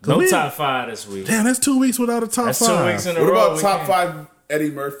 Yeah. No top 5 this week. Damn, that's 2 weeks without a top 5. 2 weeks in a row. What about top 5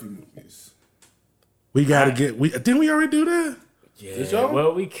 Eddie Murphy movies? We got to didn't we already do that? Yeah,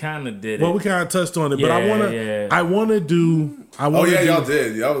 well, we kind of did it. Well, we kind of touched on it, but I want to do. Y'all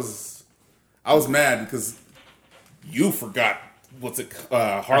did. I was mad because you forgot. What's it?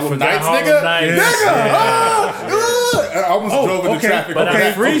 Harlem Nights, nigga. I almost drove into traffic. But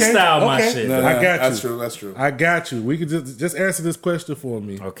I freestyle my shit. No, I got you. That's true. I got you. We can just answer this question for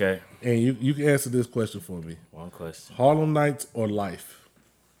me. Okay. And you can answer this question for me. One question. Harlem Nights or Life?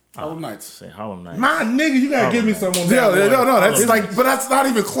 Harlem Nights. Say Harlem Nights. My nigga, you gotta give me some on that. No, that's like, but that's not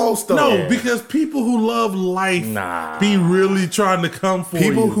even close though. No, because people who love Life be really trying to come for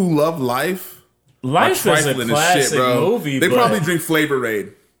people who love Life. Life is a classic shit, bro. movie. They probably drink Flavor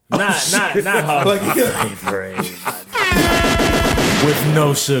Aid. Not Harlem Flavor Aid. With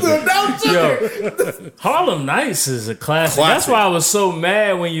no sugar. Yo, Harlem Nights is a classic. That's why I was so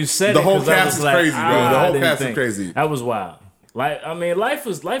mad when you said the whole cast is crazy, bro. The whole cast is crazy. That was wild. Like, I mean, life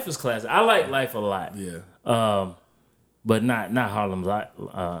is classic. I like Life a lot. Yeah. But not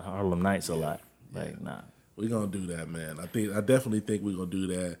Harlem Nights a lot. Like, nah. We're gonna do that, man. I definitely think we're gonna do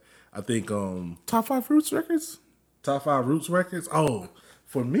that. I think top 5 Roots records? Top 5 Roots records? Oh,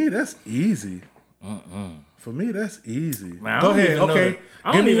 for me that's easy. For me that's easy. Man, Go ahead. Okay.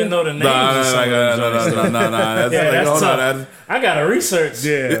 I don't even know the names of some of No. That's tough. I gotta research.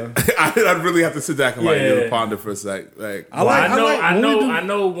 Yeah. I'd really have to sit back and ponder for a sec. Like, I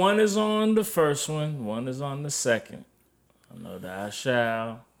know one is on the first one is on the second. I know that I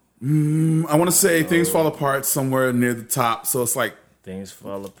shall. I want to say Things Fall Apart somewhere near the top. So it's like Things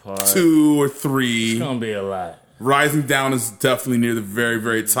Fall Apart. 2 or 3. It's gonna be a lot. Rising Down is definitely near the very,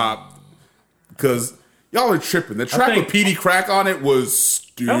 very top because y'all are tripping. The track with Petey Crack on it was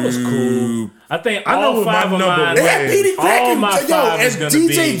stupid. That was cool. I think I know all 5 of mine. They had Petey Crack and DJ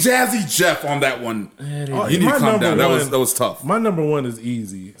be... Jazzy Jeff on that one. You need to calm down. That was tough. My number 1 is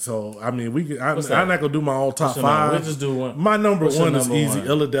easy. So I mean, I'm not gonna do my all top 5. We'll just do one. My number 1 is easy.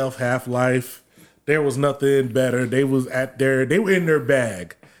 Illadelph, Half-Life. There was nothing better. They were in their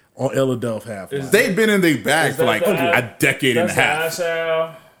bag on Illadelph Half-Life. They've been in their bag for like a decade and a half.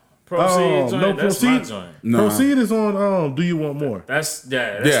 Proceed joint? That's my joint. No. Proceed is on Do You Want More? That's Do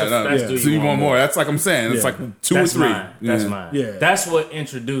You Want More? That's like I'm saying. It's like 2 or 3. That's mine. Yeah. That's what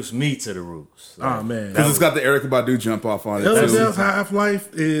introduced me to the Roots. Oh man. Because it's got the Erykah Badu jump off on it. Illadelph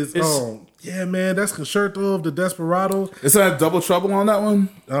Half-Life is yeah, man, that's Concerto of the Desperado. Is that Double Trouble on that one?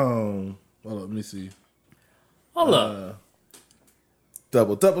 Hold up, let me see. Hold up.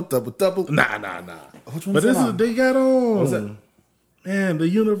 Double. Nah. Which one but this is they got on. What's that? Man, the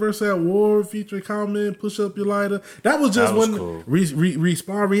Universe at War featuring Common, Push Up Your Lighter. That was just when cool.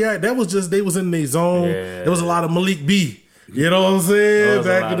 Respawn React. That was just they was in their zone. Yeah. There was a lot of Malik B. You know what I'm saying?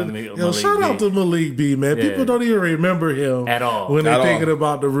 Back in the shout out to Malik B, man. Yeah. People don't even remember him at all when they're thinking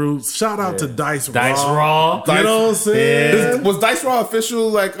about the Roots. Shout out to Dice Raw. Dice Raw. You know what I'm saying? Yeah. Was Dice Raw official?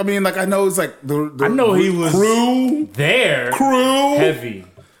 Like, I mean, like I know it's like the I know he was crew heavy.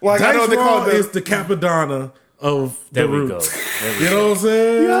 Like Dice I know they call it the Capadonna of the Roots. You know what I'm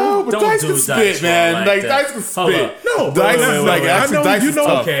saying? Yo, but Dice can spit, man. Like Dice can spit. No, Dice is like actually Dice is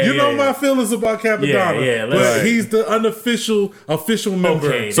tough. You know my feelings about Capadonna. Yeah, but he's the official member.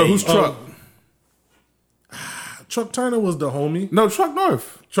 Okay, so who's Truck? Truck Turner was the homie. No, Truck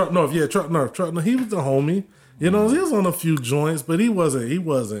North. Truck North. He was the homie. You know, he was on a few joints, but he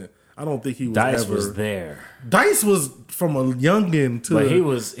wasn't. I don't think he was Dice ever. was there. Dice was from a youngin' to. But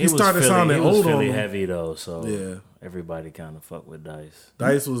he started sounding old on him. heavy though, so yeah. Everybody kind of fuck with Dice.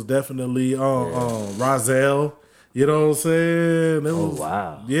 Dice was definitely Rozelle. You know what I'm saying?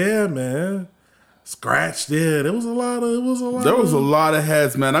 Wow. Yeah, man. Scratched. Yeah, there was a lot of. There was a lot of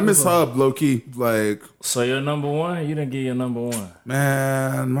heads, man. I miss Hub, low key. Like, so your number one? You didn't get your number one.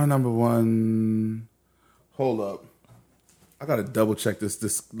 Man, my number one. Hold up. I gotta double check this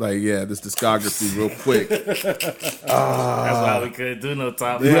discography real quick. That's why we couldn't do no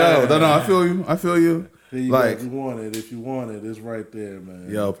top. Yeah, no, I feel you. Like, if you want it, it's right there, man.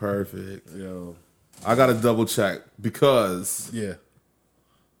 Yo, perfect. Yo, I gotta double check because And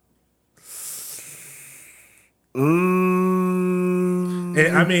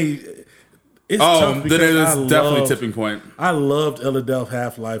I mean, it's tough because then it's definitely Tipping Point. I loved Eladelph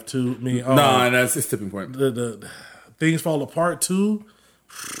Half-Life too. I mean, that's it's Tipping Point. The Things Fall Apart too.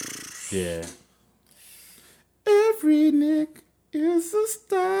 Yeah. Every Nick is a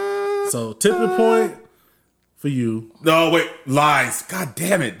star. So Tipping Point for you. No, wait, Lies. God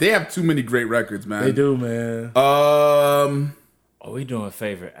damn it. They have too many great records, man. They do, man. Are we doing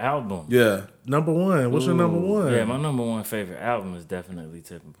favorite album? Yeah. Number one. What's your number one? Yeah, my number one favorite album is definitely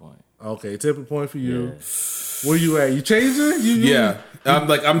Tipping Point. Okay, Tipping Point for you. Yeah. Where you at? You changing? Yeah.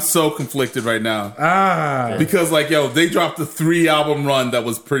 I'm so conflicted right now. Because they dropped a 3-album run that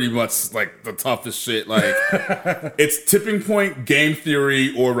was pretty much like the toughest shit. Like it's Tipping Point, Game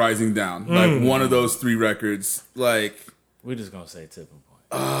Theory, or Rising Down. Like one of those 3 records. Like we're just gonna say Tipping Point.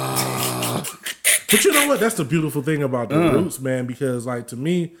 But you know what? That's the beautiful thing about the Roots, man, because like to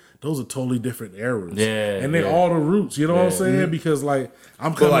me, those are totally different eras. Yeah. And they're all the Roots, you know what I'm saying? Because like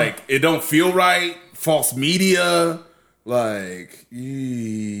I'm coming like it don't feel right, false media, like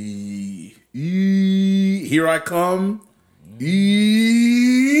here I come.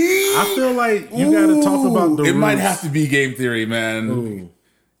 I feel like you gotta talk about the Roots. It might have to be Game Theory, man.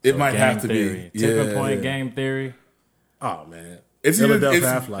 It might have to be. Tipping Point, Game Theory. Oh man. It's Eladelph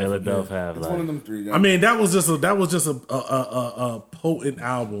Half-Life. Eladelph Half-Life. It's one of them 3 guys. I mean, that was just a potent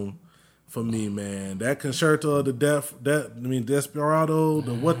album for me, man. That Concerto of the Desperado,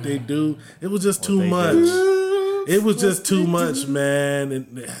 the What They Do, it was just too much. It was just too much, man.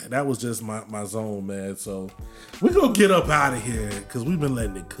 And that was just my zone, man. So we're gonna get up out of here because we've been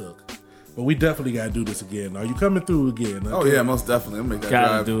letting it cook. But we definitely gotta do this again. Are you coming through again? Okay? Oh yeah, most definitely. I'll make that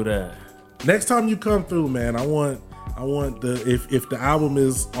Gotta drive. do that. Next time you come through, man, I want if the album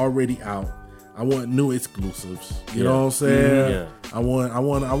is already out, I want new exclusives. You know what I'm saying? Yeah. I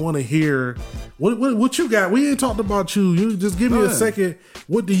want to hear what you got. We ain't talked about you. You just give me a second.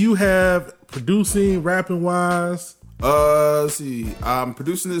 What do you have producing, rapping wise? Let's see. I'm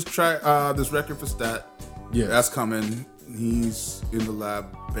producing this track, this record for Stat. Yeah, that's coming. He's in the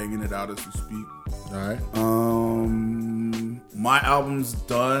lab banging it out as we speak. All right. My album's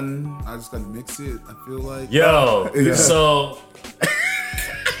done. I just gotta mix it. I feel like so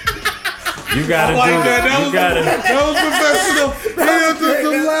you gotta do that. That was professional.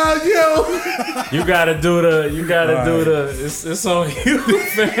 You gotta do the. It's on you,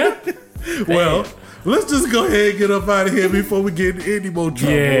 fam. Well, let's just go ahead and get up out of here before we get into any more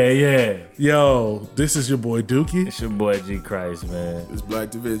trouble. Yeah. Yo, this is your boy Dookie. It's your boy G Christ, man. It's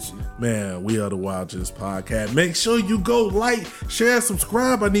Black Da Vinci. Man, we are the Wild Gist Podcast. Make sure you go like, share,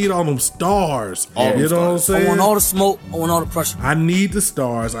 subscribe. I need all them stars. You know what I'm saying? I want all the smoke. I want all the pressure. I need the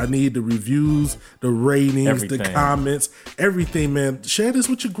stars. I need the reviews, the ratings, everything. The comments, everything, man. Share this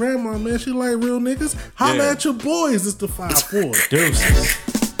with your grandma, man. She like real niggas. Holla at your boys. It's the 5-4. Deuces.